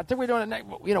I think we're doing it next,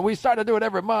 we start to do it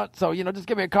every month. So, just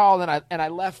give me a call. And I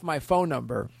left my phone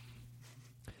number.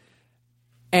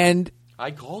 And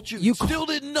I called you. You still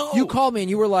didn't know. You called me, and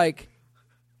you were like,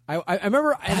 I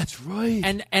remember. That's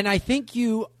right. And I think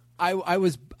I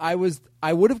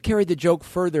would have carried the joke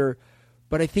further,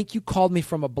 but I think you called me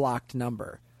from a blocked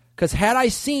number. Because had I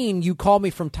seen you call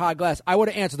me from Todd Glass, I would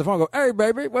have answered the phone and go, hey,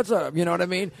 baby, what's up? You know what I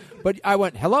mean? But I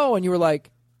went, hello, and you were like,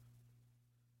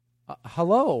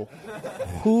 hello,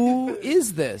 who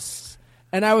is this?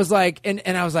 And I was like, and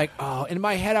I was like, oh, in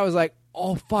my head I was like,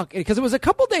 oh, fuck. Because it was a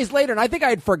couple days later, and I think I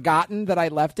had forgotten that I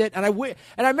left it. And I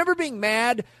remember being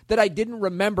mad that I didn't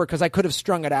remember because I could have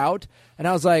strung it out. And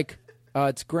I was like,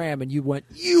 it's Graham, and you went,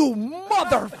 you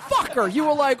motherfucker! You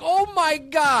were like, oh my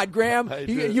God, Graham!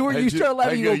 You started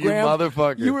laughing. You go, Graham, you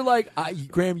motherfucker! You were like,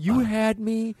 Graham, you had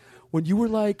me when you were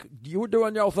like, you were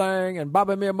doing your thing, and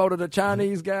Baba Miyamoto, the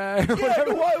Chinese guy.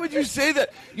 Why would you say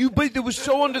that? But it was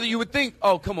so under that you would think,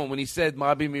 oh, come on, when he said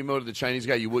Baba Miyamoto, the Chinese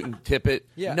guy, you wouldn't tip it.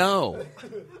 Yeah. No.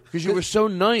 Because you were so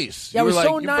nice. Yeah, you I was were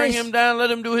so like, nice. You bring him down, let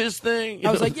him do his thing.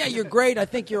 I was like, yeah, you're great. I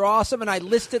think you're awesome. And I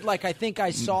listed, like, I think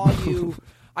I saw you.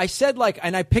 I said, like,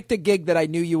 and I picked a gig that I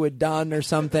knew you had done or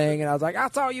something, and I was like, I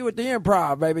saw you at the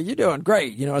Improv, baby. You're doing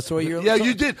great. So you're... Yeah,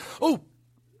 you did. Oh,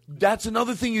 that's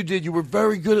another thing you did. You were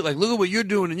very good at, like, look at what you're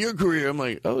doing in your career. I'm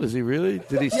like, oh, does he really?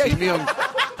 Did he see me on...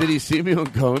 Did he see me on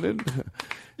Conan?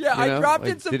 Yeah, I dropped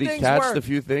in some things Did he catch the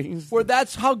few things? Where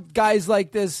that's how guys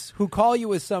like this who call you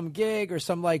with some gig or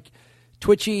some, like,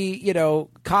 twitchy,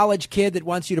 college kid that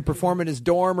wants you to perform in his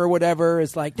dorm or whatever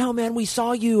is like, no, man, we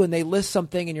saw you, and they list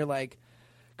something, and you're like...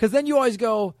 Because then you always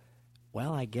go,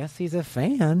 well, I guess he's a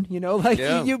fan, you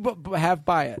have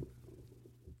by it.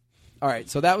 All right,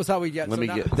 so that was how we get.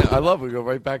 I love it. We go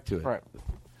right back to it. All right.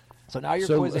 So now you're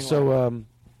quizzing.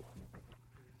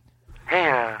 Hey,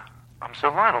 I'm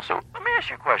Lionel. So let me ask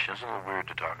you a question. It's a little weird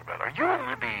to talk about. Are you and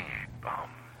Libby?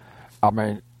 I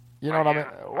mean, you know what I mean?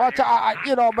 Baby.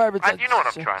 you know what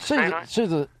I'm trying to say.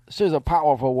 Right? She's a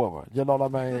powerful woman. You know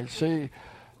what I mean?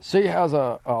 She has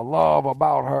a love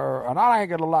about her, and I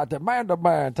ain't gonna lie to man to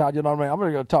man, Todd. You know what I mean? I'm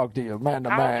gonna talk to you, man to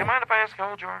man. Do you mind if I ask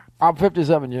how old you are? I'm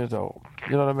 57 years old.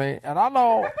 Okay. You know what I mean? And I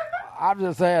know, I'm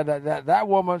just saying that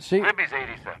woman, Libby's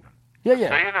 87. Yeah.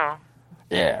 So you know.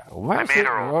 Yeah. Well, I made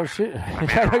her older.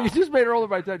 You just made her older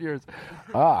by 10 years.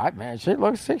 All right, man. She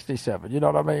looks 67. You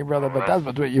know what I mean, brother? But that's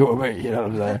between you and me. You know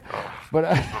what I'm saying?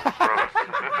 But.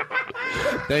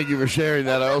 Thank you for sharing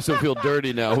that. I also feel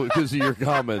dirty now because of your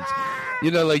comments.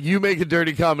 Like you make a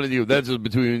dirty comment and that's just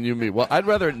between you and me. Well, I'd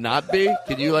rather it not be.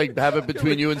 Can you have it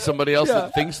between you and somebody else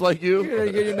that thinks like you?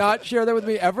 Can you not share that with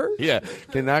me ever? Yeah,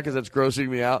 can not because that's grossing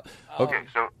me out. Okay,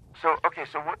 so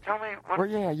what? Tell me what. Well,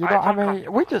 yeah, I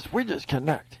mean, we just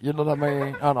connect. You know what I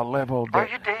mean, on a level. Are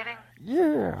you dating?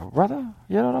 Yeah, brother.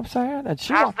 You know what I'm saying? And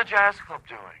how's the jazz club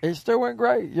doing? It's doing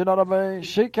great. You know what I mean?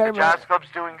 She came. The jazz club's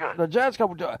doing good. The jazz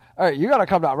club. Hey, you got to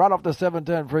come down right off the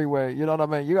 710 freeway. You know what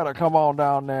I mean? You got to come on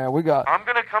down there. I'm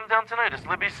gonna come down tonight. Is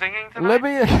Libby singing tonight?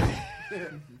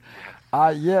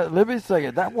 Libby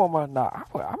singing. That woman. Nah,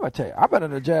 I'm gonna tell you. I've been in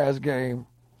the jazz game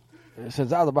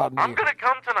since I was about. I'm gonna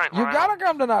come tonight. You Lionel. gotta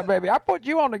come tonight, baby. I put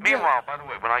you on the. Meanwhile, by the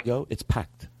way, when I Go. It's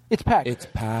packed. It's packed. It's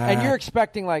packed. And you're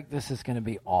expecting like this is going to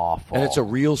be awful. And it's a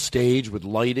real stage with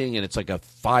lighting, and it's like a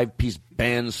 5-piece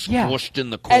band squished in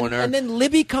the And, corner. and then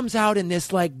Libby comes out in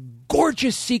this like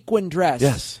gorgeous sequin dress.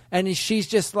 Yes. And she's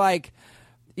just like,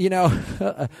 you know.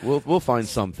 We'll find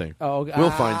something. Oh,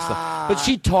 we'll find something. But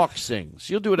she sings.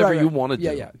 You'll do whatever Right, you right. want to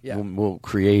do. Yeah. We'll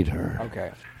create her.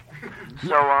 Okay.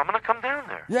 So I'm gonna come down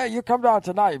there. Yeah, you come down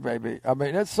tonight, baby. I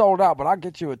mean, it's sold out, but I'll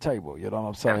get you a table. You know what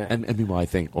I'm saying? And meanwhile, I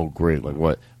think, oh, great. Like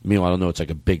what? Meanwhile, I don't know. It's like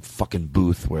a big fucking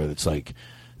booth where it's like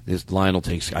this Lionel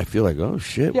takes. I feel like, oh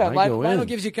shit. Yeah, when I go Lionel in,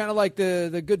 gives you kind of like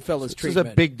the Goodfellas this is treatment.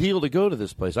 a big deal to go to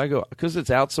this place. I go because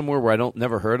it's out somewhere where I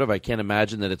never heard of. I can't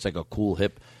imagine that it's like a cool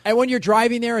hip. And when you're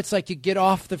driving there, it's like you get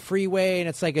off the freeway and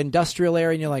it's like industrial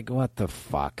area, and you're like, what the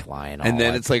fuck, Lionel? And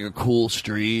then it's like a cool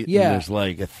street. Yeah. And there's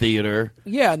like a theater.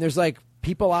 Yeah, and there's like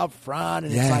people out front,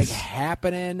 and Yes. it's like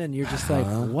happening, and you're just like,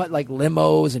 what? Like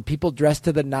limos and people dressed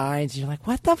to the nines. And you're like,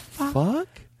 what the fuck?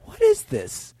 What is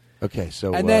this? Okay,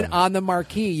 so And then on the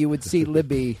marquee, you would see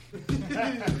Libby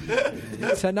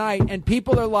tonight, and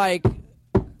people are like,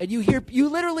 and you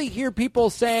literally hear people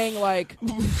saying like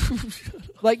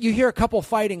you hear a couple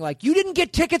fighting, like, you didn't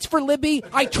get tickets for Libby,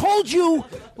 I told you,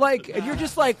 like, and you're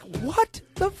just like, what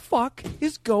the fuck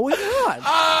is going on?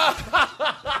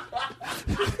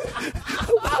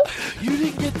 You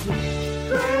didn't get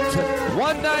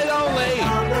one night only.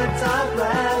 On the Todd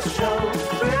Glass Show,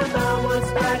 Grandma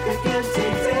was back again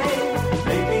today.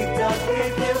 Maybe Doug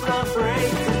gave him a break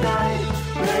tonight.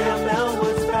 Grandma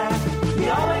was back. He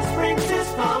always brings his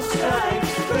phone strike.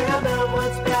 Grandma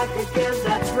was back again,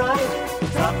 that's right.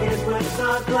 Talking with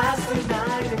Todd Glass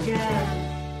tonight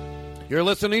again. You're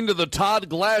listening to the Todd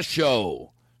Glass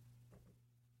Show.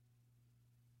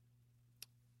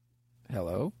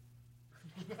 Hello?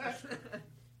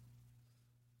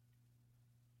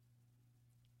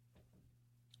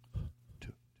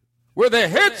 Where the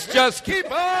hits just keep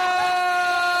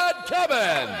on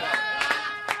coming.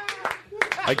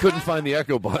 I couldn't find the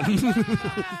echo button.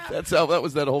 That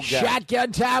was that whole gap.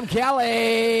 Shotgun Tom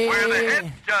Kelly. Where the hits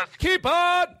just keep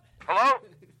on. Hello?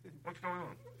 What's going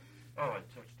on? Oh, I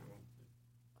touched the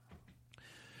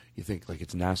You think like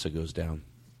it's NASA goes down.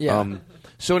 Yeah.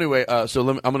 So anyway,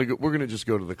 we're gonna just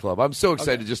go to the club. I'm so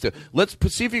excited just to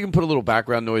see if you can put a little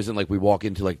background noise in, like we walk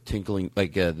into like tinkling,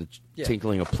 like the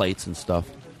tinkling of plates and stuff.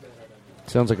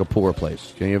 Sounds like a poor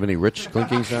place. Can you have any rich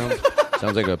clinking sounds?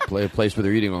 Sounds like a place where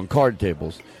they're eating on card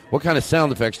tables. What kind of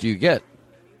sound effects do you get?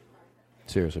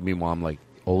 Seriously. Meanwhile, I'm like,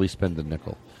 only spend a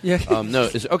nickel. Yeah. No.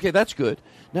 Okay, that's good.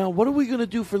 Now, what are we going to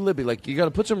do for Libby? Like, you got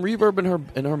to put some reverb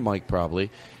in her mic,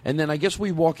 probably. And then I guess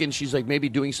we walk in. She's like maybe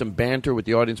doing some banter with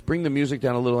the audience. Bring the music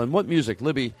down a little. And what music,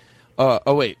 Libby?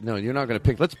 Oh, wait. No, you're not going to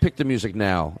pick. Let's pick the music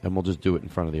now, and we'll just do it in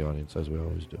front of the audience, as we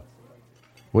always do.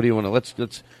 What do you want to... Let's...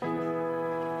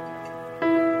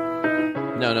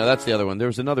 No, that's the other one. There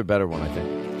was another better one, I think.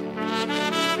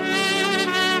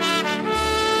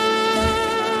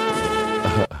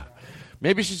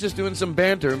 Maybe she's just doing some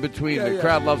banter in between. The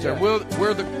crowd loves her. We're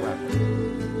the...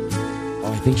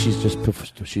 Oh, I think she's just...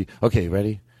 Okay,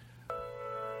 ready?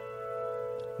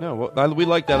 No, we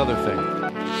like that other thing.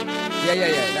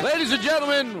 Yeah. Ladies and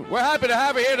gentlemen, we're happy to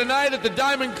have her here tonight at the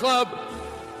Diamond Club.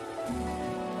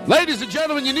 Ladies and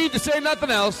gentlemen, you need to say nothing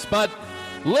else but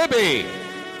Libby.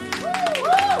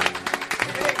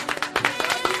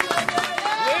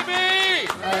 Libby!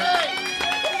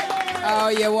 Oh,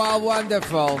 you're all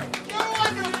wonderful. Libby!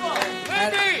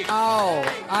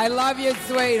 I love you,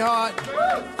 sweetheart.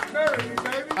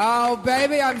 Oh,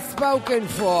 baby, I'm spoken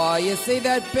for. You see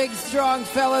that big, strong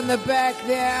fella in the back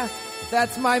there?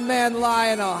 That's my man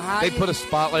Lionel. They put a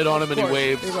spotlight on him and he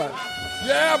waves.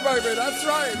 Yeah, baby, that's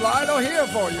right. Lionel here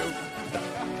for you.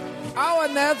 Oh,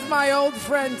 and that's my old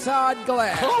friend Todd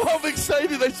Glass. Oh, I'm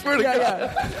excited. I swear to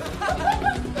God.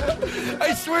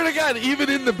 I swear to God, even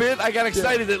in the bit, I got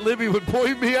excited that Libby would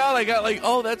point me out. I got like,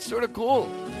 oh, that's sort of cool.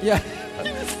 Yeah.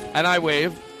 And I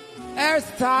wave. There's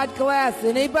Todd Glass.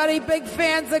 Anybody big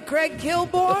fans of Craig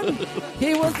Kilborn?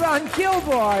 He was on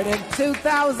Kilborn in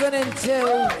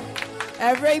 2002.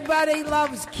 Everybody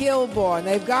loves Kilborn.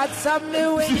 They've got some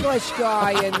new English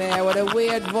guy in there with a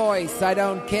weird voice I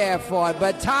don't care for.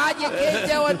 But Todd, you keep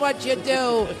doing what you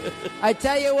do. I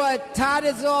tell you what, Todd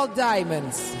is all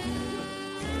diamonds.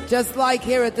 Just like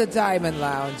here at the Diamond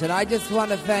Lounge. And I just want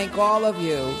to thank all of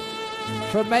you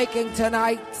for making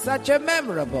tonight such a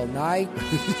memorable night.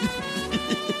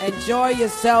 Enjoy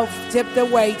yourself. Tip the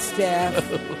wait staff.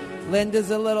 Linda's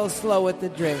a little slow with the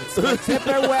drinks. But tip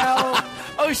her well.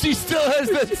 Oh, she still has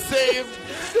that same.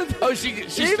 Oh, she Even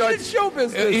starts in show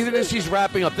business. Even as she's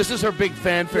wrapping up. This is her big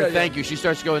fanfare. Yeah, yeah. Thank you. She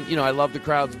starts going. You know, I love the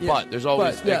crowds, but there's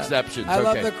always exceptions. I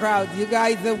love Okay. the crowd. You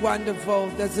guys are wonderful.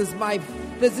 This is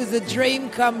a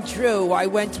dream come true. I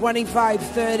went 25,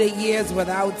 30 years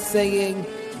without singing.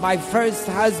 My first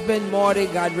husband, Morty,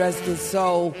 God rest his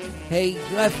soul, he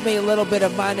left me a little bit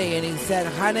of money, and he said,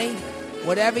 honey,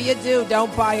 whatever you do,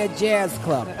 don't buy a jazz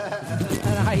club.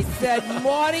 And I said,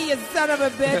 Morty, you son of a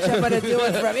bitch, I'm going to do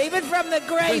it for him. Even from the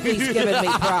grave, he's giving me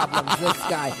problems, this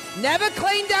guy. Never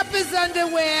cleaned up his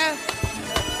underwear.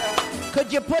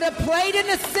 Could you put a plate in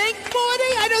the sink,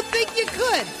 Morty? I don't think you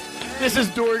could. This is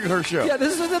during her show. Yeah,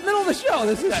 this is in the middle of the show.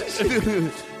 This is,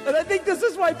 and I think this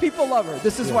is why people love her.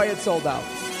 This is why it sold out.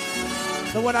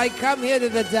 So when I come here to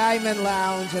the Diamond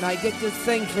Lounge and I get to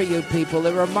sing for you people,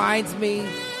 it reminds me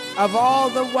of all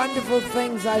the wonderful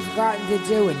things I've gotten to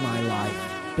do in my life.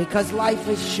 Because life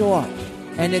is short,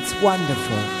 and it's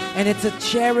wonderful, and it's a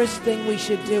cherished thing we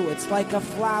should do. It's like a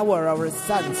flower or a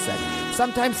sunset.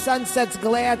 Sometimes sunsets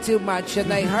glare too much and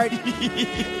they hurt.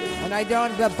 And I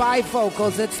don't, the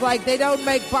bifocals, it's like they don't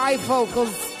make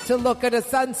bifocals to look at a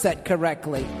sunset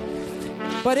correctly.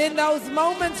 But in those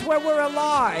moments where we're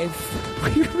alive,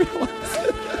 we realize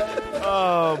it.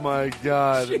 Oh, my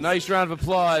God. Nice round of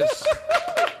applause.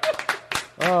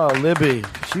 Oh, Libby.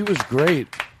 She was great.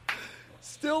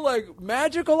 Still like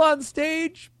magical on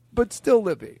stage, but still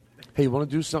Libby. Hey, you want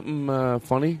to do something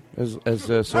funny? No,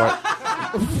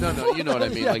 you know what I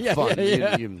mean, like fun.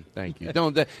 Yeah. Thank you.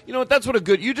 Don't. You know what? That's what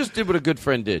you just did what a good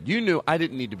friend did. You knew I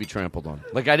didn't need to be trampled on.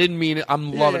 Like I didn't mean it.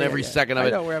 I'm loving every second of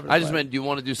it. I just meant, do you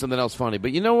want to do something else funny?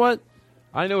 But you know what?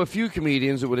 I know a few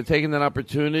comedians that would have taken that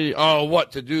opportunity. Oh,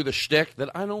 what, to do the shtick that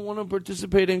I don't want to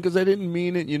participate in because I didn't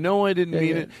mean it. You know I didn't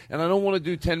mean it. And I don't want to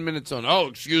do 10 minutes on, oh,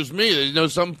 excuse me, there's no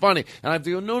something funny. And I have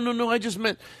to go, no, I just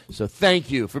meant. So thank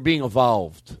you for being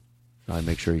evolved. I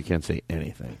make sure you can't say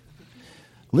anything.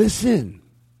 Listen.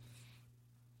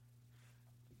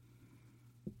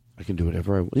 I can do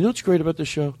whatever I want. You know what's great about this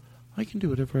show? I can do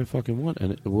whatever I fucking want,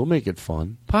 and we'll make it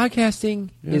fun.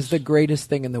 Podcasting is the greatest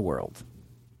thing in the world.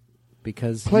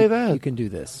 Because Play that. You can do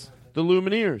this. The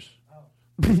Lumineers.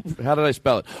 How did I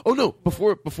spell it? Oh, no,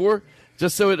 before,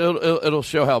 just so it'll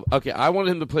show how. Okay, I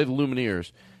wanted him to play the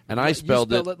Lumineers, and I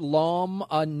spelled it.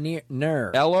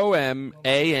 Lomaners.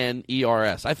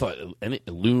 Lomaners. I thought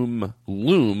loom.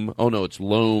 Oh, no, it's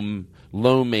Lomaners.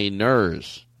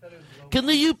 Can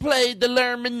you play the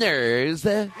Lumineers?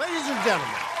 Ladies and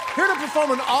gentlemen, here to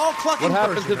perform an all-clucking What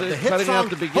happened version to of the the hit cutting song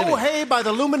out the beginning? "Oh Hey" by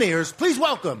the Lumineers, please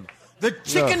welcome the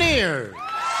Chickeneers.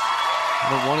 I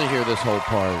don't want to hear this whole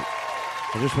part.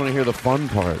 I just want to hear the fun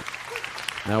part.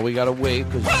 Now we got to wait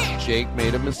because Jake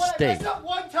made a mistake. I messed up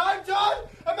one time, Todd?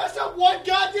 I messed up one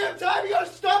goddamn time? You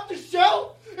gotta stop the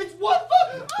show? It's one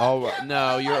fucking... Oh,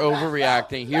 no, you're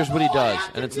overreacting. Here's what he does,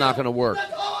 and it's not going to work.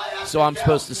 So I'm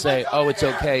supposed to say, oh, it's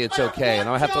okay, and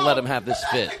I have to let him have this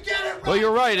fit. Well,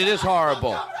 you're right, it is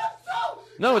horrible.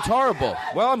 No, it's horrible.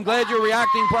 Well, I'm glad you're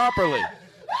reacting properly.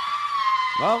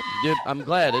 Well, I'm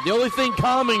glad. The only thing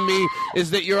calming me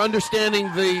is that you're understanding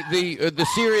the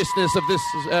seriousness of this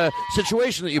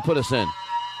situation that you put us in.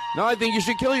 No, I think you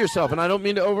should kill yourself, and I don't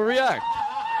mean to overreact.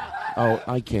 Oh,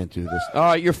 I can't do this. All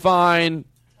right, you're fine.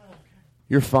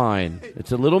 You're fine.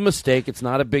 It's a little mistake. It's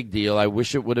not a big deal. I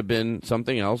wish it would have been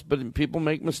something else, but people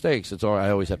make mistakes. It's all right. I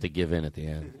always have to give in at the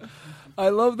end. I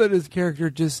love that his character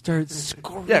just starts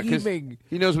screaming. Yeah, because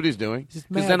he knows what he's doing.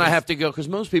 Because then I have to go, because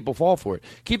most people fall for it.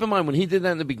 Keep in mind, when he did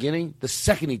that in the beginning, the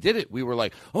second he did it, we were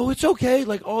like, oh, it's okay.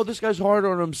 Like, oh, this guy's harder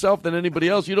on himself than anybody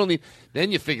else. You don't need...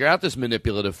 Then you figure out this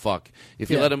manipulative fuck. If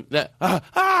you let him... I'm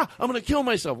going to kill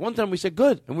myself. One time we said,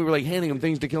 good. And we were like handing him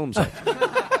things to kill himself.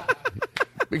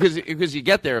 because you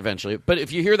get there eventually. But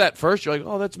if you hear that first, you're like,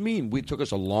 oh, that's mean. It took us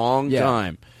a long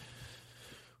time.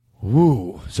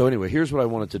 Ooh. So anyway, here's what I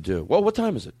wanted to do. Well, what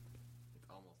time is it?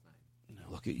 Almost 9.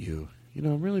 Look at you. You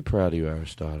know, I'm really proud of you,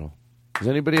 Aristotle. Does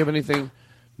anybody have anything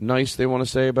nice they want to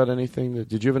say about anything?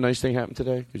 Did you have a nice thing happen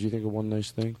today? Could you think of one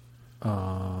nice thing?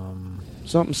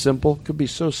 Something simple. Could be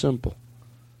so simple.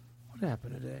 What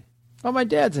happened today? Oh, my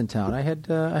dad's in town. I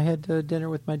had dinner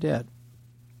with my dad.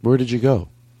 Where did you go?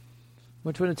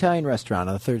 Went to an Italian restaurant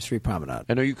on the 3rd Street Promenade.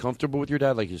 And are you comfortable with your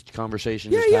dad? Like his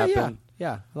conversation just happened?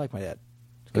 Yeah, I like my dad.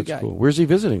 That's guy. cool. Where's he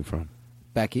visiting from?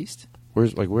 Back east.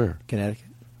 Where? Connecticut.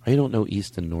 I don't know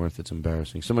east and north. It's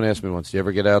embarrassing. Someone asked me once, do you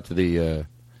ever get out to the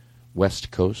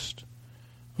West Coast?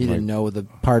 You didn't know the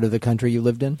part of the country you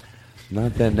lived in?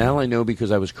 Not then. Now I know because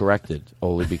I was corrected.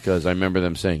 Only because I remember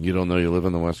them saying, you don't know you live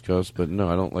on the West Coast? But no,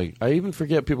 I don't like... I even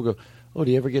forget. People go, oh,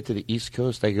 do you ever get to the East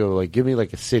Coast? I go, like, give me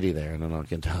like a city there, and then I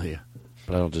can tell you.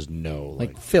 but I don't just know.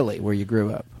 Like Philly, where you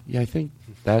grew up. Yeah, I think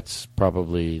that's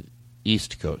probably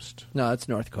East Coast. No, that's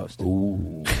North Coast.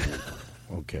 Ooh.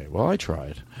 Okay, well, I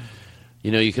tried.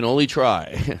 You know, you can only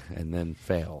try and then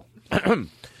fail.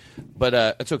 But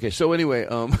it's okay. So anyway,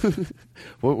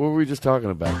 what were we just talking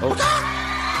about? Oh,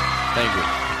 thank you.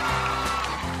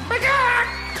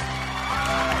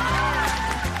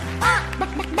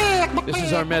 This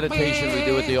is our meditation we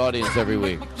do with the audience every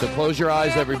week. So close your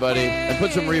eyes, everybody, and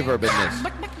put some reverb in this.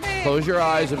 Close your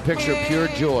eyes and picture pure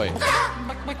joy.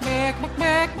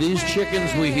 These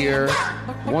chickens we hear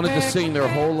wanted to sing their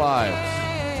whole lives.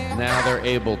 Now they're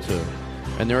able to.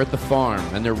 And they're at the farm,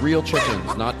 and they're real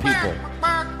chickens, not people.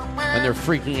 And they're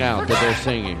freaking out that they're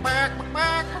singing.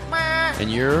 And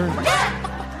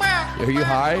are you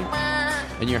high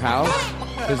in your house?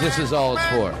 Because this is all it's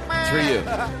for. It's for you.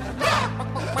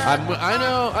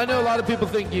 I know a lot of people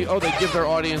think they give their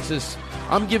audiences.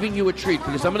 I'm giving you a treat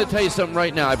because I'm going to tell you something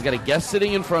right now. I've got a guest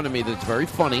sitting in front of me that's very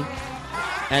funny.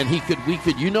 And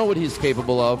you know what he's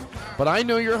capable of. But I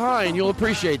know you're high and you'll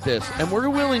appreciate this. And we're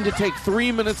willing to take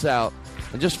 3 minutes out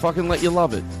and just fucking let you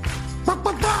love it.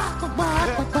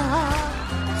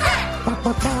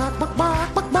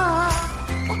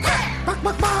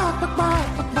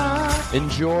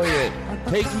 Enjoy it.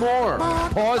 Take more.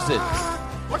 Pause it.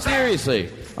 Seriously.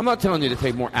 I'm not telling you to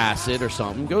take more acid or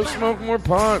something. Go smoke more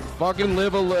pot. Fucking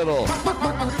live a little. We have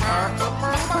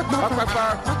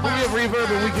reverb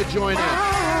and we could join in.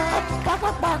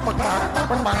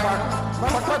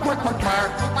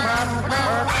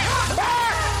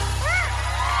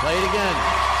 Play it again.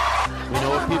 We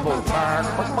know what people...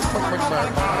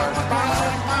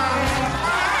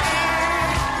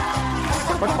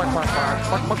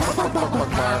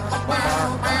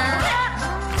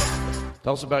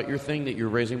 Tell us about your thing that you're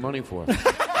raising money for.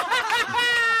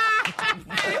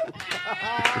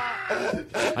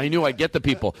 I knew I'd get the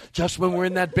people. Just when we're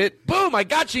in that bit, boom, I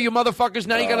got you motherfuckers.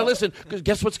 Now you got to listen. Because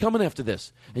guess what's coming after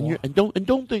this? And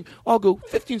don't think, I'll go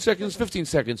 15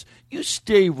 seconds. You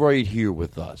stay right here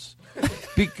with us.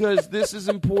 Because this is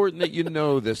important that you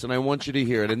know this, and I want you to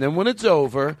hear it. And then when it's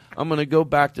over, I'm going to go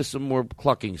back to some more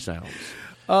clucking sounds.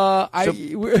 But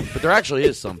there actually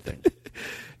is something.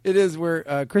 It is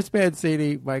where Chris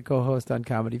Mancini, my co-host on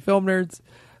Comedy Film Nerds,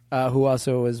 who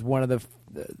also is one of the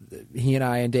he and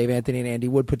I and Dave Anthony and Andy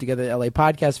Wood put together the LA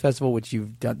Podcast Festival, which you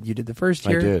did the first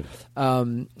year. I did.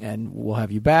 And we'll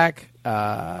have you back.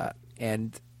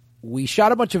 And we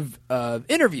shot a bunch of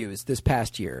interviews this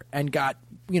past year and got,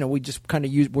 we just kind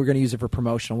of we're going to use it for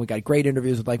promotional. We got great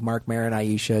interviews with like Mark Maron,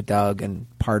 Aisha, Doug, and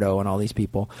Pardo, and all these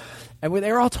people. And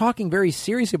they were all talking very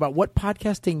seriously about what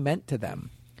podcasting meant to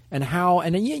them. And how,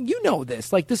 and you know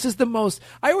this, like this is the most,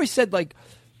 I always said like,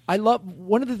 I love,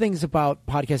 one of the things about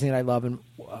podcasting that I love and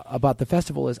about the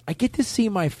festival is I get to see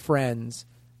my friends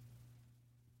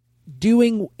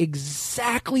doing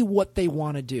exactly what they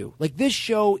want to do. Like this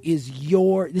show is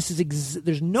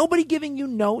there's nobody giving you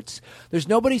notes. There's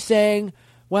nobody saying,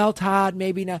 well, Todd,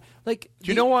 maybe not. Like,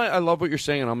 do you know why I love what you're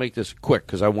saying? And I'll make this quick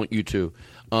because I want you to.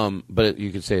 But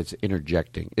you could say it's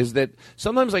interjecting. Is that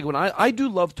sometimes like when I do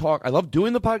love talk, I love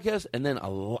doing the podcast, and then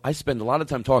I spend a lot of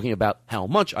time talking about how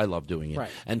much I love doing it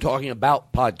and talking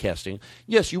about podcasting.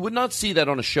 Yes, you would not see that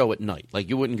on a show at night. Like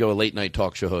you wouldn't go a late night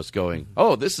talk show host going,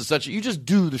 oh, this is such a, you just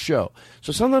do the show.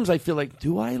 So sometimes I feel like,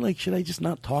 should I just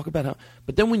not talk about how?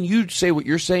 But then when you say what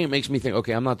you're saying, it makes me think,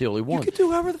 okay, I'm not the only one. You can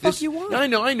do however the fuck you want. I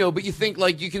know, but you think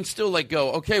like you can still like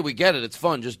go, okay, we get it, it's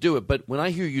fun, just do it. But when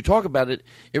I hear you talk about it,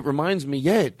 it reminds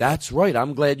me, that's right.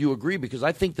 I'm glad you agree because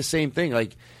I think the same thing.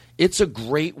 Like, it's a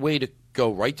great way to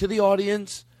go right to the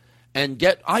audience and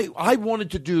get. I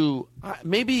wanted to do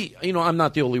maybe I'm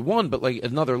not the only one, but like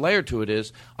another layer to it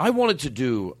is I wanted to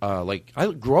do like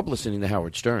I grew up listening to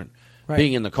Howard Stern.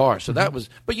 Being in the car. So that was,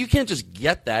 but you can't just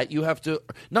get that. You have to,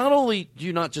 not only do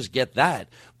you not just get that,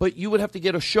 but you would have to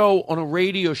get a show on a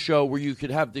radio show where you could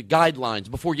have the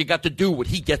guidelines before you got to do what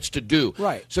he gets to do.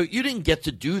 Right. So you didn't get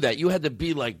to do that. You had to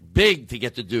be like big to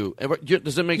get to do.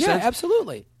 Does that make sense? Yeah,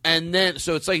 absolutely. And then,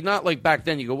 so it's like not like back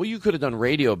then you go, well, you could have done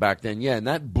radio back then. Yeah, and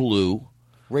that blew.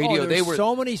 Radio, they were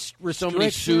so many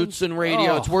suits in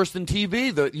radio. Oh. It's worse than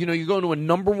TV. You go to a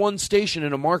number one station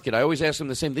in a market. I always ask them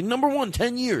the same thing. Number one,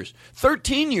 10 years,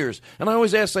 13 years, and I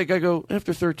always ask, I go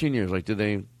after 13 years, did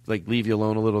they leave you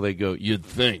alone a little? They go, you'd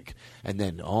think, and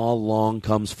then all along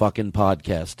comes fucking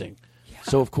podcasting. Yeah.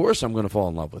 So of course I'm going to fall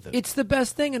in love with it. It's the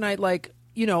best thing, and I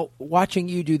watching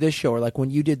you do this show, or like when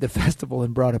you did the festival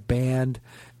and brought a band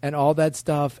and all that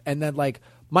stuff, and then like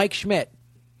Mike Schmidt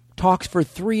talks for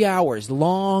 3 hours,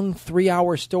 long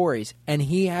 3-hour stories, and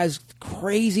he has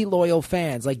crazy loyal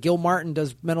fans. Like Gil Martin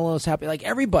does Mental Illness Happy, like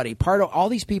everybody, part of all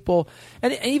these people,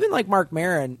 and even like Mark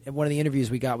Maron, in one of the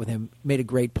interviews we got with him, made a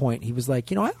great point. He was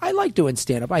like, I like doing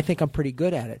stand-up. I think I'm pretty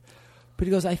good at it. But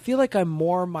he goes, I feel like I'm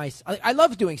more I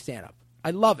love doing stand-up.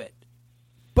 I love it.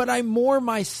 But I'm more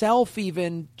myself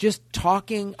even just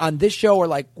talking on this show or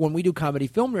like when we do Comedy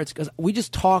Film Nerds because we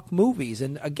just talk movies.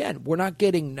 And again, we're not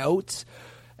getting notes.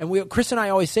 And Chris and I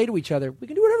always say to each other, we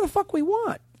can do whatever the fuck we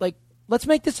want. Like, let's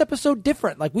make this episode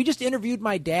different. Like, we just interviewed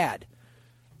my dad,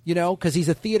 because he's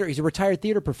a retired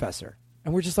theater professor.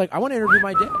 And we're just like, I want to interview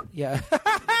my dad. Yeah.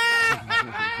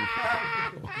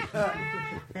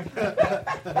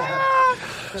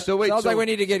 So wait, sounds like we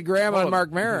need to get Graham on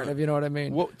Mark Maron, if you know what I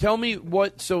mean. Well, tell me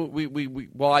what. So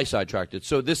I sidetracked it.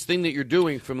 So this thing that you're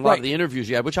doing from a lot of the interviews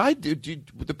you had, which I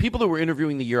did, the people that were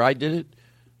interviewing the year I did it,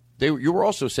 you were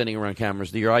also sending around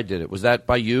cameras the year I did it. Was that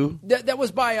by you? That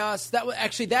was by us. That was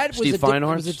Steve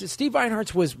Feinhartz? Steve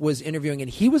Feinhartz was interviewing,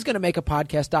 and he was going to make a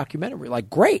podcast documentary.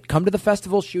 Like, great, come to the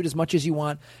festival, shoot as much as you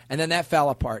want, and then that fell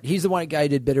apart. He's the one guy who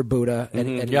did Bitter Buddha.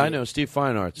 And I know Steve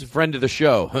Feinhartz, friend of the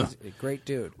show. He's a great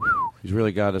dude. He's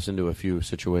really got us into a few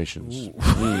situations.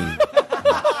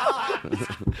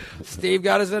 Steve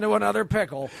got us into another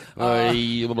pickle. So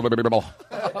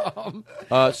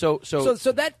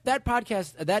that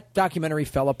podcast, that documentary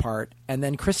fell apart, and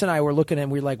then Chris and I were looking,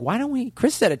 and we were like, why don't we?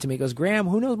 Chris said it to me. He goes, Graham,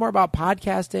 who knows more about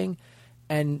podcasting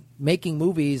and making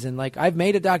movies? And like, I've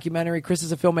made a documentary. Chris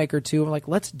is a filmmaker too. I'm like,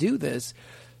 let's do this.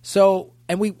 So,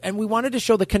 and we wanted to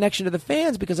show the connection to the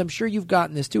fans because I'm sure you've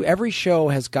gotten this too. Every show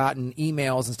has gotten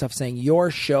emails and stuff saying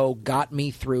your show got me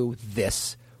through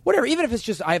this. Whatever, even if it's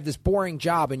just I have this boring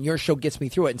job and your show gets me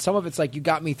through it. And some of it's like you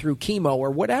got me through chemo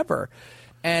or whatever.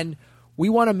 And we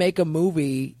want to make a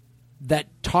movie that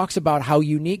talks about how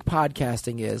unique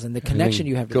podcasting is and the connection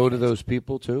you have to go to those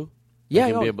people too?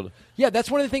 Yeah,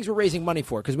 that's one of the things we're raising money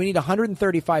for because we need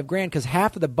 $135,000 because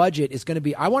half of the budget is going to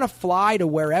be I want to fly to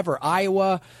wherever,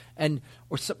 Iowa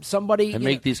or somebody. And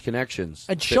make these connections.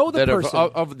 And show the person.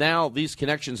 Of now, these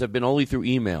connections have been only through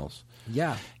emails.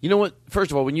 Yeah. You know what? First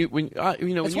of all, when you told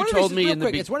me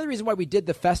it's one of the reasons why we did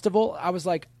the festival. I was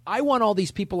like, I want all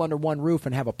these people under one roof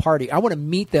and have a party. I want to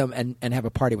meet them and have a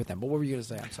party with them. But what were you going to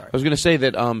say? I'm sorry. I was going to say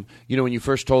that when you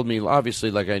first told me,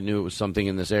 obviously, like I knew it was something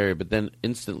in this area, but then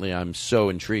instantly I'm so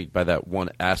intrigued by that one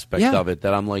aspect of it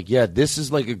that I'm like, yeah, this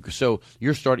is like so you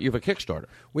have a Kickstarter.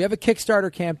 We have a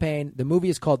Kickstarter campaign. The movie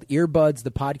is called Earbuds,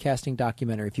 the podcasting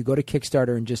documentary. If you go to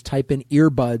Kickstarter and just type in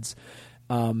Earbuds,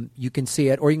 you can see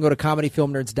it, or you can go to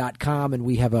comedyfilmnerds.com, and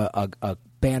we have a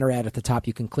banner ad at the top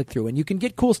you can click through, and you can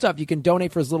get cool stuff. You can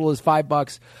donate for as little as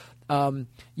 $5.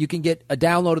 You can get a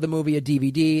download of the movie, a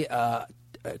DVD.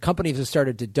 Companies have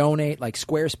started to donate, like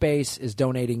Squarespace is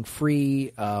donating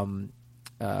free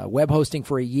web hosting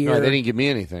for a year. No, they didn't give me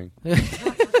anything.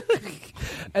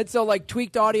 And so, like,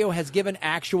 Tweaked Audio has given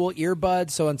actual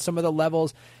earbuds, so on some of the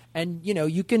levels, and,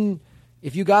 you can...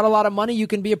 If you got a lot of money, you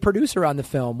can be a producer on the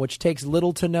film, which takes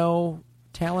little to no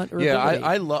talent or ability.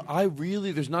 I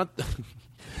really there's not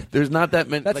that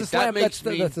many. That's like, a slam.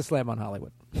 That's a slam on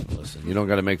Hollywood. Listen, you don't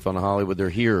got to make fun of Hollywood. They're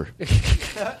here.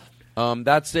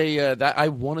 That I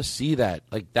want to see that.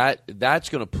 Like that's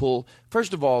going to pull.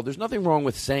 First of all, there's nothing wrong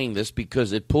with saying this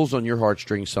because it pulls on your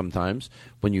heartstrings sometimes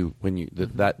when you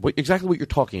exactly what you're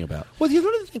talking about. Well, one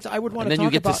of the things I would want to talk about, and then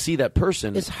you get to see that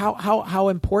person, is how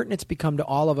important it's become to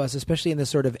all of us, especially in this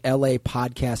sort of LA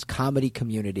podcast comedy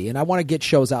community. And I want to get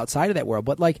shows outside of that world,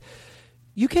 but like.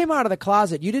 You came out of the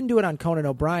closet. You didn't do it on Conan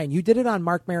O'Brien. You did it on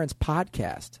Mark Maron's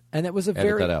podcast, and it was a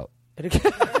Edit that out.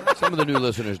 Some of the new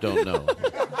listeners don't know.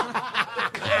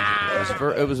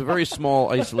 It was a very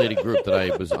small, isolated group that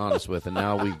I was honest with, and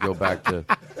now we go back to,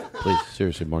 please,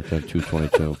 seriously, mark that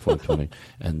 222, 420,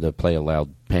 and play a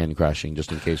loud pan crashing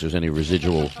just in case there's any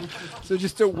residual. So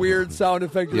just a weird sound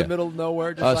effect in the middle of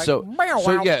nowhere. Just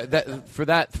for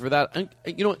that,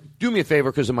 you know what, do me a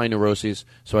favor because of my neuroses,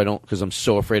 because I'm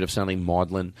so afraid of sounding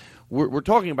maudlin. We're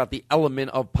talking about the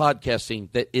element of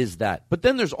podcasting that is that. But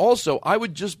then there's also, I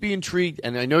would just be intrigued,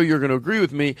 and I know you're going to agree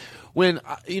with me, when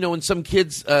some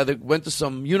kids that went to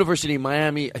some university in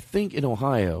Miami, I think in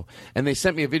Ohio, and they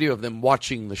sent me a video of them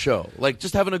watching the show. Like,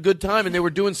 just having a good time, and they were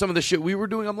doing some of the shit we were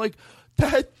doing. I'm like,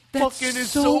 that's fucking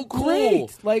is so cool.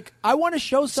 Great. Like, I want to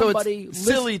show somebody. So it's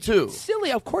silly, too.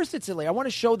 Silly, of course it's silly. I want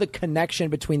to show the connection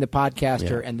between the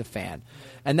podcaster and the fan.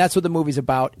 And that's what the movie's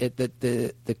about.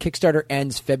 The Kickstarter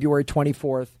ends February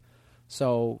 24th.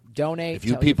 So donate. If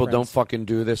you people don't fucking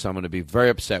do this, I'm going to be very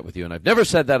upset with you. And I've never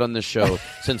said that on this show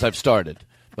since I've started.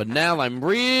 But now I'm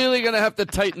really going to have to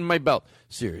tighten my belt.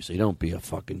 Seriously, don't be a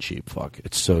fucking cheap fuck.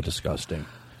 It's so disgusting.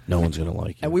 No one's going to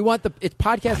like you. And we want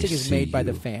podcasting is made by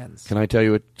the fans. Can I tell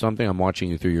you something? I'm watching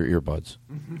you through your earbuds.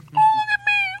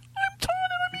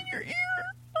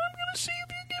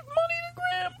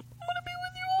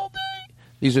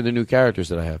 These are the new characters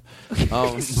that I have.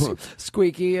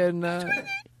 Squeaky and...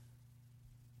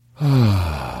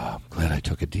 I'm glad I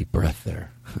took a deep breath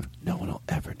there. No one will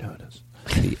ever notice.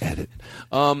 The edit.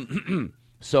 So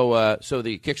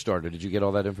the Kickstarter, did you get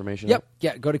all that information? Yep.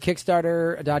 Yeah, go to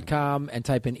Kickstarter.com and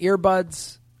type in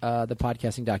Earbuds, the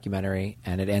podcasting documentary,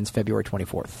 and it ends February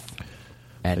 24th.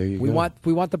 And we want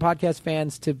the podcast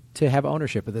fans to have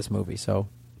ownership of this movie, so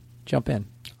jump in.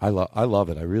 I love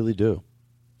it. I really do.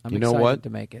 I'm you know excited what?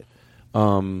 to make it.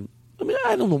 I mean,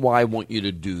 I don't know why I want you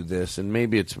to do this, and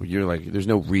maybe you're like, there's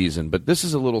no reason, but this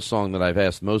is a little song that I've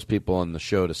asked most people on the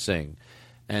show to sing,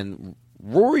 and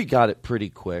Rory got it pretty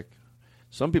quick.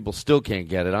 Some people still can't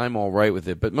get it. I'm all right with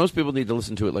it, but most people need to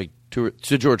listen to it to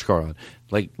George Carlin,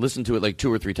 listen to it like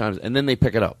 2 or 3 times, and then they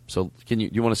pick it up. So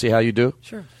you want to see how you do?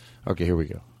 Sure. Okay, here we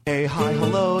go. Hey, hi,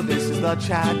 hello, this is the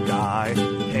chat guy.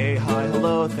 Hey, hi,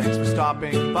 hello, thanks for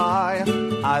stopping by.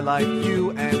 I like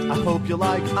you and I hope you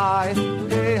like I.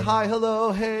 Hey, hi,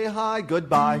 hello, hey, hi,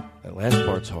 goodbye. That last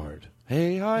part's hard.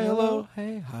 Hey, hi, hello.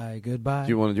 Hey, hi, goodbye. Do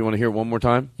you want to hear it one more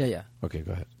time? Yeah. Okay,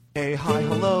 go ahead. Hey, hi,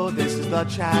 hello, this is the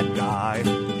chat guy.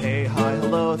 Hey, hi,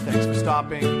 hello, thanks for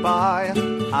stopping by.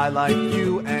 I like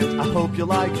you and I hope you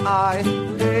like I.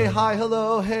 Hey, hi,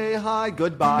 hello, hey, hi,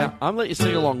 goodbye. Now, I'm letting you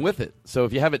sing along with it. So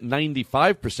if you have it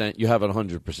 95%, you have it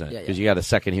 100%. Because you got a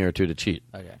second here or two to cheat.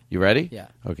 Okay. You ready? Yeah.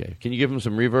 Okay. Can you give him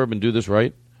some reverb and do this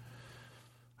right?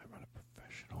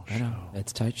 I know.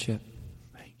 It's tight ship.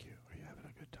 Thank you. Are you having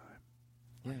a good time?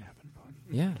 Yeah. Are you having fun?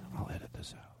 Yeah. I'll edit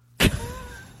this out.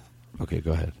 Okay,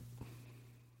 go ahead.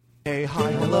 Hey,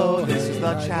 hi, hello, this is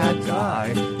the chat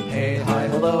guy. Hey, hi,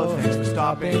 hello, thanks for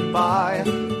stopping by.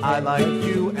 I like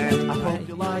you and I hope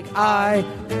you like I.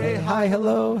 Hey, hi,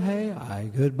 hello, hey, hi,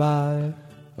 goodbye.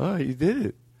 Oh, you did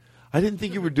it. I didn't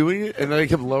think you were doing it, and then I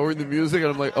kept lowering the music,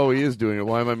 and I'm like, oh, he is doing it.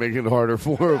 Why am I making it harder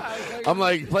for him? I'm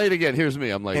like, play it again. Here's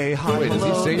me. I'm like, hey, hi, wait,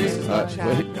 hello, is he this is the singing?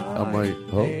 chat Wait. guy. I'm like,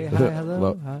 oh, Hey, hi,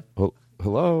 hello, hi.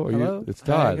 Hello? Are Hello? you? It's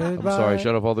Todd. Hi, I'm goodbye. sorry.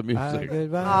 Shut up all the Hi, music.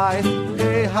 goodbye. Hi.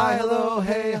 Hey, hi, hello,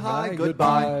 hey, hi,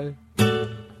 goodbye.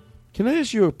 Can I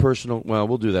ask you a personal? Well,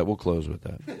 we'll do that. We'll close with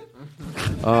that.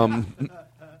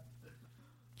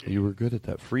 You were good at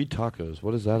that. Free tacos.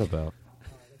 What is that about?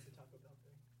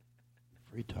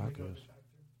 Free tacos.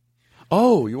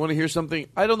 Oh, you want to hear something?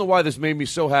 I don't know why this made me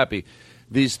so happy.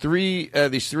 These three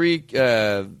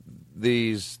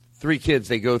kids,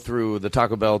 they go through the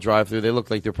Taco Bell drive-thru. They look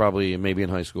like they're probably maybe in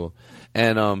high school,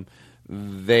 and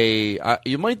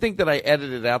you might think that I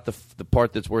edited out the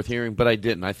part that's worth hearing, but I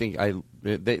didn't. I think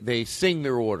they sing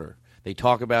their order. They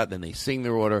talk about it, then they sing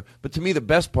their order. But to me, the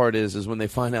best part is when they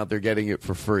find out they're getting it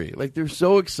for free. Like, they're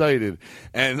so excited,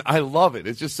 and I love it.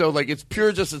 It's just so, like, it's pure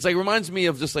it's like, reminds me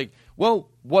of just, like, well,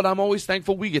 what I'm always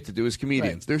thankful we get to do as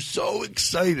comedians. Right. They're so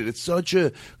excited. It's such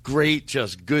a great,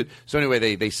 just good. So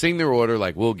anyway, they sing their order,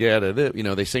 like, we'll get it. You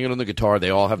know, they sing it on the guitar. They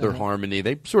all have their harmony.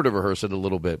 They sort of rehearse it a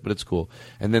little bit, but it's cool.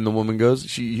 And then the woman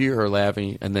goes, you hear her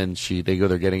laughing, and then they go,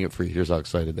 they're getting it free. Here's how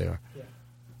excited they are.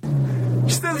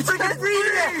 It's freaking free!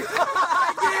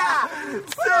 Yeah!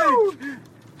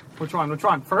 Which one?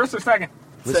 First or second?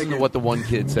 Listen to what the one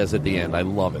kid says at the end. I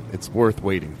love it. It's worth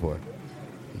waiting for.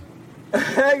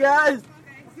 Hey, guys!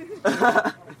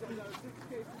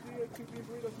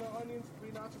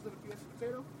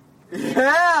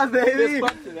 Yeah, baby!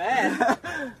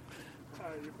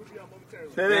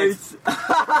 Thanks.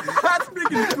 That's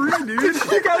freaking free,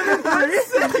 dude. You got it free?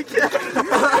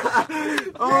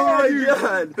 Oh my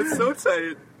god. That's so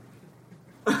tight.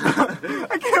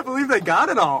 I can't believe they got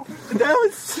it all. That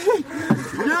was sick.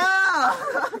 Yeah!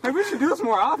 Hey, we should do this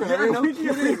more often. Yeah, right? we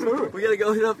get free food. We gotta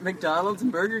go hit up McDonald's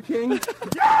and Burger King.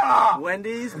 Yeah!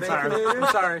 Wendy's, I'm sorry. Baconator.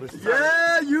 I'm sorry.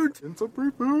 Yeah, you. And some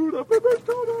free food up at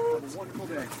McDonald's. Wonderful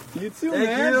day. You too,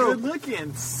 man. Good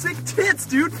looking. Sick tits,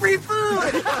 dude. Free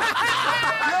food.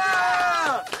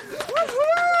 Yeah!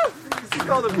 Woo-hoo! This is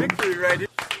called a victory, right? Dude.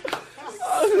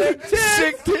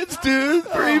 Sick tits, dude.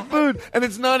 Free food. And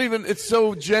it's not even, it's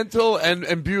so gentle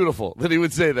and beautiful that he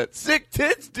would say that. Sick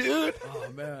tits, dude. Oh,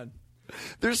 man.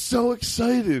 They're so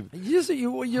excited. You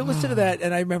listen to that,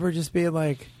 and I remember just being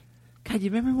like, God,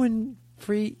 you remember when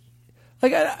free,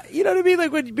 like, you know what I mean?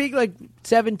 Like, when being like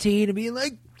 17 and being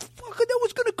like, fuck, that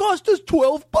was going to cost us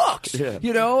 $12. Yeah.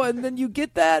 You know, and then you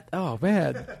get that. Oh,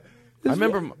 man. I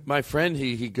remember my friend,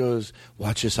 he goes,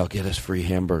 watch this, I'll get us free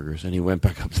hamburgers. And he went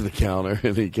back up to the counter,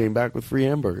 and he came back with free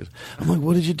hamburgers. I'm like,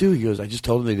 what did you do? He goes, I just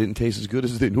told him they didn't taste as good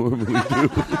as they normally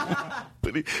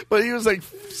do. but he was like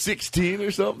 16 or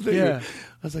something. Yeah.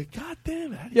 I was like, God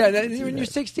damn it. Yeah, when you're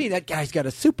 16, that guy's got a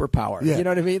superpower. Yeah. You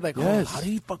know what I mean? Like, Yes. how did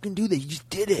he fucking do that? He just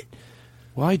did it.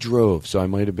 Well, I drove, so I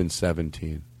might have been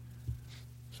 17.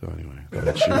 So anyway,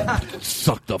 that shit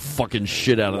sucked the fucking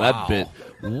shit out of that bit.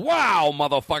 Wow,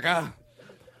 motherfucker.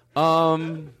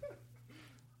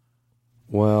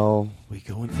 Well, we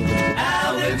going for that.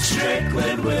 Alan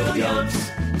Strickland Williams.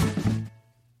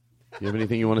 You have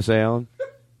anything you want to say, Alan?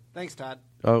 Thanks, Todd.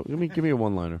 Oh, give me a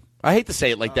one-liner. I hate to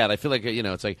say it like that. I feel like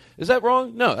it's like, is that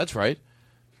wrong? No, that's right.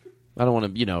 I don't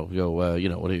want to, go. What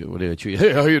do you?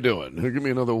 Hey, how you doing? Give me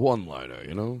another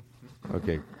one-liner.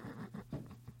 Okay.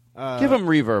 Give him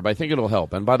reverb. I think it'll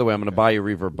help. And by the way, I'm going to buy you a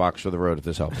reverb box for the road if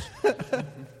this helps.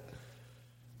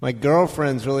 My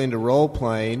girlfriend's really into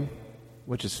role-playing,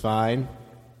 which is fine.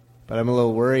 But I'm a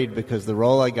little worried because the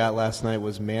role I got last night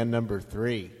was man number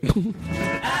 3.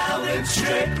 Alan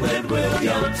Strickland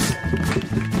Williams.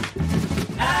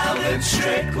 Alan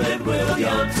Strickland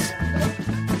Williams.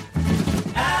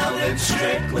 Alan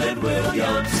Strickland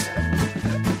Williams.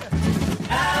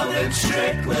 Alan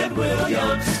Strickland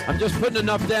Williams. I'm just putting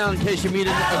enough down in case you meet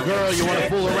a girl you want to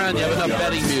fool around. You have enough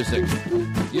betting music.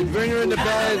 You bring her into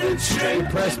bed, you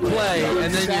press play,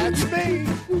 and then That's me.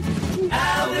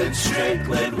 Alan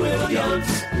Strickland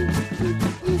Williams.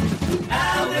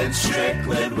 Alan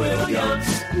Strickland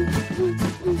Williams.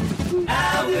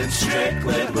 Alan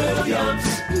Strickland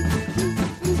Williams.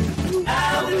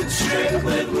 Alan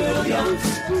Strickland Williams.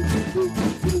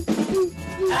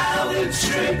 Alan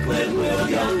Strickland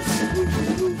Williams.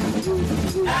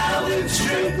 Alan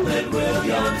Strickland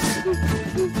Williams.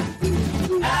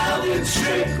 Alan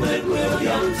Strickland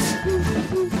Williams.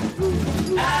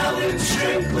 Alan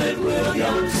Strickland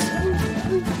Williams.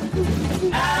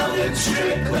 Alan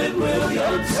Strickland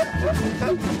Williams.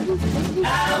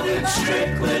 Alan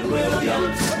Strickland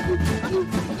Williams.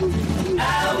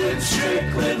 Alan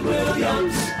Strickland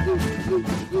Williams.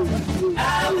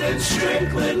 Alan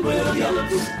Strickland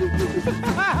Williams.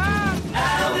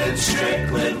 Alan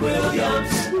Strickland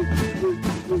Williams.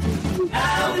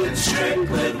 Alan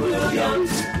Strickland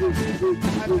Williams.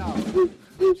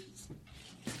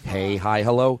 Hey, hi,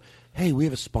 hello. Hey, we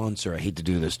have a sponsor. I hate to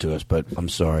do this to us, but I'm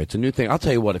sorry. It's a new thing. I'll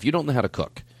tell you what, if you don't know how to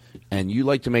cook and you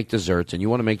like to make desserts and you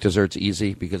want to make desserts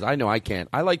easy, because I know I can't.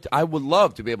 I would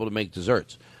love to be able to make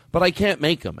desserts, but I can't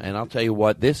make them. And I'll tell you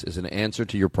what, this is an answer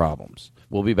to your problems.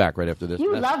 We'll be back right after this.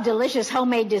 You love delicious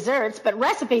homemade desserts, but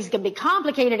recipes can be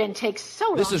complicated and take so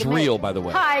long. This is to real, make. by the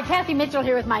way. Hi, Kathy Mitchell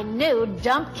here with my new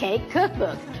Dump Cake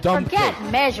Cookbook. Dump Forget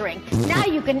cake. measuring. Now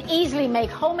you can easily make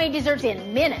homemade desserts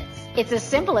in minutes. It's as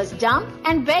simple as dump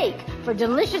and bake for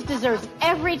delicious desserts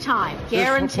every time.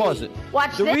 Guaranteed. Pause it.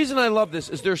 Watch the this. reason I love this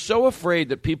is they're so afraid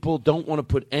that people don't want to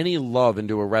put any love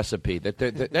into a recipe.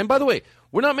 And by the way,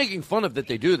 we're not making fun of that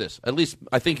they do this. At least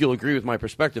I think you'll agree with my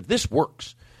perspective. This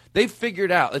works. They've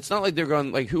figured out. It's not like they're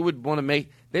going, like, who would want to make.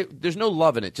 There's no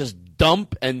love in it. Just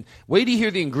dump and wait to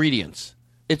hear the ingredients.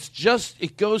 It's just,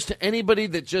 it goes to anybody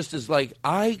that just is like,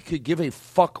 I could give a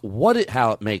fuck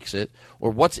how it makes it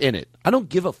or what's in it. I don't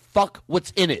give a fuck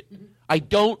what's in it. I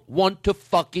don't want to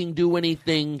fucking do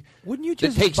anything. Wouldn't you that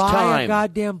just takes buy time. a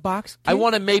goddamn box? I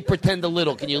want to make pretend a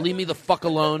little. Can you leave me the fuck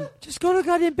alone? Just go to a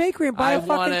goddamn bakery and buy I a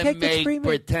want fucking to cake that's make creamy.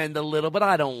 pretend a little, but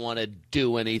I don't want to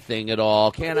do anything at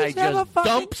all. Can't I Just have just a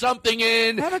fucking- dump something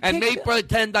in have a and cake- make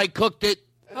pretend I cooked it?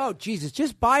 Oh, Jesus.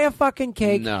 Just buy a fucking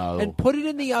cake No. and put it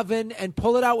in the oven and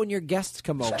pull it out when your guests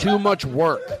come over. Too much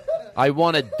work. I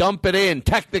want to dump it in.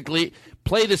 Technically,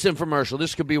 play this infomercial.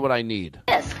 This could be what I need.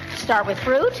 This. Start with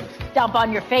fruit, dump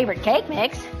on your favorite cake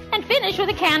mix, and finish with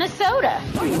a can of soda.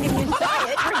 Or you can use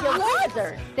diet for your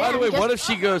dessert. By the Then way, just what if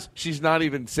she goes, she's not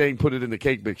even saying put it in the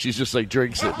cake mix. She's just like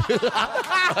drinks it.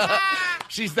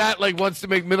 She's that like wants to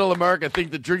make middle America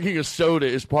think that drinking a soda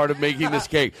is part of making this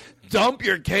cake. Dump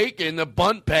your cake in the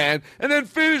bundt pan and then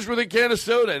finish with a can of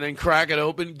soda and then crack it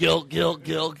open. Guilt.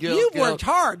 You've worked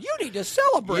hard. You need to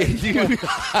celebrate.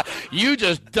 You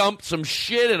just dumped some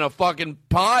shit in a fucking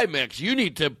pie mix. You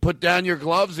need to put down your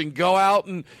gloves and go out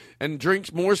and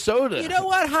drink more soda. You know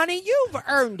what, honey? You've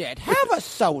earned it. Have a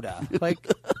soda. Like,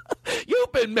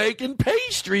 you've been making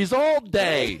pastries all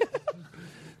day.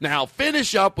 Now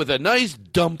finish up with a nice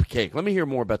dump cake. Let me hear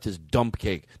more about this dump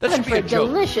cake. That should be for a joke.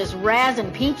 delicious raz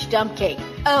and peach dump cake.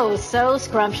 Oh, so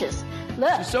scrumptious.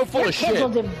 Look, She's so full your of kids shit. will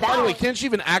By the devour way, can't she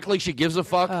even act like she gives a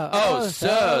fuck? oh, so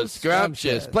so scrumptious.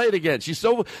 scrumptious. Play it again. She's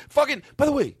so fucking. By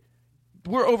the way,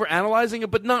 we're overanalyzing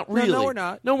it, but not really. No, we're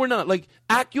not. No, we're not. Like,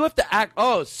 you have to act,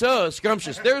 oh, so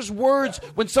scrumptious. There's words.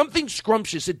 When something's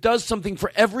scrumptious, it does something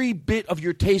for every bit of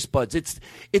your taste buds.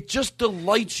 It just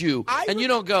delights you. And you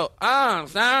don't go,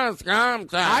 so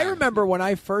scrumptious. I remember when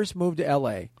I first moved to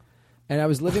L.A., and I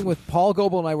was living with Paul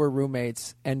Goebel, and I were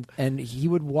roommates, and he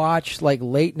would watch like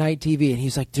late night TV, and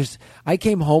he's like, I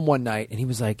came home one night, and he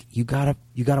was like, you gotta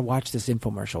watch this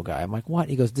infomercial guy. I'm like, what?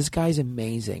 He goes, this guy's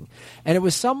amazing, and it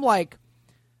was some like,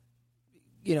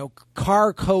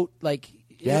 car coat, like,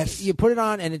 yes, you put it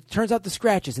on, and it turns out the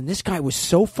scratches, and this guy was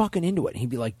so fucking into it. And he'd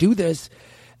be like, do this,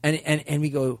 and we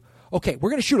go, okay, we're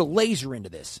gonna shoot a laser into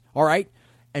this, all right.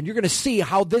 And you're going to see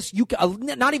how this,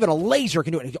 not even a laser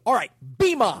can do it. And he goes, all right,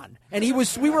 beam on. And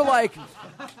we were like,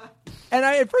 and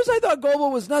at first I thought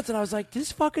Goebel was nuts. And I was like,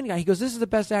 this fucking guy, he goes, this is the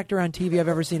best actor on TV I've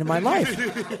ever seen in my life.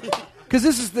 Because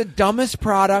this is the dumbest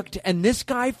product, and this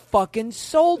guy fucking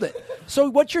sold it. So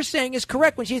what you're saying is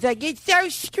correct when she's like, it's so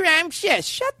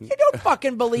scrumptious. You don't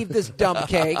fucking believe this dumb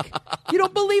cake. You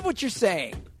don't believe what you're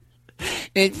saying.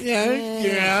 It's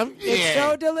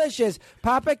so delicious.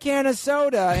 Pop a can of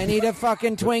soda and eat a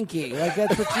fucking Twinkie. Like,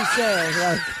 that's what she's saying.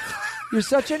 Like, you're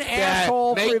such an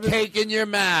asshole. Make cake in your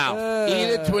mouth.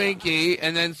 Eat a Twinkie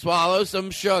and then swallow some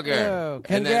sugar.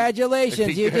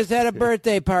 Congratulations. You just had a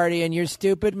birthday party in your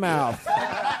stupid mouth.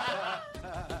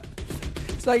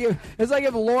 It's like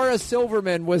if Laura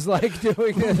Silverman was like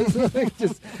doing this. Like,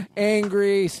 just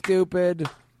angry, stupid.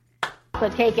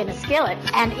 Chocolate cake in a skillet.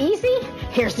 And easy?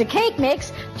 Here's the cake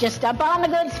mix. Just dump on the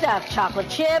good stuff. Chocolate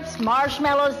chips,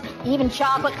 marshmallows, even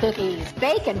chocolate cookies.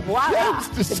 Bake and voila. That's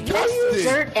the best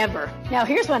dessert ever. Now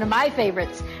here's one of my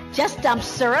favorites. Just dump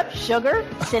syrup, sugar,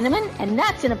 cinnamon, and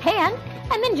nuts in a pan,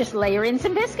 and then just layer in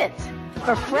some biscuits.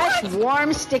 For fresh,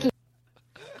 warm, sticky...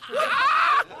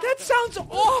 That sounds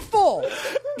awful.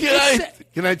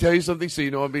 Can I tell you something so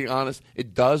you know I'm being honest?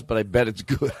 It does, but I bet it's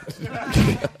good.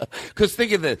 Because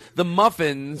think of it. The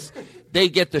muffins, they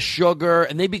get the sugar,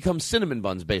 and they become cinnamon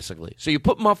buns, basically. So you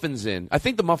put muffins in. I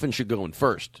think the muffins should go in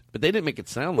first, but they didn't make it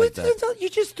sound like that. You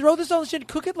just throw this on the shit and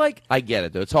cook it like... I get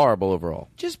it, though. It's horrible overall.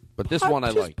 But this one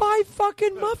I like. Just buy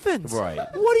fucking muffins. Right.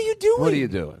 What are you doing? What are you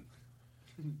doing?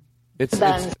 It's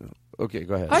okay,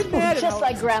 go ahead. I'm mad at Just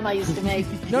like Grandma used to make.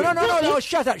 No,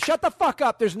 shut up. Shut the fuck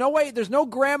up. There's no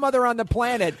grandmother on the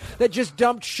planet that just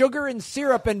dumped sugar and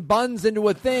syrup and buns into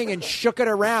a thing and shook it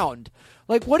around.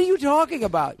 Like, what are you talking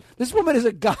about? This woman is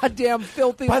a goddamn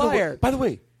filthy liar. By the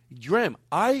way, Graham,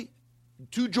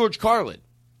 to George Carlin,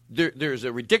 there's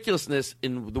a ridiculousness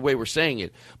in the way we're saying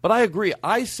it. But I agree.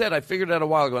 I figured it out a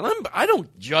while ago, and I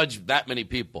don't judge that many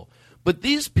people. But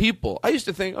these people, I used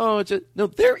to think, no,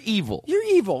 they're evil. You're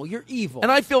evil. You're evil.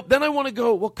 And then I want to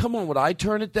go, well, come on, would I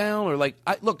turn it down? Or like,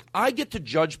 I get to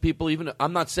judge people, even,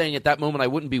 I'm not saying at that moment I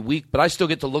wouldn't be weak, but I still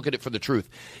get to look at it for the truth.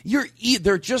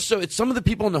 They're just so, it's some of the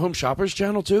people on the Home Shoppers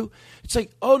channel too. It's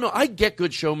like, oh no, I get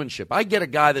good showmanship. I get a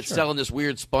guy that's selling this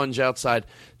weird sponge outside.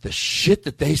 The shit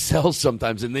that they sell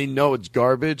sometimes, and they know it's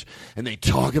garbage, and they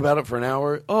talk about it for an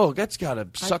hour. Oh, that's got to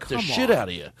suck the shit out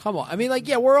of you. Come on. I mean, like,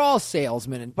 yeah, we're all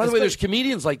salesmen. By the way, there's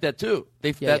comedians like that, too.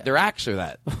 Their acts are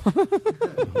that.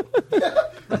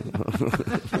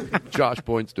 Josh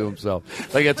points to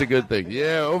himself. Like, that's a good thing.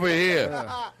 Yeah, over here.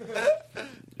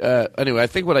 Anyway, I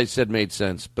think what I said made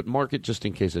sense, but mark it just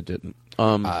in case it didn't.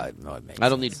 No, it makes I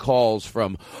don't need calls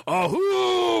from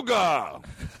Ahooga.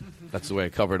 That's the way I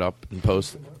covered up in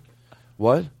post.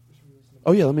 What?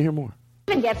 Oh, yeah, let me hear more.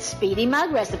 And get speedy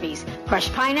mug recipes.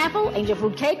 Crushed pineapple, angel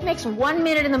food cake mix, 1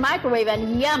 minute in the microwave,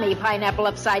 and yummy pineapple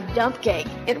upside dump cake.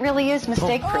 It really is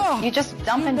mistake-proof. You just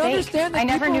dump and bake. I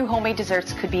never knew homemade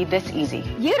desserts could be this easy.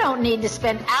 You don't need to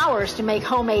spend hours to make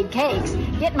homemade cakes.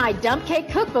 Get my dump cake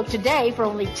cookbook today for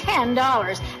only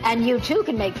 $10, and you too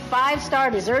can make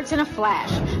 5-star desserts in a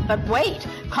flash. But wait,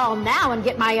 call now and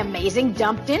get my amazing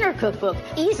dump dinner cookbook.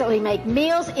 Easily make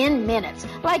meals in minutes,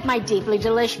 like my deeply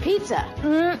delish pizza.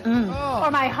 Or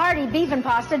my hearty beef and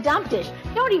pasta dump dish.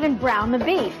 Don't even brown the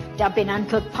beef. Dump in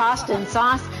uncooked pasta and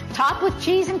sauce, top with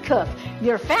cheese and cook.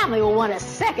 Your family will want a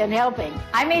second helping.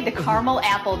 I made the caramel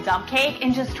apple dump cake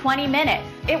in just 20 minutes.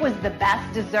 It was the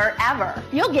best dessert ever.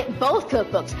 You'll get both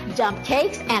cookbooks, dump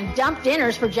cakes and dump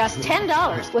dinners, for just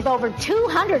 $10 with over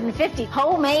 250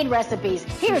 homemade recipes.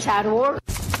 Here's how to order.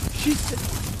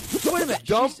 Wait a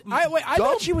minute. I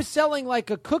thought she was selling like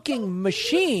a cooking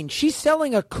machine. She's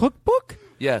selling a cookbook?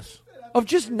 Yes. Of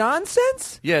just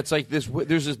nonsense? Yeah, it's like this.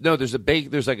 There's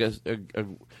like a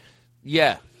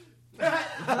yeah.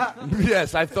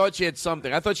 Yes, I thought she had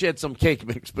something. I thought she had some cake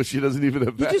mix, but she doesn't even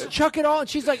have You that. just chuck it all, and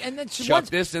she's like, and then she Chuck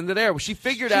this into there. Well, she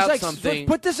figured she's out like, something.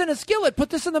 Put this in a skillet. Put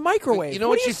this in the microwave. You know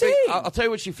what what are she you saying? I'll tell you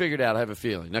what she figured out. I have a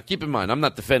feeling. Now, keep in mind, I'm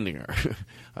not defending her.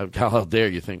 How dare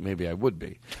you think maybe I would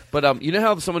be? But you know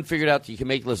how someone figured out that you can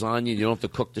make lasagna and you don't have to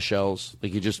cook the shells?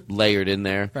 Like, you just layer it in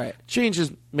there? Right.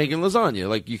 Changes making lasagna.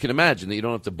 Like, you can imagine that you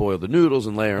don't have to boil the noodles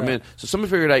and layer them in. So someone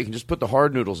figured out you can just put the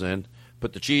hard noodles in,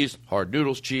 put the cheese, hard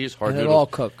noodles, cheese, hard And noodles. it all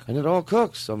cook. And it all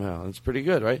cooks somehow. It's pretty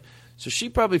good, right? So she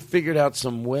probably figured out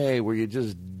some way where you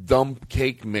just dump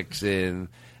cake mix in,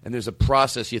 and there's a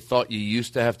process you thought you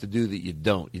used to have to do that you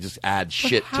don't. You just add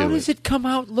shit How to does it come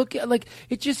out? Look like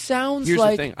it just sounds Here's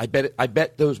like the thing. I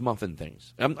bet those muffin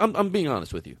things. I'm being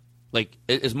honest with you. Like,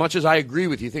 as much as I agree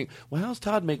with you, think, well, how's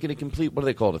Todd making it complete? What do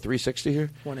they call it? A 360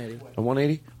 here? 180. A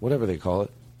 180? Whatever they call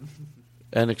it.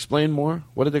 And explain more.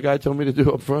 What did the guy tell me to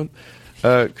do up front?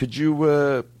 Could you?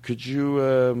 I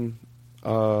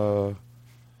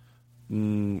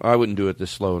wouldn't do it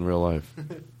this slow in real life.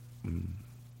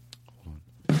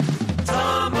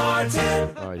 Tom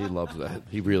Martin. All right, he loves that.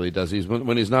 He really does.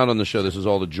 When he's not on the show, this is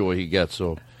all the joy he gets.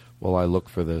 So while I look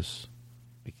for this.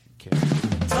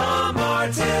 Tom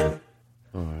Martin.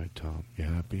 All right, Tom, you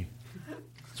happy?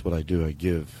 That's what I do. I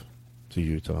give to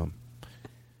you, Tom.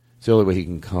 It's the only way he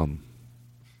can come.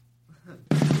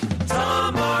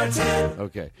 Tom Martin.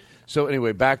 Okay. So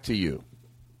anyway, back to you.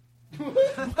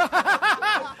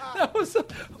 That was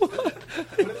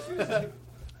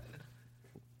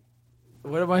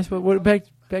what am I supposed? What back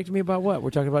to me about what? We're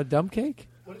talking about dump cake.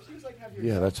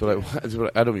 Yeah, that's what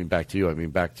I don't mean back to you. I mean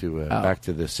back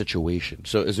to the situation.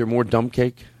 So is there more dump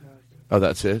cake? Oh,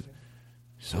 that's it.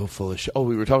 So full of shit. Oh,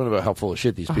 we were talking about how full of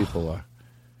shit these people are.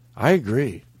 I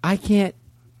agree. I can't.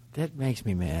 That makes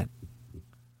me mad.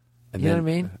 And you then, know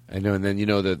what I mean? I know, and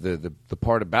then the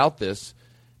part about this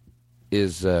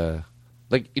is it's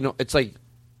like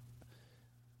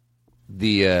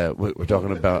the what we're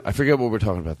talking about. I forget what we're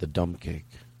talking about. The dump cake.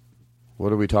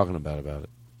 What are we talking about it?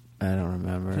 I don't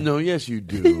remember. No, yes, you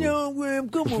do. No, Graham,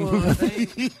 come on.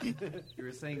 You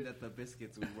were saying that the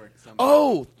biscuits would work somehow.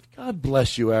 Oh, God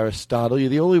bless you, Aristotle. You're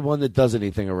the only one that does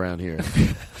anything around here.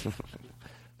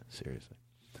 Seriously.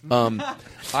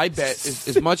 I bet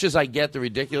as much as I get the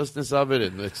ridiculousness of it,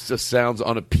 and it just sounds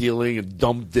unappealing and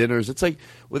dumb dinners, it's like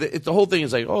the whole thing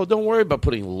is like, oh, don't worry about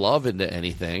putting love into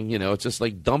anything. You know, it's just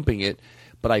like dumping it.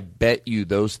 But I bet you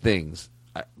those things,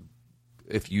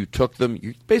 if you took them,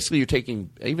 you're taking,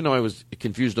 even though I was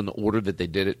confused on the order that they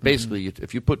did it, basically,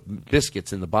 if you put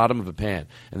biscuits in the bottom of a pan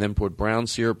and then put brown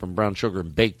syrup and brown sugar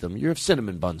and bake them, you have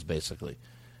cinnamon buns, basically.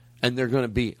 And they're going to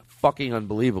be fucking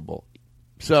unbelievable.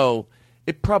 So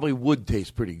it probably would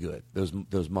taste pretty good,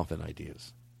 those muffin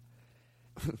ideas.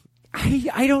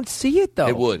 I don't see it though.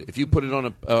 It would if you put it on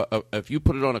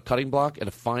a cutting block at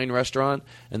a fine restaurant,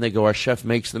 and they go, our chef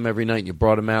makes them every night, and you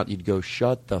brought them out, you'd go,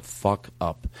 shut the fuck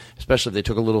up. Especially if they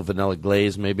took a little vanilla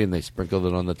glaze maybe and they sprinkled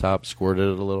it on the top, squirted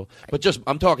it a little. But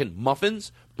I'm talking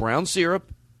muffins, brown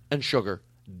syrup, and sugar.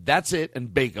 That's it,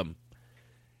 and bake them.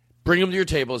 Bring them to your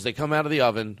table as they come out of the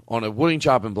oven on a wooden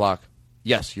chopping block.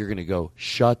 Yes, you're going to go,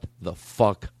 shut the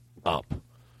fuck up.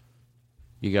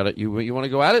 You got it. You want to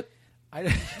go at it?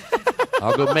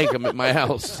 I'll go make them at my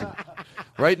house.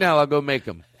 Right now, I'll go make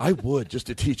them. I would, just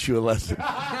to teach you a lesson.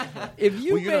 If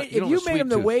you made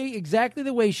them exactly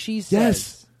the way she says,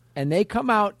 yes, and they come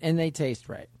out and they taste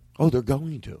right. Oh, they're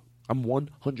going to. I'm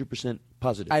 100%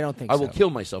 positive. I don't think I so. will kill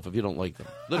myself if you don't like them.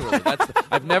 Literally,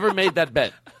 I've never made that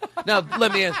bet. Now,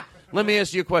 let me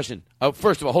ask you a question.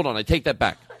 First of all, hold on. I take that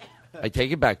back. I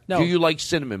take it back. No. Do you like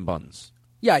cinnamon buns?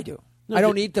 Yeah, I do. No, I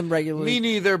don't eat them regularly. Me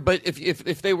neither, but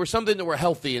if they were something that were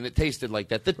healthy and it tasted like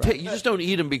that, you just don't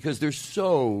eat them because there's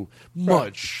so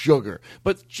much sugar.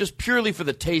 But just purely for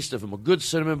the taste of them, a good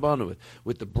cinnamon bun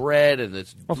with the bread and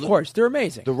of course, they're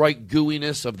amazing. The right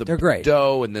gooiness of the they're great.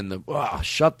 dough, and then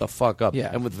shut the fuck up. Yeah.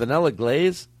 And with vanilla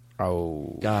glaze,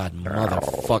 oh God,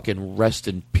 motherfucking rest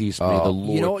in peace, may the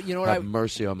Lord have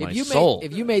mercy on my soul.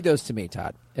 If you made those to me,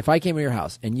 Todd, if I came to your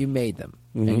house and you made them,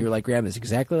 and you were like, Graham, this is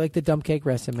exactly like the dump cake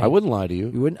recipe. I wouldn't lie to you.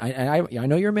 You wouldn't. I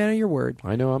know you're a man of your word.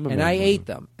 I know I'm a man. And I ate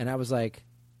them, and I was like,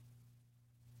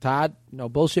 Todd, no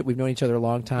bullshit. We've known each other a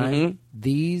long time.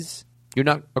 These, you're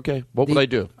not okay. What would I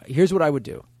do? Here's what I would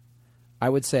do. I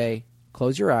would say,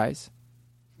 close your eyes,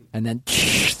 and then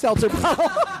seltzer bottle.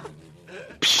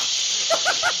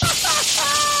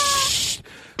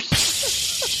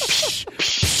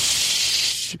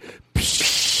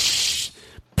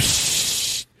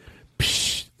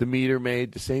 The meter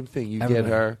maid, the same thing. You Every get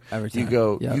her. time. You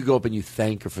go up and you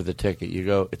thank her for the ticket. You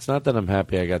go, it's not that I'm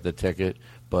happy I got the ticket,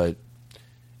 but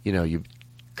you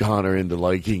con her into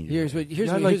liking you. Here's what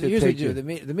you take do.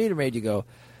 The meter made you go,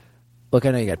 look,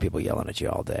 I know you got people yelling at you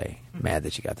all day, mad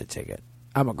that you got the ticket.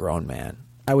 I'm a grown man.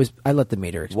 I let the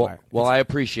meter expire. Well, I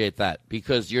appreciate that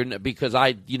because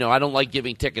I don't like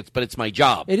giving tickets, but it's my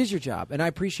job. It is your job, and I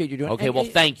appreciate you doing it. Okay, well,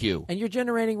 thank you. And you're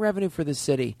generating revenue for the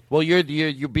city. Well, you'll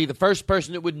be the first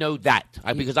person that would know that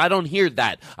because I don't hear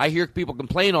that. I hear people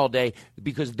complain all day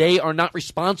because they are not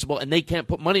responsible and they can't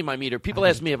put money in my meter. People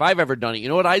ask me if I've ever done it. You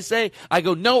know what I say? I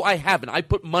go, no, I haven't. I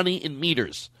put money in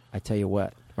meters. I tell you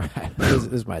what,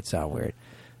 this might sound weird.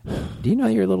 Do you know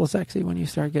you're a little sexy when you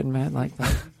start getting mad like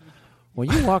that? When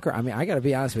you walk around, I mean, I got to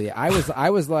be honest with you. I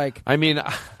was like, I'm not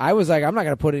going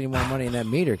to put any more money in that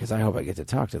meter because I hope I get to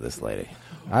talk to this lady.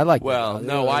 I like. Well,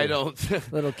 no, I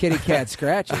don't. Little kitty cat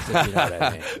scratches, if you know what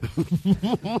I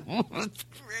mean. That's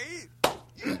great.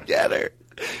 You get her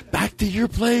back to your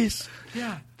place.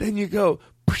 Yeah. Then you go.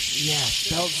 Yeah.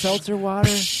 Seltzer water.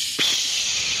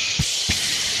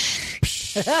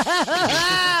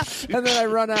 And then I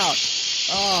run out.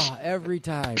 Oh, every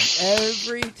time.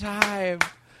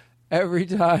 I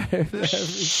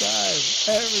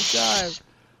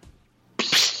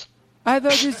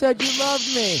thought you said you loved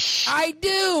me. I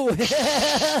do.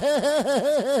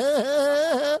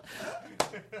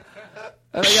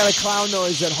 And I got a clown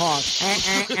noise that honks.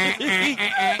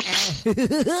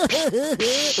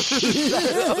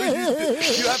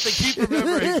 You have to keep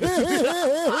remembering.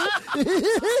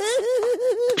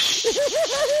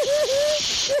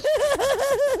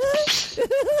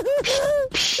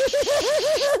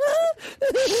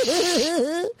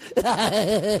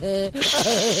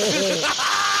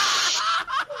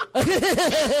 You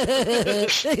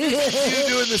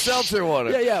doing the seltzer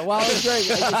water? Yeah. While I was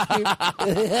drinking,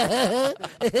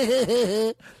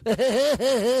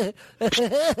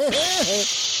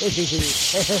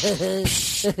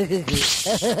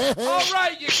 All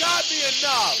right, you got me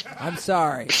enough. I'm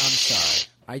sorry.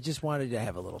 I just wanted to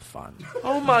have a little fun.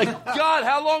 Oh my God!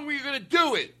 How long were you going to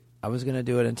do it? I was going to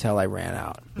do it until I ran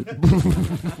out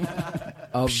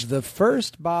of the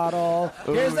first bottle.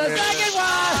 Here's the second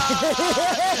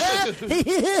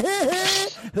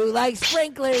one. Who likes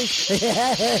sprinklers?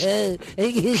 Imagine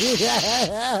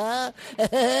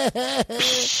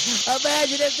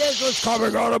if this was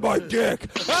coming out of my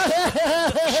dick.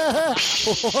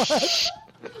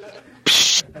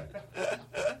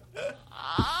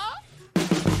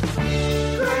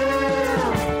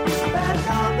 Back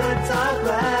on the Todd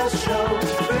Glass Show.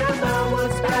 Grandma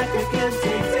was back again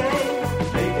today.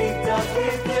 Maybe Doug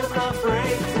gave him a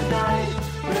break tonight.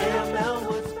 Grandma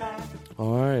was back.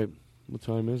 All right. What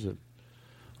time is it?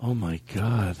 Oh my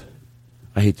God!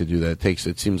 I hate to do that.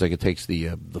 It seems like it takes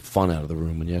the fun out of the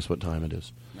room when you ask what time it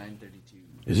is. 9:32.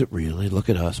 Is it really? Look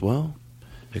at us. Well,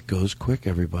 it goes quick,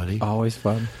 everybody. Always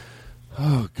fun.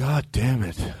 Oh God damn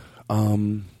it!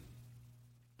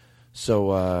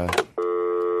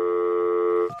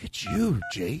 Look at you,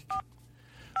 Jake.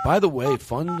 By the way,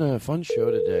 fun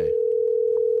show today.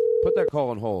 Put that call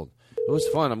on hold. It was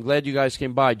fun. I'm glad you guys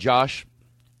came by, Josh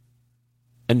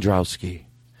Androwski,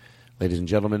 ladies and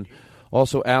gentlemen.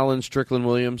 Also, Alan Strickland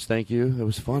Williams. Thank you. It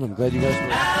was fun. I'm glad you guys were.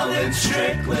 Alan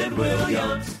Strickland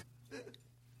Williams.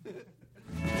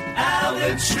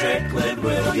 Alan Strickland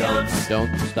Williams.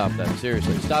 Don't stop that.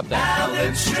 Seriously, stop that.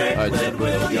 Alan Strickland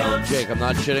Williams. Jake, I'm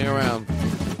not shitting around.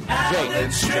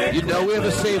 Jake, you know we have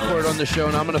a safe word on the show,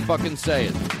 and I'm going to fucking say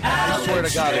it. I swear to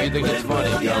God, if you think it's funny.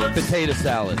 Potato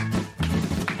salad.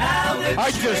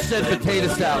 I just said potato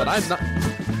salad. I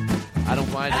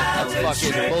don't mind it. That's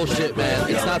fucking bullshit, man.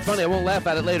 It's not funny. I won't laugh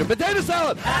at it later. Potato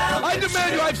salad! I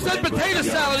demand you. I've said potato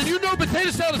salad, and you know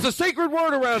potato salad is a sacred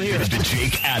word around here. It's the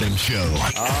Jake Adams Show.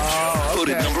 Oh,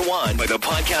 okay. Voted #1 by the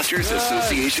Podcasters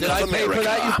Association of America. Did I pay for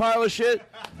that, you pile of shit?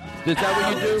 Is that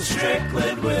what you do?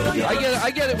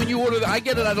 I get it when you order. I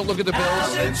get it. I don't look at the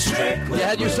bills. You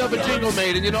had yourself a jingle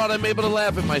made, and you know what? I'm able to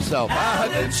laugh at myself.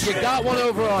 You got one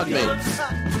over on me.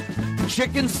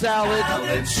 Chicken salad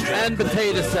and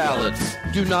potato salad.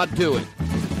 Do not do it.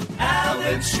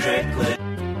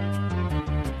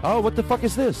 Oh, what the fuck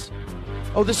is this?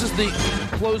 Oh, this is the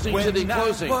closing to the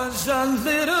closing. When I was a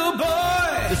little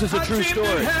boy, this is a true story.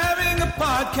 I dreamed of having a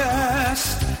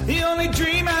podcast, the only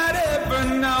dream I'd ever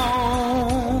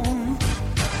known.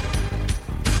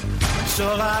 It's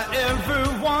all I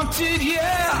ever wanted,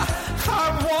 yeah.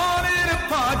 I wanted a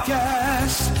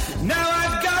podcast. Now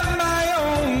I've got my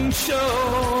own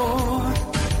show,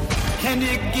 and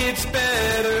it gets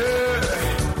better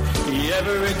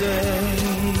every day.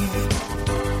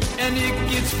 And it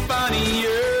gets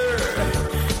funnier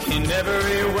in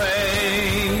every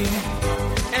way.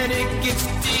 And it gets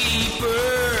deeper,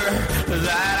 that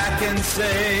I can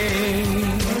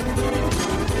say.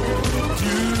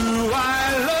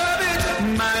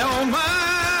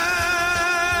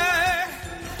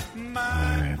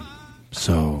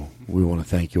 So we want to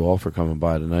thank you all for coming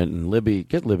by tonight. And Libby,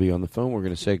 get Libby on the phone. We're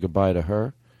going to say goodbye to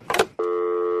her. And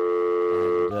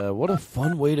what a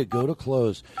fun way to go to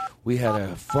close. We had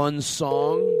a fun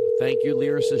song. Thank you,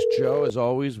 lyricist Joe. As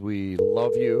always, we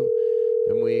love you.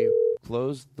 And we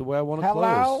close the way I want to close.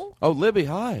 Hello? Oh, Libby,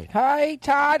 hi. Hi,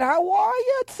 Todd. How are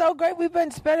you? It's so great. We've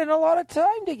been spending a lot of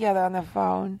time together on the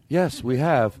phone. Yes, we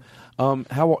have.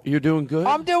 How you're doing good?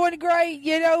 I'm doing great.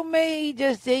 You know me,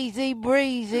 just easy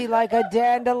breezy like a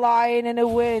dandelion in the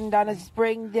wind on a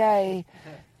spring day.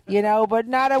 You know, but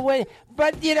not a wind.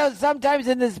 But, you know, sometimes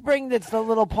in the spring it's a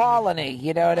little polleny,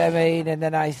 you know what I mean? And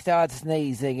then I start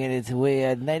sneezing and it's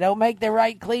weird. And they don't make the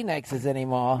right Kleenexes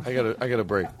anymore. I got a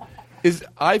break.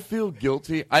 I feel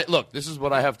guilty. Look, this is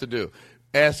what I have to do.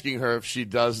 Asking her if she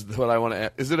does what I want to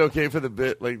ask. Is it okay for the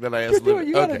bit like that I asked Libby?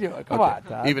 You gotta do it. Come on,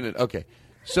 Todd. Okay.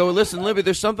 So listen, Libby,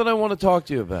 there's something I want to talk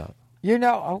to you about. You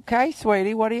know, okay,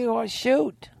 sweetie, what do you want to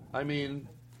shoot? I mean,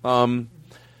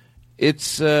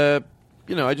 it's, I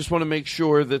just want to make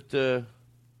sure that,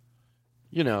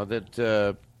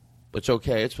 it's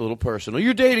okay. It's a little personal.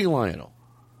 You're dating Lionel.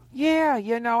 Yeah,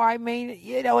 you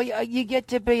get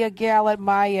to be a gal at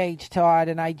my age, Todd,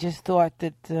 and I just thought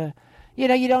that, you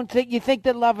think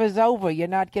that love is over. You're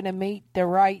not going to meet the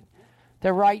right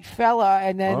fella,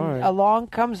 and then along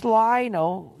comes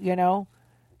Lionel,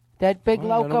 that big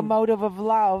locomotive of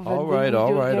love. All right.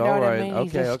 I mean? Okay,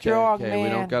 He's a strong man. We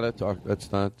don't got to talk.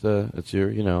 That's not, it's your,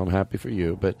 I'm happy for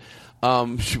you, but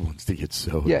she wants to get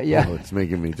so. Yeah. Oh, it's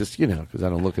making me just, because I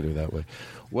don't look at her that way.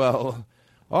 Well,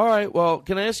 all right. Well,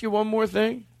 can I ask you one more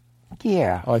thing?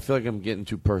 Yeah. Oh, I feel like I'm getting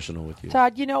too personal with you.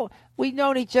 Todd, we've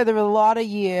known each other a lot of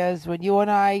years. When you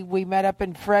and we met up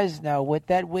in Fresno with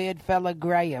that weird fella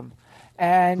Graham.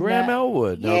 And Graham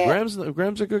Elwood. No, yeah.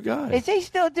 Graham's a good guy. Is he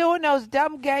still doing those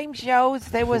dumb game shows?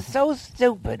 They were so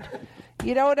stupid.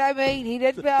 You know what I mean? He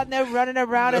didn't be out there running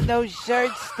around in those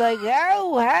shirts like,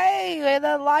 oh, hey, in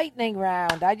the lightning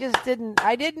round. I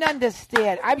didn't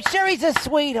understand. I'm sure he's a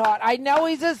sweetheart. I know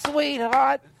he's a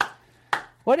sweetheart.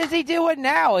 What is he doing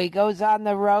now? He goes on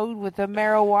the road with a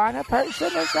marijuana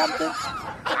person or something?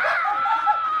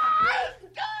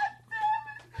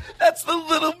 That's the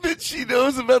little bit she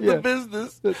knows about the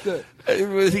business. That's it.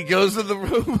 He goes in the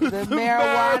room with the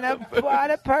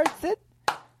marijuana person?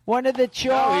 One of the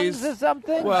chongs or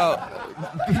something? Well,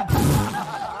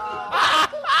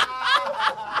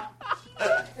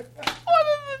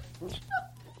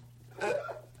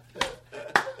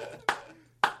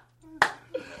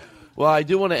 I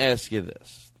do want to ask you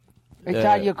this. Hey,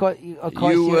 Todd, of course you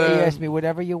ask me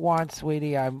whatever you want,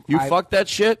 sweetie. You fuck that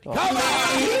shit? Oh. Come on!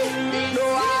 No,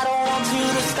 I don't want you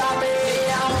to stop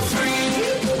it. I'm free.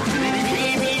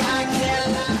 Baby, I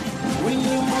cannot. When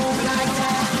you move like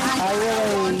that, I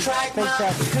really think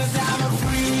that's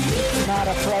not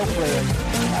appropriate.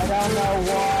 I don't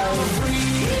know why.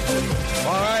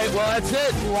 All right, well, that's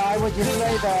it. Why would you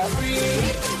say that?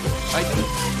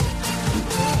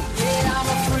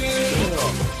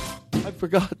 I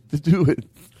forgot to do it.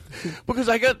 Because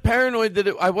I got paranoid that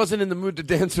I wasn't in the mood to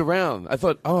dance around. I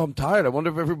thought, I'm tired. I wonder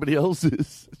if everybody else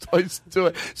is.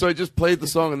 So I just played the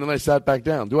song, and then I sat back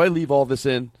down. Do I leave all this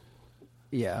in?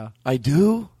 Yeah. I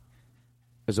do?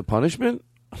 As a punishment?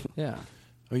 Yeah.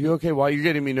 Are you okay? Why are you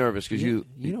getting me nervous? Because you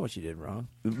know what you did wrong.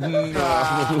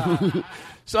 No.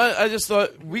 So I just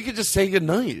thought we could just say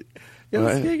goodnight. Yeah,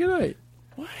 let's say goodnight.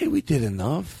 Why? We did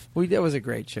enough. That was a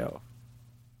great show.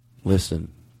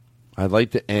 Listen, I'd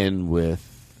like to end with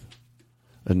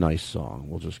a nice song.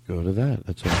 We'll just go to that.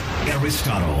 That's all.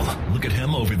 Aristotle, look at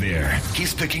him over there.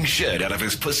 He's picking shit out of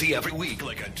his pussy every week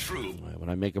like a true. When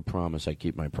I make a promise, I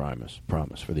keep my promise.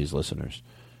 Promise for these listeners.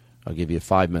 I'll give you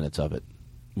 5 minutes of it.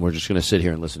 We're just going to sit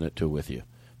here and listen to it with you.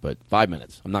 But 5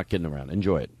 minutes. I'm not kidding around.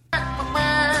 Enjoy it.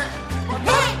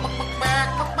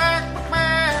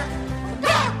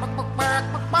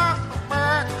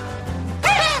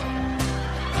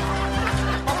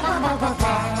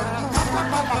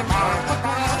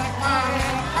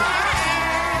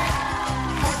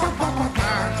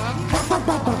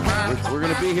 We're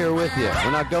going to be here with you.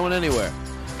 We're not going anywhere.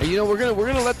 And we're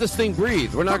gonna let this thing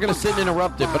breathe. We're not gonna sit and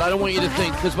interrupt it. But I don't want you to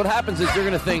think, because what happens is you're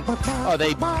gonna think, oh,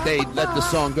 they let the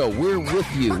song go. We're with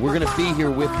you. We're gonna be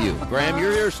here with you. Graham,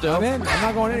 you're here still. I'm in. I'm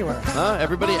not going anywhere. Huh?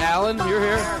 Everybody, Alan, you're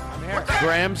here. I'm here.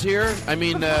 Graham's here. I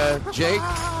mean, Jake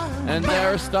and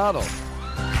Aristotle.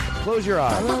 Close your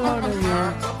eyes.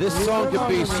 This song could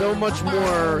be so much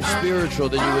more spiritual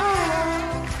than you would.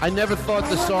 I never thought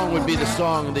the song would be the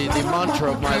song, the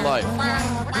mantra of my life.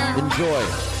 Enjoy.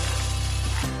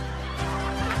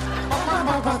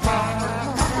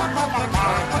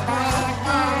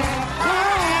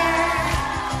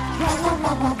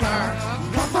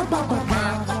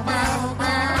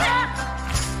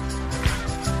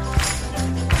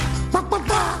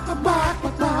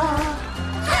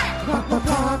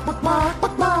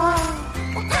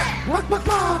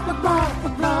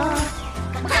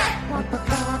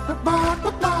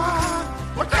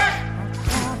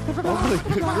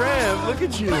 really good. Graham, look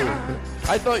at you.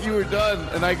 I thought you were done,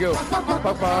 and I go.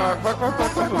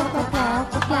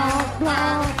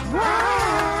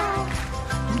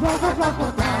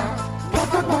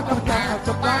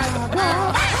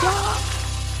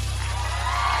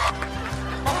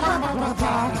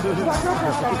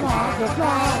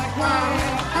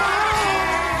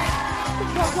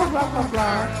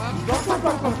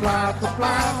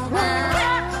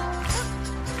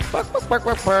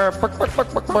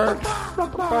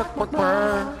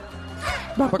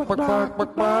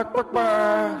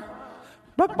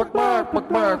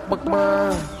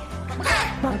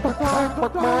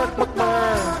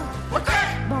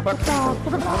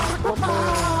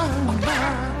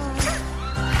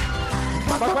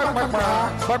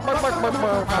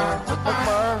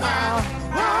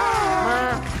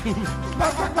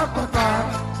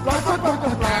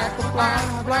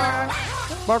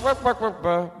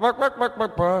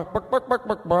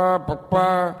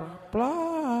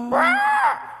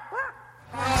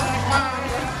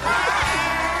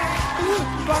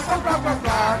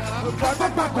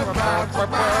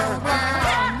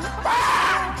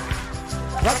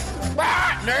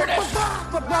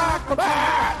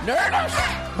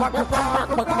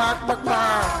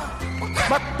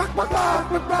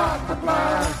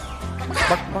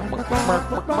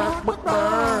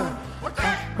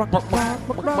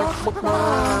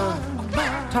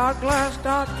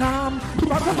 Toddglass.com.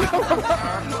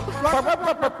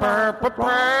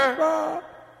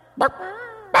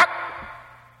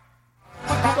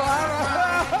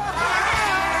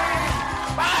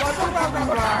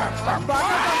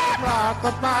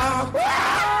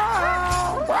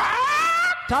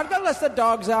 Todd gonna let the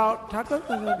dogs out. Todd gonna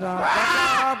let the dogs out.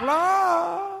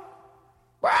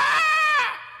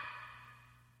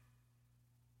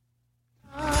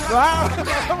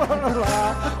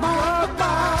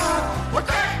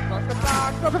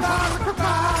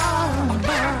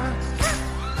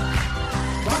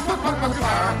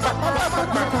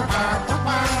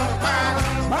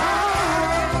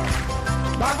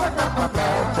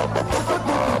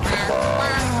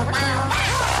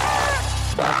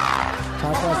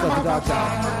 Todd Glass, let the dogs out.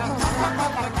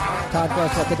 Todd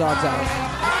Glass, let the dogs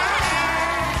out.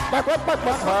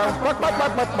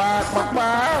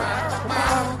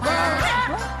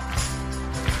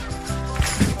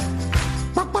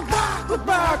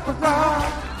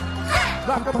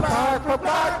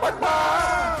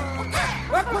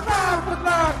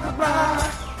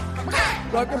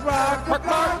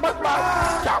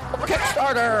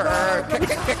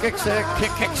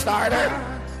 Kickstarter.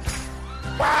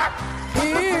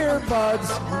 Earbuds.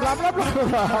 Blah blah blah blah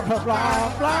blah blah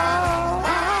blah.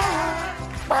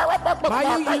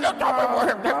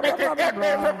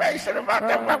 Information about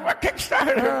the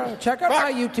Kickstarter. Check out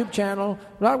my YouTube channel.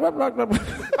 Blah blah blah blah.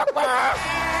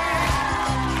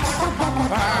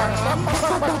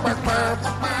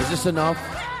 Is this enough?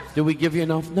 Did we give you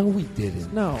enough? No, we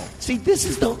didn't. No. See, this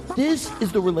is the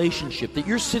relationship that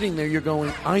you're sitting there. You're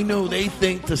going, I know they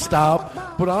think to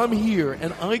stop, but I'm here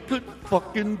and I could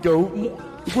fucking go.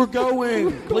 We're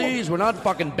going. Please, we're not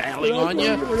fucking bailing on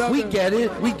you. We get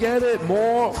it. We get it.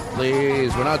 More.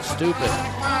 Please, we're not stupid.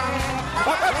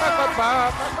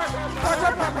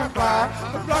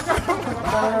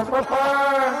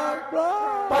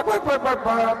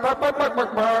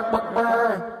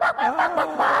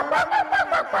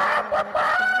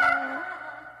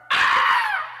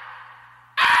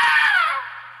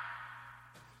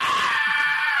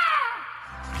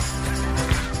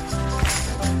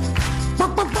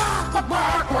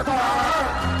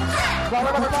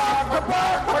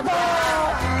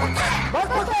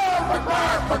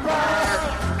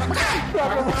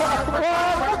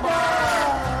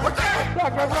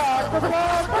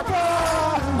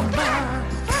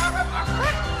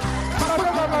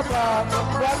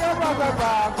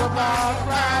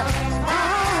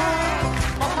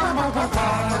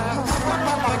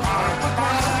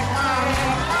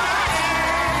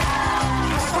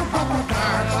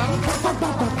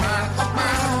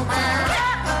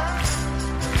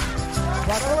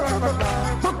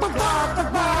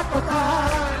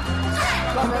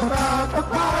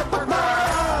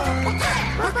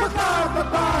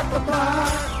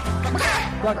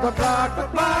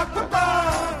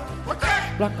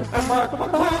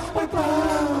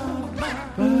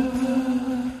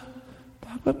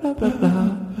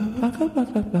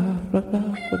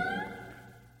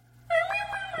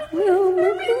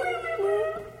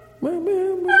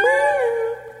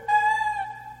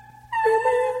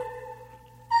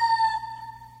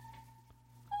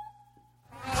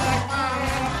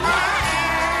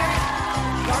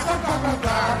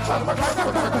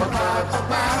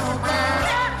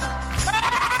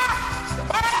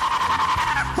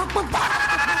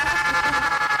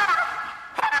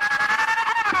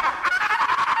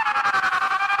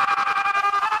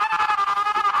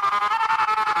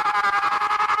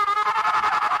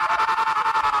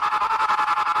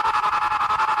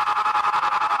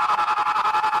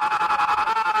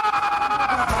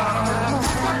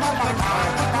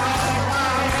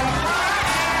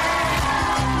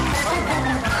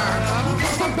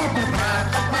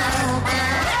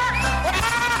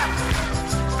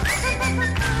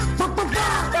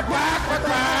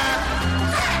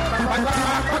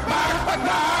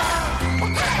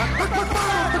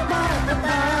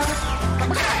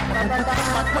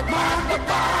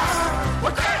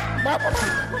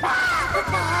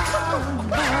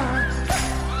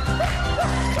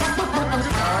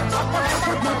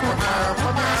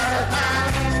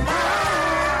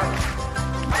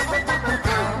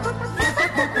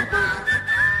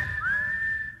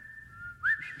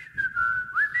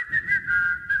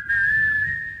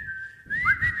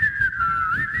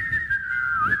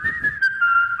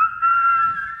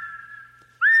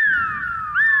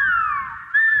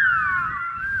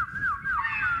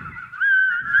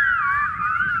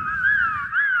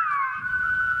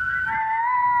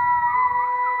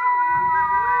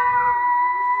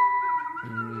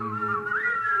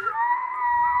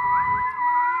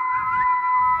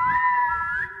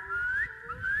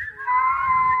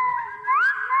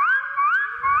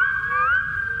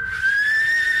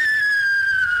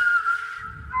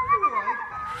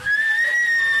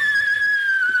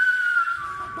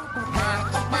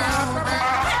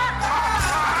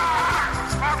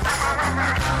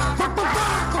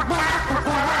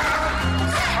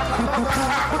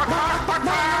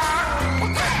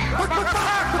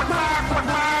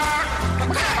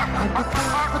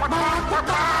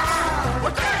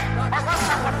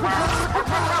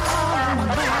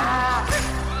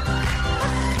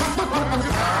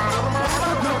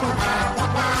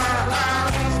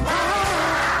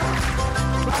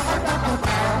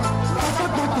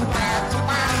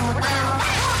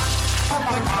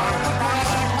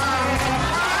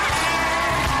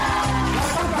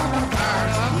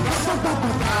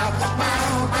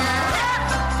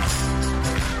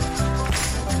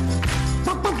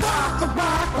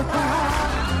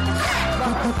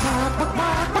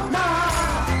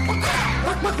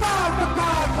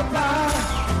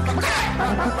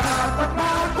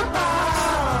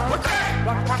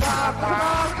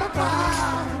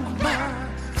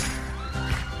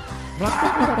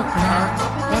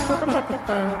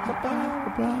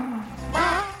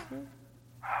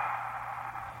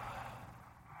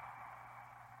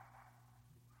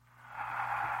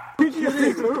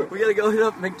 We gotta go hit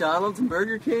up McDonald's and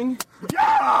Burger King.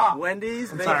 Yeah!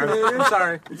 Wendy's, I'm Baconator.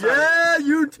 sorry. Yeah,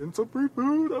 you. And some free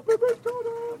food up at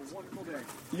McDonald's. Wonderful day.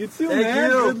 You too, Thank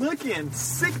man. you. Good looking.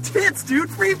 Sick tits, dude.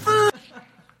 Free food.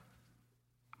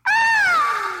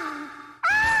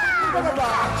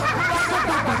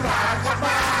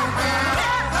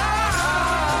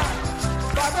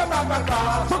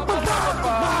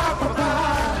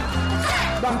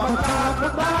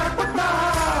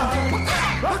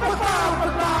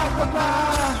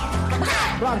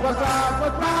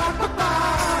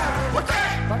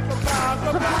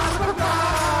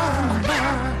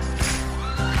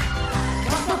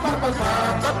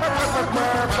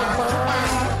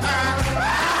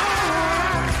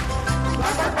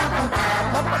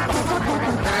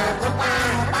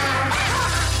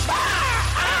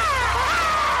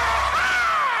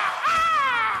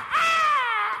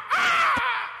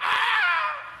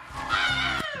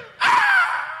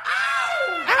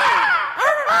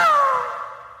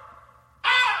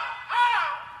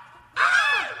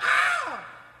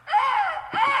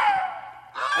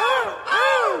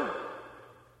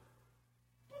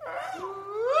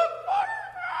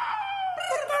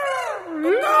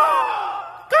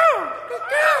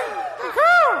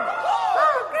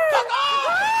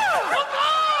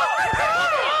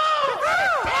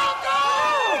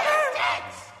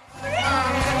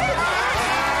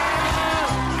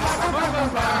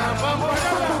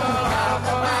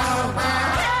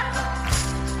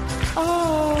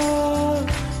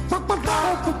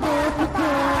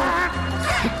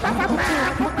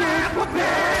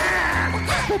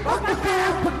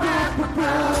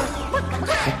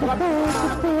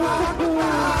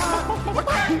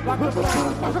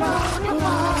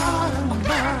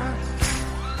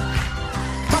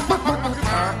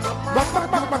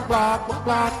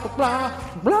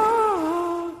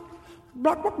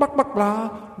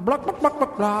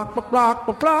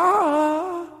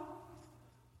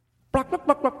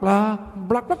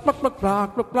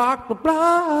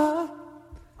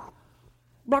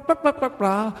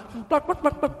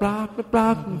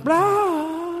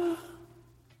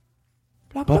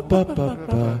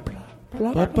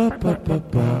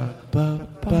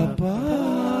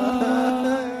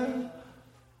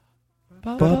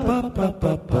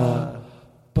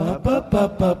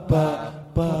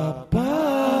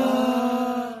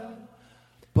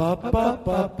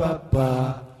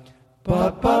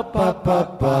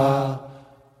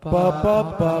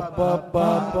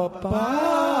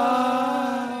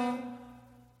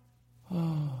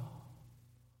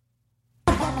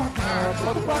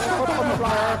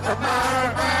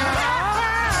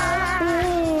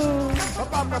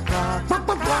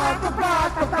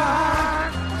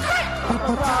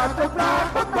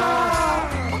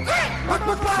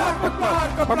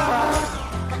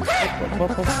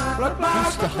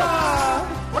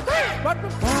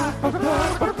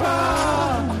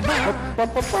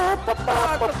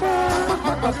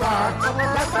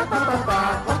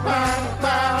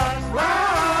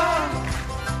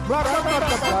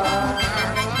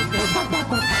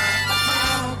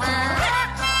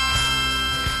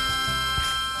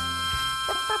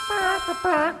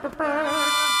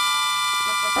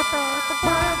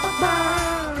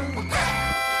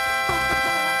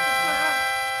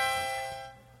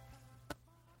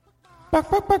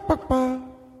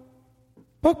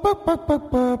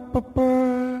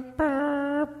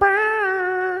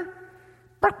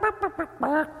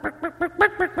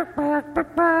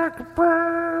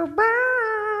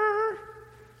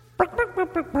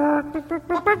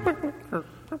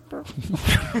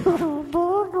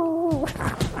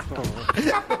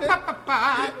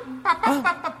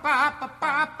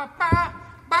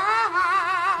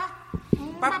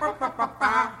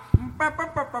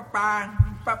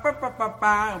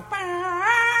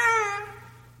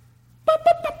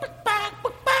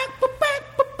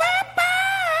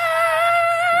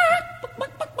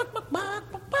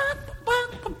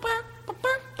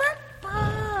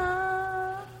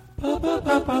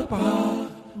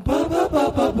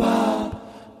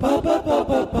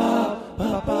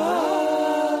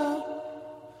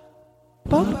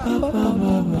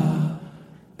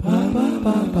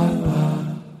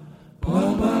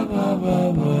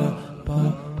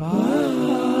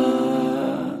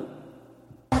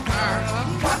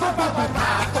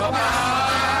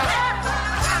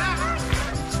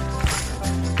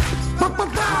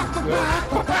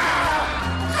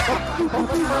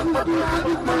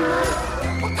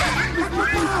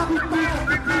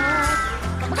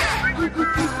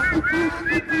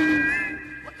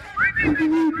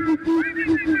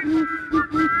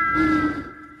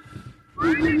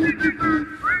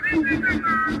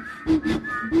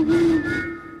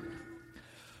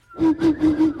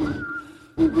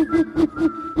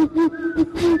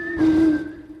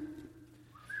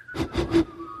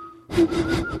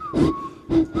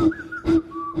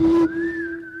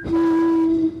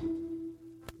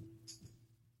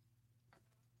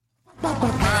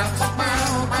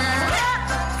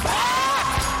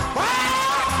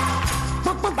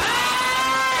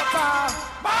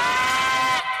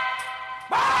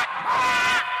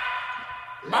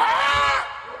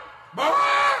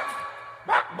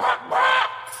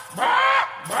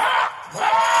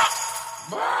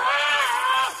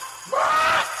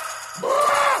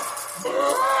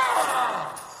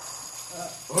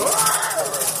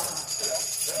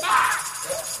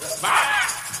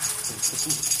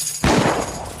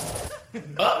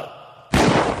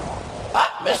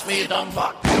 Miss me, you dumb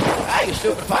fuck. Ah, you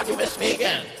stupid fuck, you missed me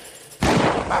again.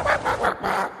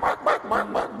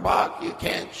 You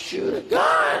can't shoot a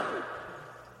gun.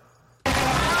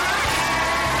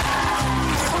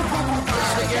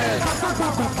 Again.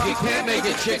 You can't make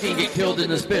a chicken get killed in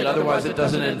this bit, otherwise it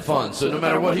doesn't end fun. So no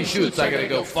matter what he shoots, I gotta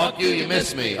go, fuck you, you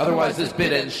missed me. Otherwise this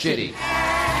bit ends shitty.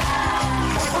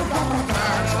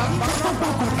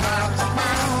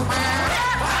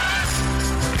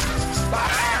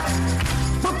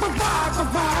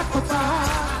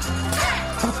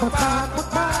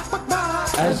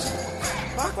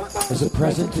 As a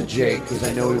present to Jake, because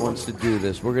I know he wants to do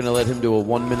this, we're going to let him do a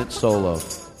 1-minute solo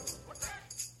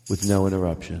with no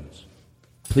interruptions.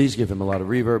 Please give him a lot of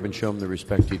reverb and show him the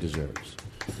respect he deserves.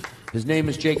 His name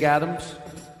is Jake Adams,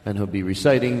 and he'll be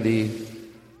reciting the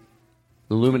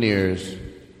Lumineers,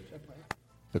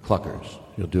 the Cluckers.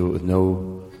 He'll do it with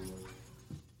no,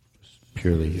 just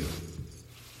purely you.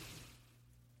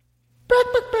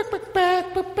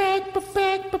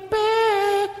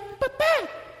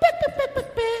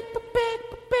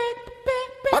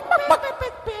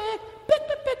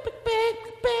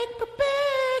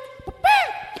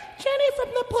 Jenny from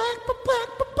the black.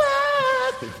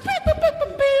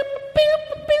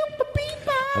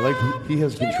 I like he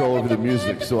has control over the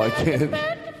music, so I can't. Wait,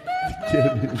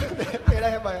 I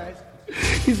have my eyes.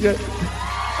 He's got.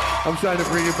 I'm trying to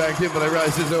bring it back in, but I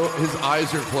realize his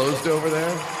eyes are closed over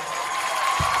there.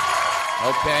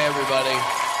 Okay, everybody.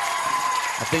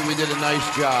 I think we did a nice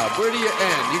job. Where do you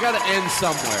end? You got to end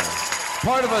somewhere.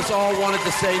 Part of us all wanted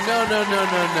to say no.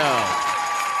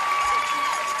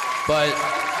 But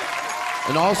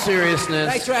In all seriousness,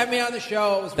 Thanks for having me on the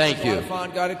show. It was Thank a you. lot of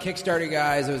fun. Got a Kickstarter,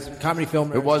 guys. It was a comedy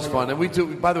film. It was fun, and we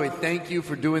too. By the way, thank you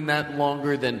for doing that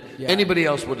longer than anybody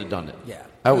else would have done it. Yeah,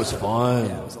 that was fun.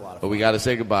 Yeah, it was a lot of fun. But we got to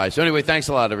say goodbye. So anyway, thanks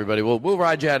a lot, everybody. We'll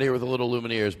ride you out of here with a little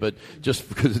Lumineers, but just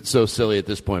because it's so silly at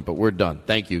this point. But we're done.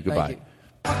 Thank you. Goodbye.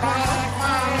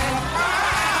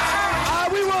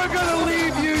 We weren't gonna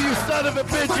leave you, you son of a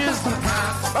bitches.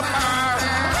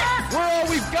 We're all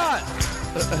we've got.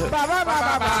 Hey,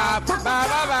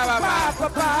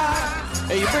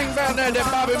 you bring down that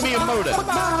Bobby Miyamoto.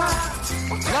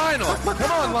 Lionel,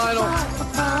 come on, Lionel.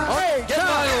 Oh, get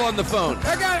Lionel on the phone.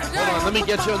 Hold on, let me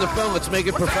get you on the phone. Let's make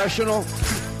it professional.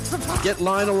 Get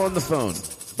Lionel on the phone.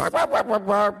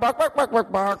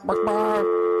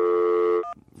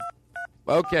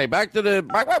 Okay, back to the.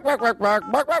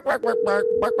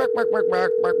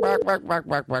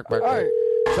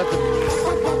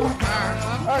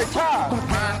 Hey, Todd.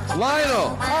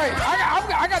 Lionel. Hey,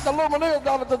 I got the Lumineers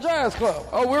down at the Jazz Club.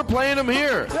 Oh, we're playing them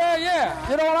here. Yeah.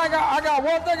 You know what I got? I got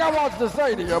one thing I want to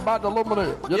say to you about the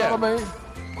Lumineers. You know what I mean?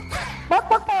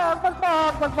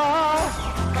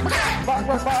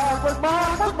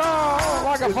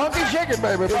 Like a funky chicken,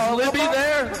 baby. Is Libby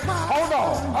there? Hold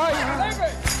on. Hey,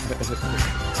 Libby.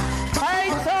 Hey,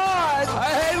 Todd.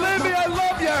 Hey, Libby, I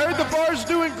love you. I heard the bar's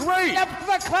doing great.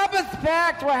 The club is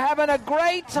packed. We're having a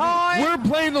great time. We're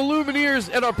playing the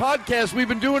Lumineers at our podcast. We've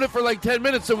been doing it for like 10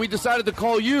 minutes, so we decided to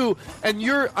call you, and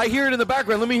I hear it in the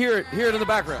background. Let me hear it in the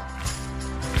background.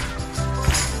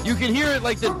 You can hear it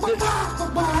like the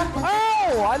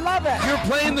Oh, I love it. You're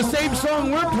playing the same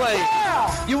song we're playing.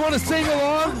 Yeah. You want to sing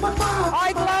along?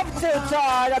 I'd love to,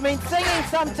 Todd. I mean, singing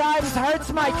sometimes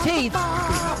hurts my teeth.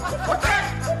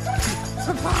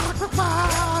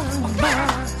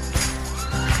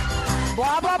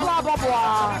 Blah, blah, blah, blah,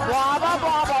 blah. Blah, blah,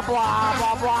 blah, blah, blah.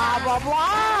 Blah, blah, blah,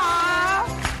 blah.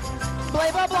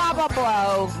 Blah, blah, blah, blah,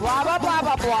 blah. Blah, blah, blah,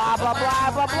 blah, blah, blah,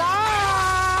 blah, blah, blah.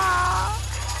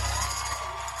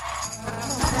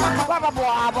 Blah, blah,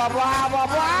 blah, blah, blah, blah,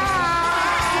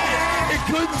 blah. It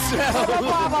couldn't sound. Blah,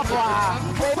 blah, blah, blah.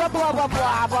 Blah, blah, blah, blah,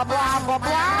 blah, blah, blah, blah,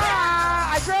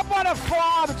 blah. I grew up on a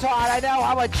farm, Todd. I know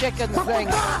how a chicken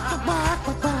sings.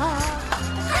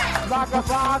 Blah, blah,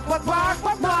 blah, blah, blah,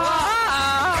 blah, blah.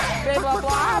 Blah, blah,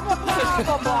 blah, blah,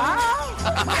 blah, blah.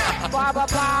 Blah, blah, blah,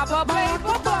 blah, blah,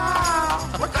 blah, blah.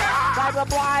 Blah, blah, blah,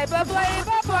 blah, blah,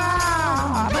 blah, blah.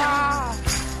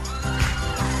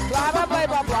 Blah, blah, blah,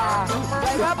 blah, blah.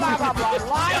 Blah, blah, blah, blah, blah.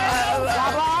 Lion,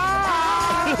 blah, blah.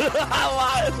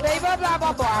 Blah, blah, blah,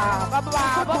 blah, blah. Blah,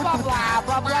 blah, blah, blah,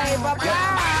 blah, blah, blah,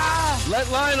 blah. Let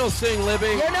Lionel sing, Libby.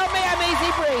 You know me, I'm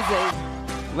easy breezy.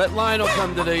 Let Lionel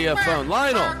come to the phone.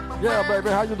 Lionel. Yeah, baby,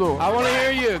 how you doing? I want to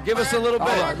hear you. Give us a little bit.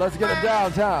 All right, let's get it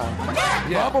downtown.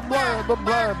 Yeah. Blah, blah, blah,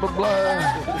 blah, blah, blah.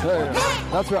 Yeah,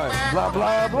 that's right. Blah,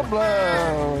 blah, blah,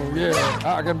 blah. Yeah,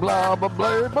 I can blah, blah,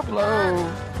 blah, blah, blah.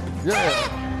 Yeah.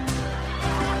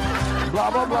 Blah,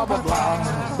 blah, blah, blah, blah.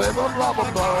 Blah, blah, blah,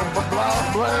 blah, blah, blah,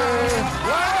 blah, blah.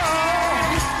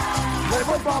 Blah,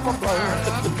 blah, blah, blah, blah.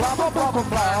 Blah, blah, blah, blah,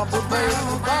 blah, blah, blah.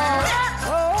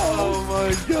 Oh, my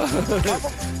God.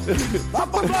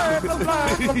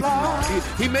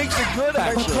 He makes it good,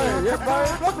 actually.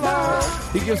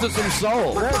 He gives us some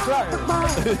soul. That's right.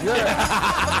 Yeah.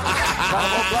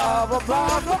 Blah, blah, blah,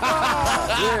 blah, blah.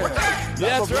 Yeah.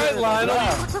 That's right, Lionel.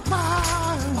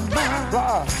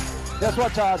 Blah. Guess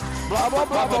what, Todd? Blah, blah,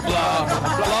 blah, blah, blah. Blah,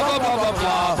 blah, blah, blah,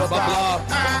 blah, blah, blah.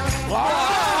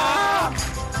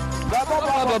 Blah, blah,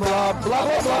 blah, blah, blah, blah,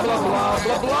 blah, blah, blah,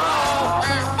 blah, blah.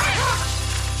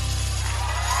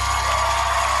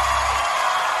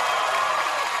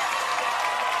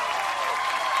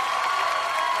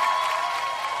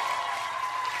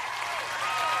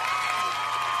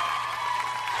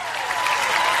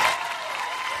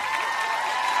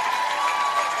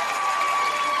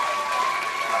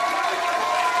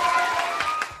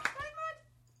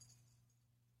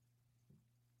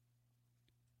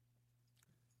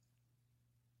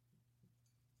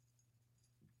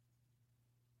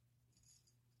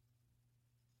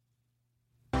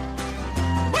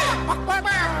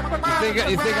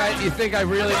 You think I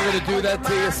really am going to do that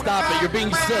to you? Stop it. You're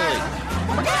being silly.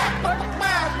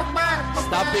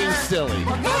 Stop being silly.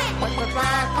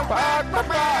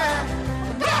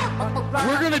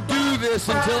 We're going to do this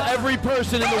until every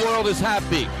person in the world is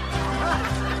happy.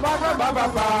 We're on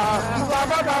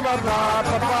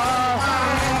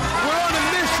a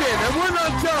mission and we're not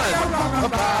done.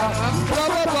 Blah,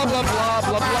 blah, blah, blah, blah,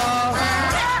 blah, blah.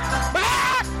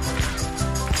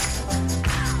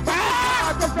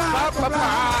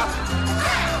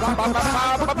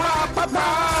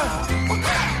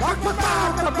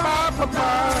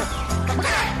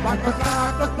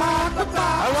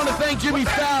 I want to thank Jimmy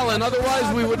Fallon.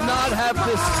 Otherwise, we would not have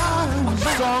this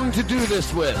song to do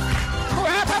this with.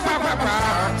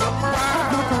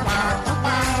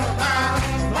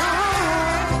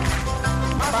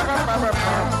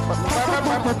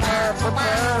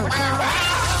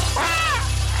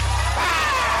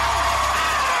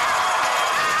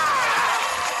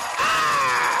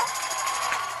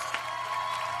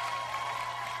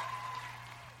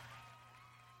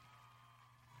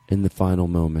 In the final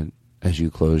moment, as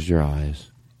you closed your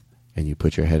eyes and you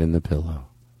put your head in the pillow,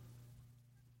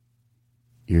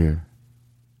 your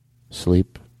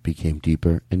sleep became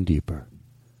deeper and deeper.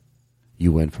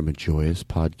 You went from a joyous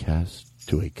podcast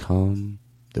to a calm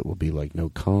that will be like no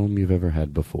calm you've ever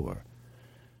had before.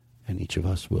 And each of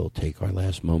us will take our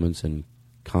last moments and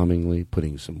calmingly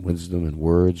putting some wisdom and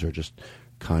words or just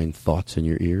kind thoughts in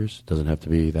your ears. Doesn't have to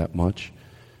be that much.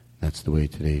 That's the way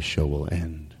today's show will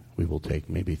end. We will take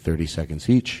maybe 30 seconds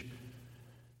each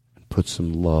and put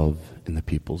some love in the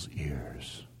people's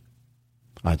ears.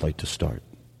 I'd like to start.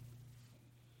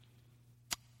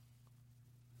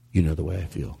 You know the way I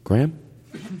feel. Graham?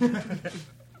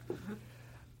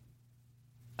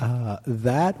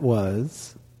 That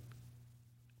was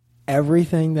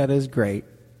everything that is great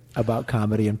about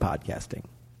comedy and podcasting.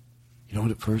 You know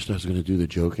what, at first I was going to do the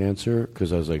joke answer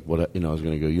because I was like, I was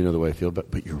going to go, you know the way I feel,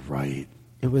 but you're right.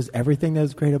 It was everything that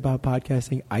was great about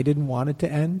podcasting. I didn't want it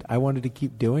to end. I wanted to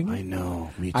keep doing it. I know,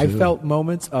 me too. I felt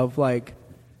moments of like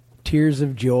tears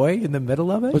of joy in the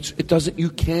middle of it. It doesn't,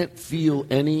 you can't feel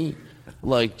any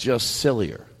like just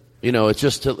sillier. You know,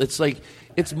 it's like,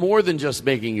 it's more than just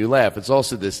making you laugh. It's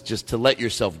also this just to let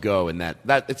yourself go. And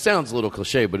that it sounds a little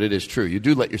cliche, but it is true. You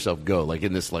do let yourself go, like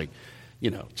in this, like, you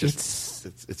know, just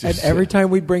it's just, and every time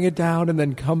we'd bring it down and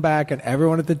then come back and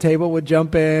everyone at the table would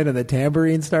jump in and the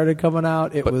tambourine started coming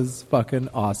out. It was fucking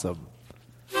awesome.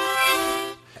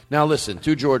 Now listen,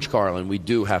 to George Carlin, we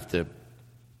do have to,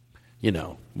 you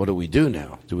know, what do we do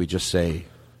now? Do we just say,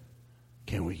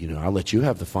 can we, I'll let you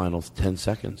have the final 10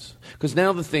 seconds. Because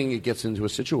now the thing, it gets into a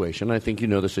situation. I think you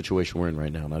know the situation we're in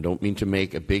right now. And I don't mean to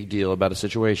make a big deal about a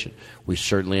situation. We're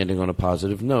certainly ending on a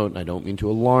positive note, and I don't mean to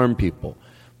alarm people.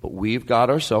 But we've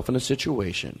got ourselves in a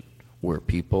situation where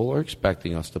people are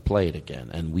expecting us to play it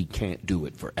again, and we can't do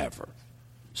it forever.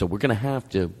 So we're going to have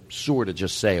to sort of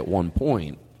just say at one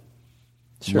point,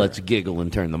 let's giggle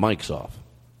and turn the mics off.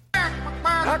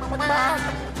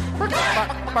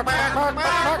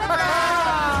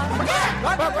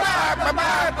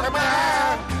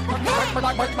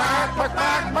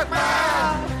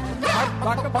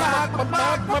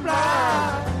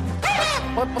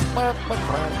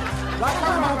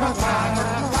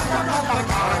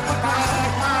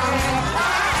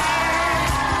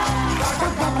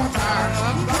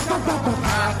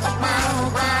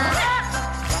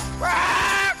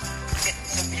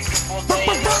 It's a beautiful day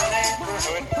in the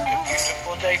neighborhood, a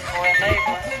beautiful day for a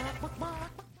neighbor.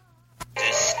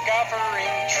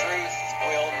 Discovering truth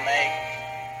will make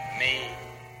me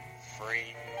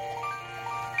free.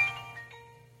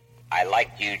 I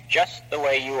like you just the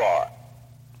way you are.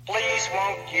 Please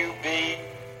won't you be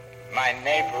my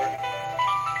neighbor?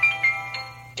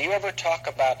 Do you ever talk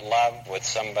about love with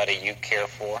somebody you care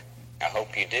for? I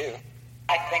hope you do.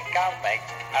 I think I'll make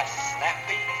a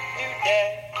snappy new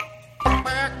day.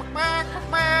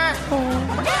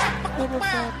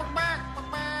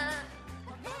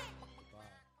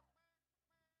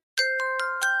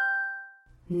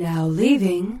 Now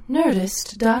leaving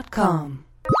Nerdist.com.